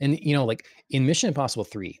was. And like in Mission Impossible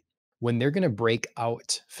 3, when they're gonna break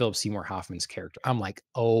out Philip Seymour Hoffman's character, I'm like,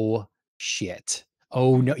 oh shit.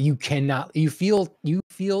 Oh no, you cannot. You feel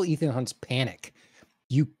Ethan Hunt's panic.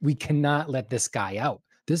 We cannot let this guy out.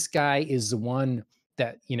 This guy is the one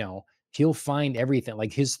that, he'll find everything.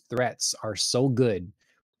 Like his threats are so good.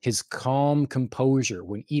 His calm composure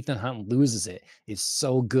when Ethan Hunt loses it is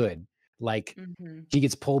so good. Like Mhm. he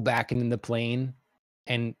gets pulled back into the plane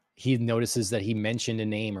and he notices that he mentioned a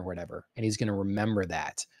name or whatever, and he's gonna remember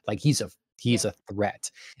that. Like he's Yeah. a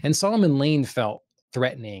threat. And Solomon Lane felt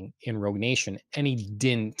threatening in Rogue Nation, and he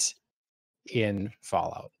didn't in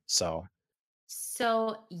Fallout. So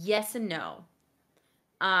So, yes and no.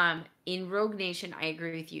 In Rogue Nation, I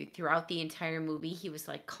agree with you. Throughout the entire movie, he was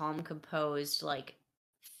like calm, composed, like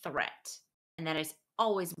threat. And that is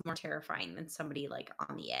always more terrifying than somebody like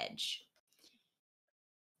on the edge.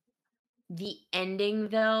 The ending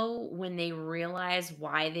though, when they realize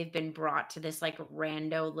why they've been brought to this like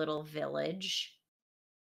rando little village,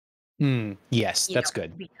 yes, you know, that's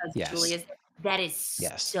good. because Yes. Julia's that is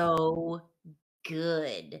Yes. so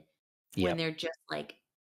good when Yep. they're just like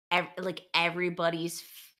like everybody's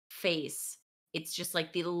face. It's just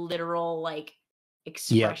like the literal like Yep.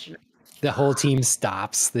 expression of The whole fuck. team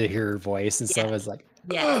stops to hear her voice and stuff. Yes. It's like,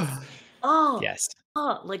 Yes. "Ugh." Oh, Yes.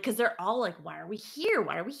 oh, like because they're all like, why are we here?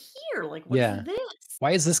 Why are we here? Like, what is Yeah. this?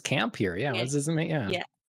 Why is this camp here? Yeah. What And does this mean? Yeah. yeah.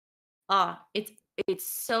 Ah, it's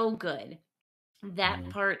so good. That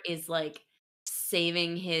Mhm. part is like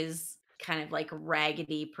saving his kind of like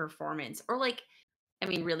raggedy performance or like I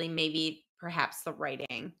mean really maybe perhaps the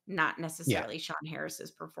writing, not Yeah. necessarily Sean Harris's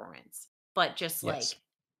performance, but just Yes. like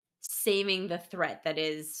saving the threat that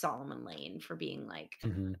is Solomon Lane for being like,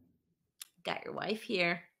 Mhm. got your wife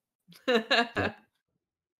here. Yep.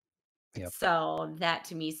 Yep. So that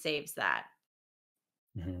to me saves that.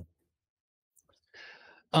 Mhm.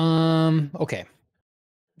 Okay.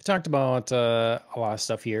 We talked about a lot of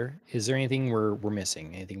stuff here. Is there anything we're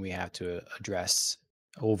missing? Anything we have to address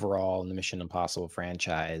overall in the Mission Impossible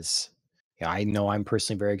franchise? Yeah, I know I'm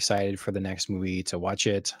personally very excited for the next movie to watch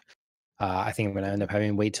it. I think I'm gonna end up having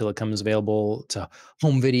to wait till it comes available to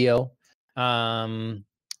home video. Um,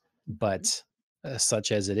 Mhm. but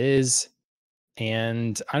such as it is,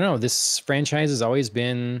 and I don't know, this franchise has always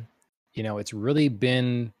been, it's really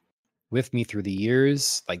been with me through the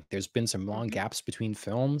years. Like there's been some long Mhm. gaps between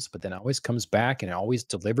films, but then it always comes back and it always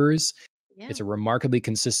delivers. Yeah. It's a remarkably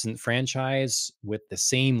consistent franchise with the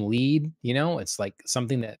same lead. It's like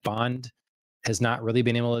something that Bond has not really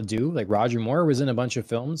been able to do. Like Roger Moore was in a bunch of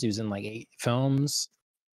films. He was in like 8 films,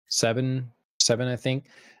 seven, seven, I think,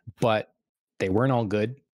 but they weren't all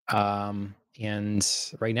good. And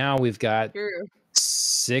right now we've got True.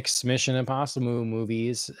 6 Mission Impossible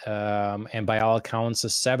movies, and by all accounts, a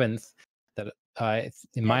 7th that,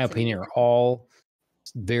 in my That's opinion, are amazing. all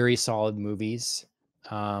very solid movies.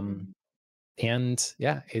 Um, Mhm. and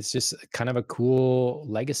yeah, it's just kind of a cool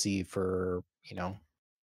legacy for,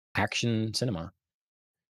 action cinema.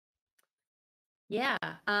 Yeah.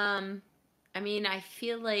 I mean, I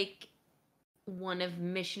feel like one of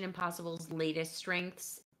Mission Impossible's latest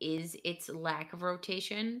strengths is its lack of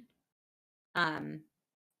rotation. Um,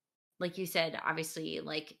 like you said, obviously,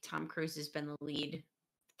 like Tom Cruise has been the lead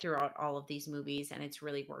throughout all of these movies, and it's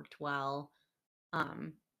really worked well.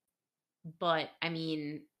 Um, but I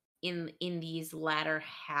mean, in these latter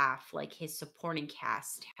half, like his supporting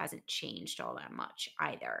cast hasn't changed all that much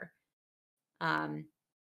either. Um,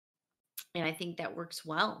 and I think that works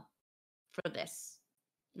well for this.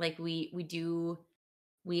 Like we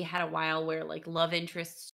had a while where like love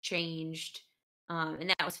interests changed, and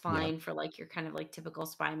that was Yep. fine for like your kind of like typical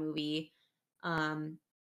spy movie. Um,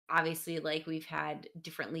 obviously, like we've had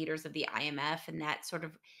different leaders of the IMF, and that's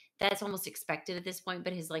almost expected at this point.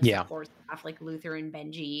 But his like Yeah. support staff, like Luther and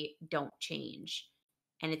Benji, don't change,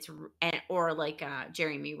 and and or like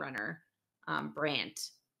Jeremy Renner,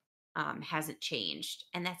 Brandt, hasn't changed,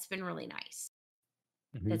 and that's been really nice.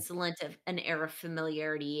 Mhm. That's lent of an air of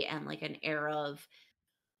familiarity and like an air of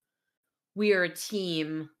we are a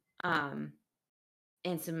team, um,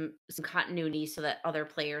 and some continuity so that other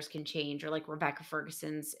players can change, or like Rebecca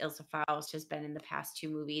Ferguson's Ilsa Faust has been in the past 2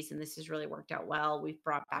 movies, and this has really worked out well. We've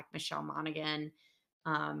brought back Michelle Monaghan,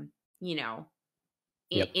 um, you know,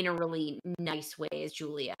 Yep. in a really nice way as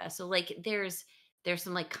Julia. So, like, there's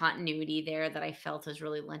some, like, continuity there that I felt has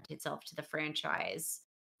really lent itself to the franchise,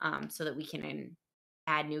 so that we can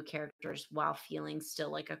add new characters while feeling still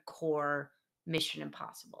like a core Mission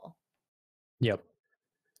Impossible. Yep.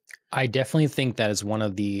 I definitely think that is one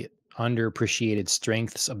of the underappreciated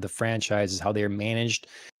strengths of the franchise is how they're managed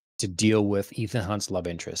to deal with Ethan Hunt's love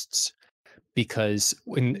interests. Because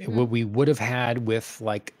what Mhm. we would have had with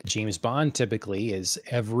like James Bond typically is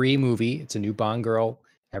every movie, it's a new Bond girl,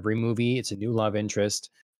 Every movie, it's a new love interest,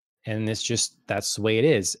 and it's just that's the way it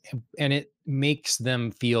is, and it makes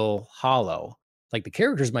them feel hollow. Like, the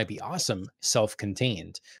characters might be awesome,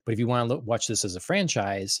 self-contained, but if you wanna watch this as a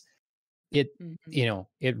franchise, it Mhm.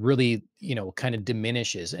 it really, kinda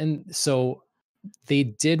diminishes, and so they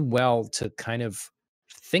did well to kind of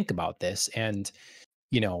think about this, and,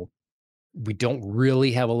 you know, we don't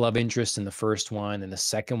really have a love interest in the first one. And the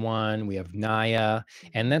second one, we have Naya,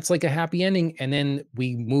 and that's like a happy ending. And then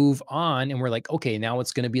we move on and we're like, okay, now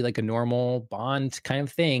it's going to be like a normal Bond kind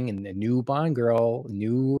of thing and a new Bond girl,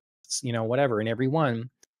 new, whatever in every one.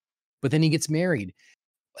 But then he gets married,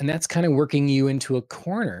 and that's kind of working you into a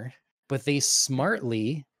corner, but they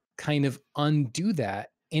smartly kind of undo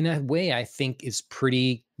that in a way I think is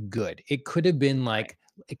pretty good. It could have been Right. like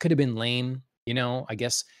it could have been lame, I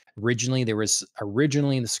guess originally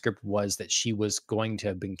the script was that she was going to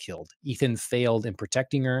have been killed. Ethan failed in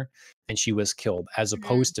protecting her and she was killed as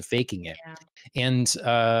Mhm. opposed to faking it. Yeah. And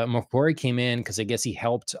McCrory came in because I guess he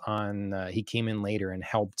came in later and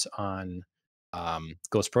helped on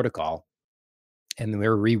Ghost Protocol, and they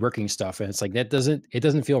were reworking stuff, and it's like it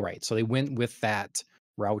doesn't feel right. So they went with that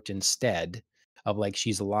route instead of like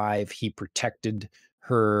she's alive, he protected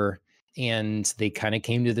her, and they kind of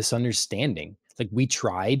came to this understanding. Like,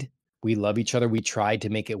 we love each other, we tried to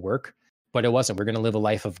make it work, but it wasn't. We're going to live a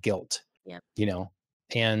life of guilt, Yep. you know.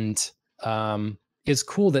 And it's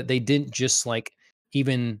cool that they didn't just like,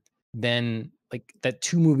 even then, like that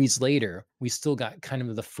 2 movies later, we still got kind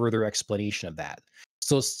of the further explanation of that,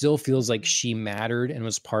 so it still feels like Mhm. she mattered and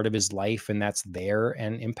was part of his life, and that's there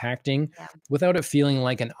and impacting Yeah. without it feeling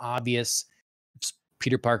like an obvious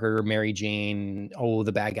Peter Parker, Mary Jane, oh,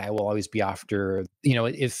 the bad guy will always be after.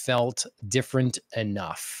 It felt different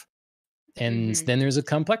enough. And Mhm. then there's a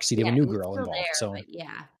complexity of a Yeah, new it was girl still involved. there, So, but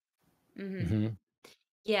yeah. Mhm. mhm.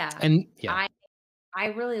 Yeah. And yeah, I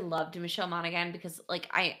really loved Michelle Monaghan because, like,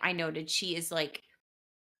 I noted she is, like,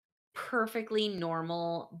 perfectly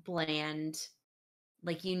normal, bland,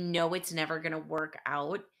 like, it's never gonna work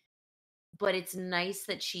out, but it's nice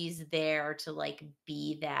that she's there to, like,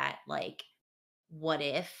 be that, like, what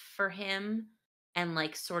if for him, and,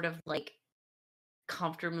 like, sort of, like,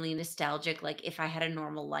 comfortably nostalgic, like, if I had a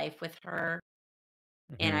normal life with her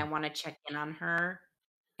and I mhm, wanna check in on her,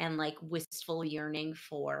 and, like, wistful yearning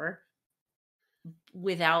for,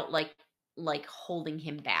 without, like, holding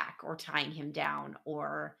him back or tying him down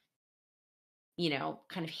or,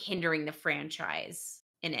 kind of hindering the franchise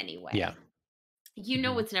in any yeah, way.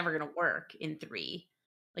 mhm, It's never gonna work in 3.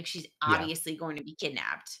 Like, she's yeah, obviously going to be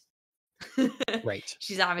kidnapped. right,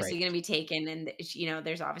 She's obviously right, gonna be taken, and,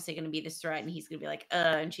 there's obviously gonna be this threat, and he's gonna be like,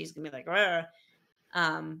 and she's gonna be like,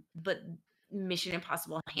 but Mission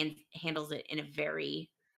Impossible handles it in a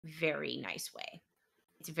very, very nice way.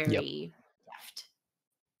 It's yep, very deft.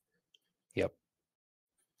 yep.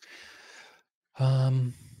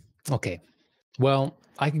 Um, okay. Well,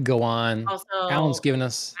 I could go on. Alan's Also, given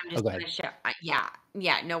us. I'm Oh, just go ahead. gonna shout yeah,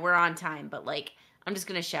 yeah, no, we're on time, but, like, I'm just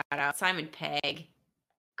gonna shout out Simon Pegg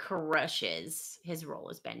crushes his role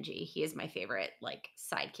as Benji. He is my favorite, like,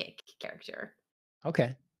 sidekick character.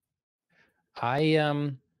 Okay. I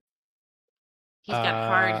He's got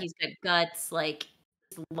heart, uh he's got guts, like,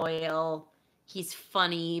 he's loyal, he's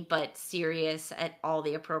funny, but serious at all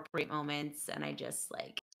the appropriate moments, and I just,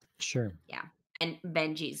 like, sure. yeah. And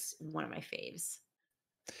Benji's one of my faves.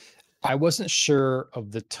 I wasn't sure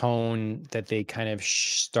of the tone that they kind of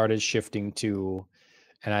started shifting to,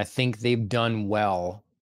 and I think they've done well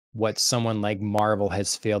what someone like Marvel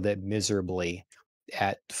has failed at miserably,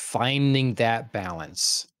 at finding that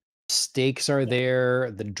balance. Stakes are Yeah,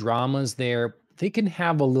 there, the drama's there. They can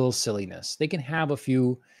have a little silliness. They can have a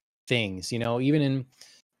few things, even in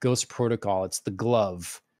Ghost Protocol, it's the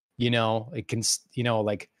glove, it can,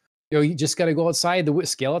 like, you just got to go outside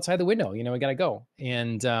scale outside the window, we got to go.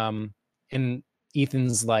 And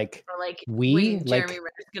Ethan's like, or, like, we when Jeremy like,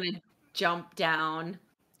 Renner's gonna jump down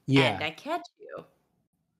and yeah, I catch you.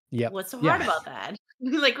 yep, What's so hard yeah, about that?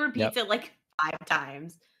 He, like, repeats yep, it, like, 5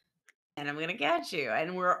 times, "And I'm gonna catch you,"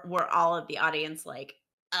 and we're all at the audience like,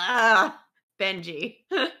 "Ah, Benji."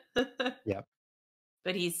 yep,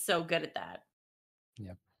 But he's so good at that.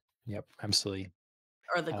 yep, yep, absolutely.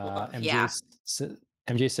 Or the glove, MJ, yeah.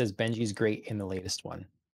 MJ says Benji's great in the latest one.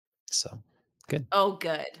 So good. Oh,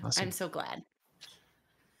 good. I'm Awesome. so glad.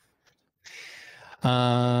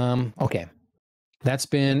 Okay. That's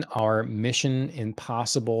been our Mission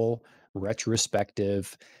Impossible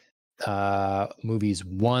retrospective, movies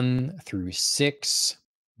 1 through 6.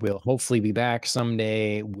 We'll hopefully be back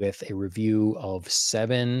someday with a review of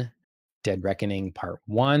 7, Dead Reckoning Part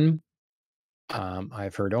 1.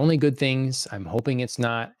 I've heard only good things. I'm hoping it's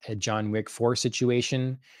not a John Wick 4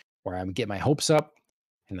 situation where I get my hopes up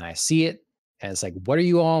and I see it and it's like, what are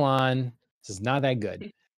you all on? This is not that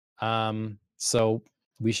good. So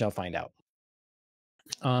we shall find out.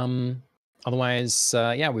 Um, otherwise,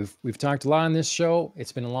 yeah, we've talked a lot on this show.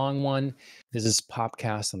 It's been a long one. This is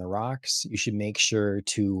Popcast on the Rocks. You should make sure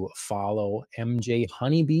to follow MJ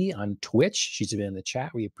Honeybee on Twitch. She's been in the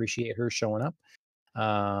chat. We appreciate her showing up.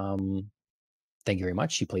 Um, thank you very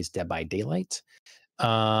much. She plays Dead by Daylight.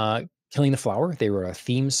 Killing the Flower. They were a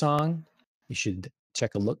theme song. You should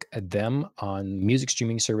check a look at them on music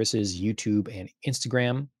streaming services, YouTube and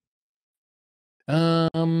Instagram.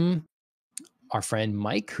 Um, our friend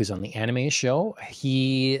Mike, who's on the anime show,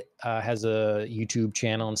 he has a YouTube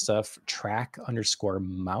channel and stuff,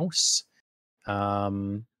 track_mouse.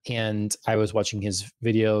 And I was watching his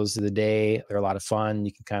videos of the day. They're a lot of fun.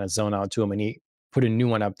 You can kind of zone out to him, and he put a new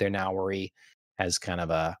one up there now where he has kind of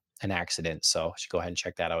an accident. So you should go ahead and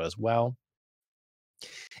check that out as well.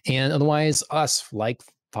 And otherwise, us like,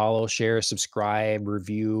 follow, share, subscribe,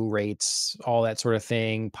 review, rates, all that sort of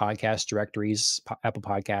thing. Podcast directories, Apple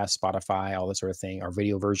Podcasts, Spotify, all that sort of thing. Our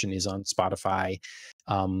video version is on Spotify,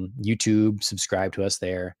 YouTube. Subscribe to us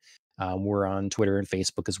there. We're on Twitter and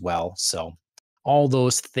Facebook as well. So all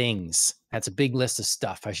those things. That's a big list of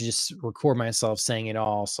stuff. I should just record myself saying it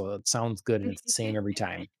all so it sounds good and it's the same every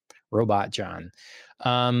time. Robot John.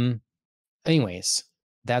 Anyways,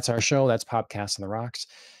 that's our show. That's Popcast on the Rocks.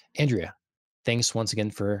 Andrea, thanks once again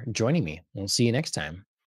for joining me. We'll see you next time.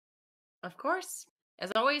 Of course.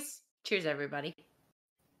 As always, cheers, everybody.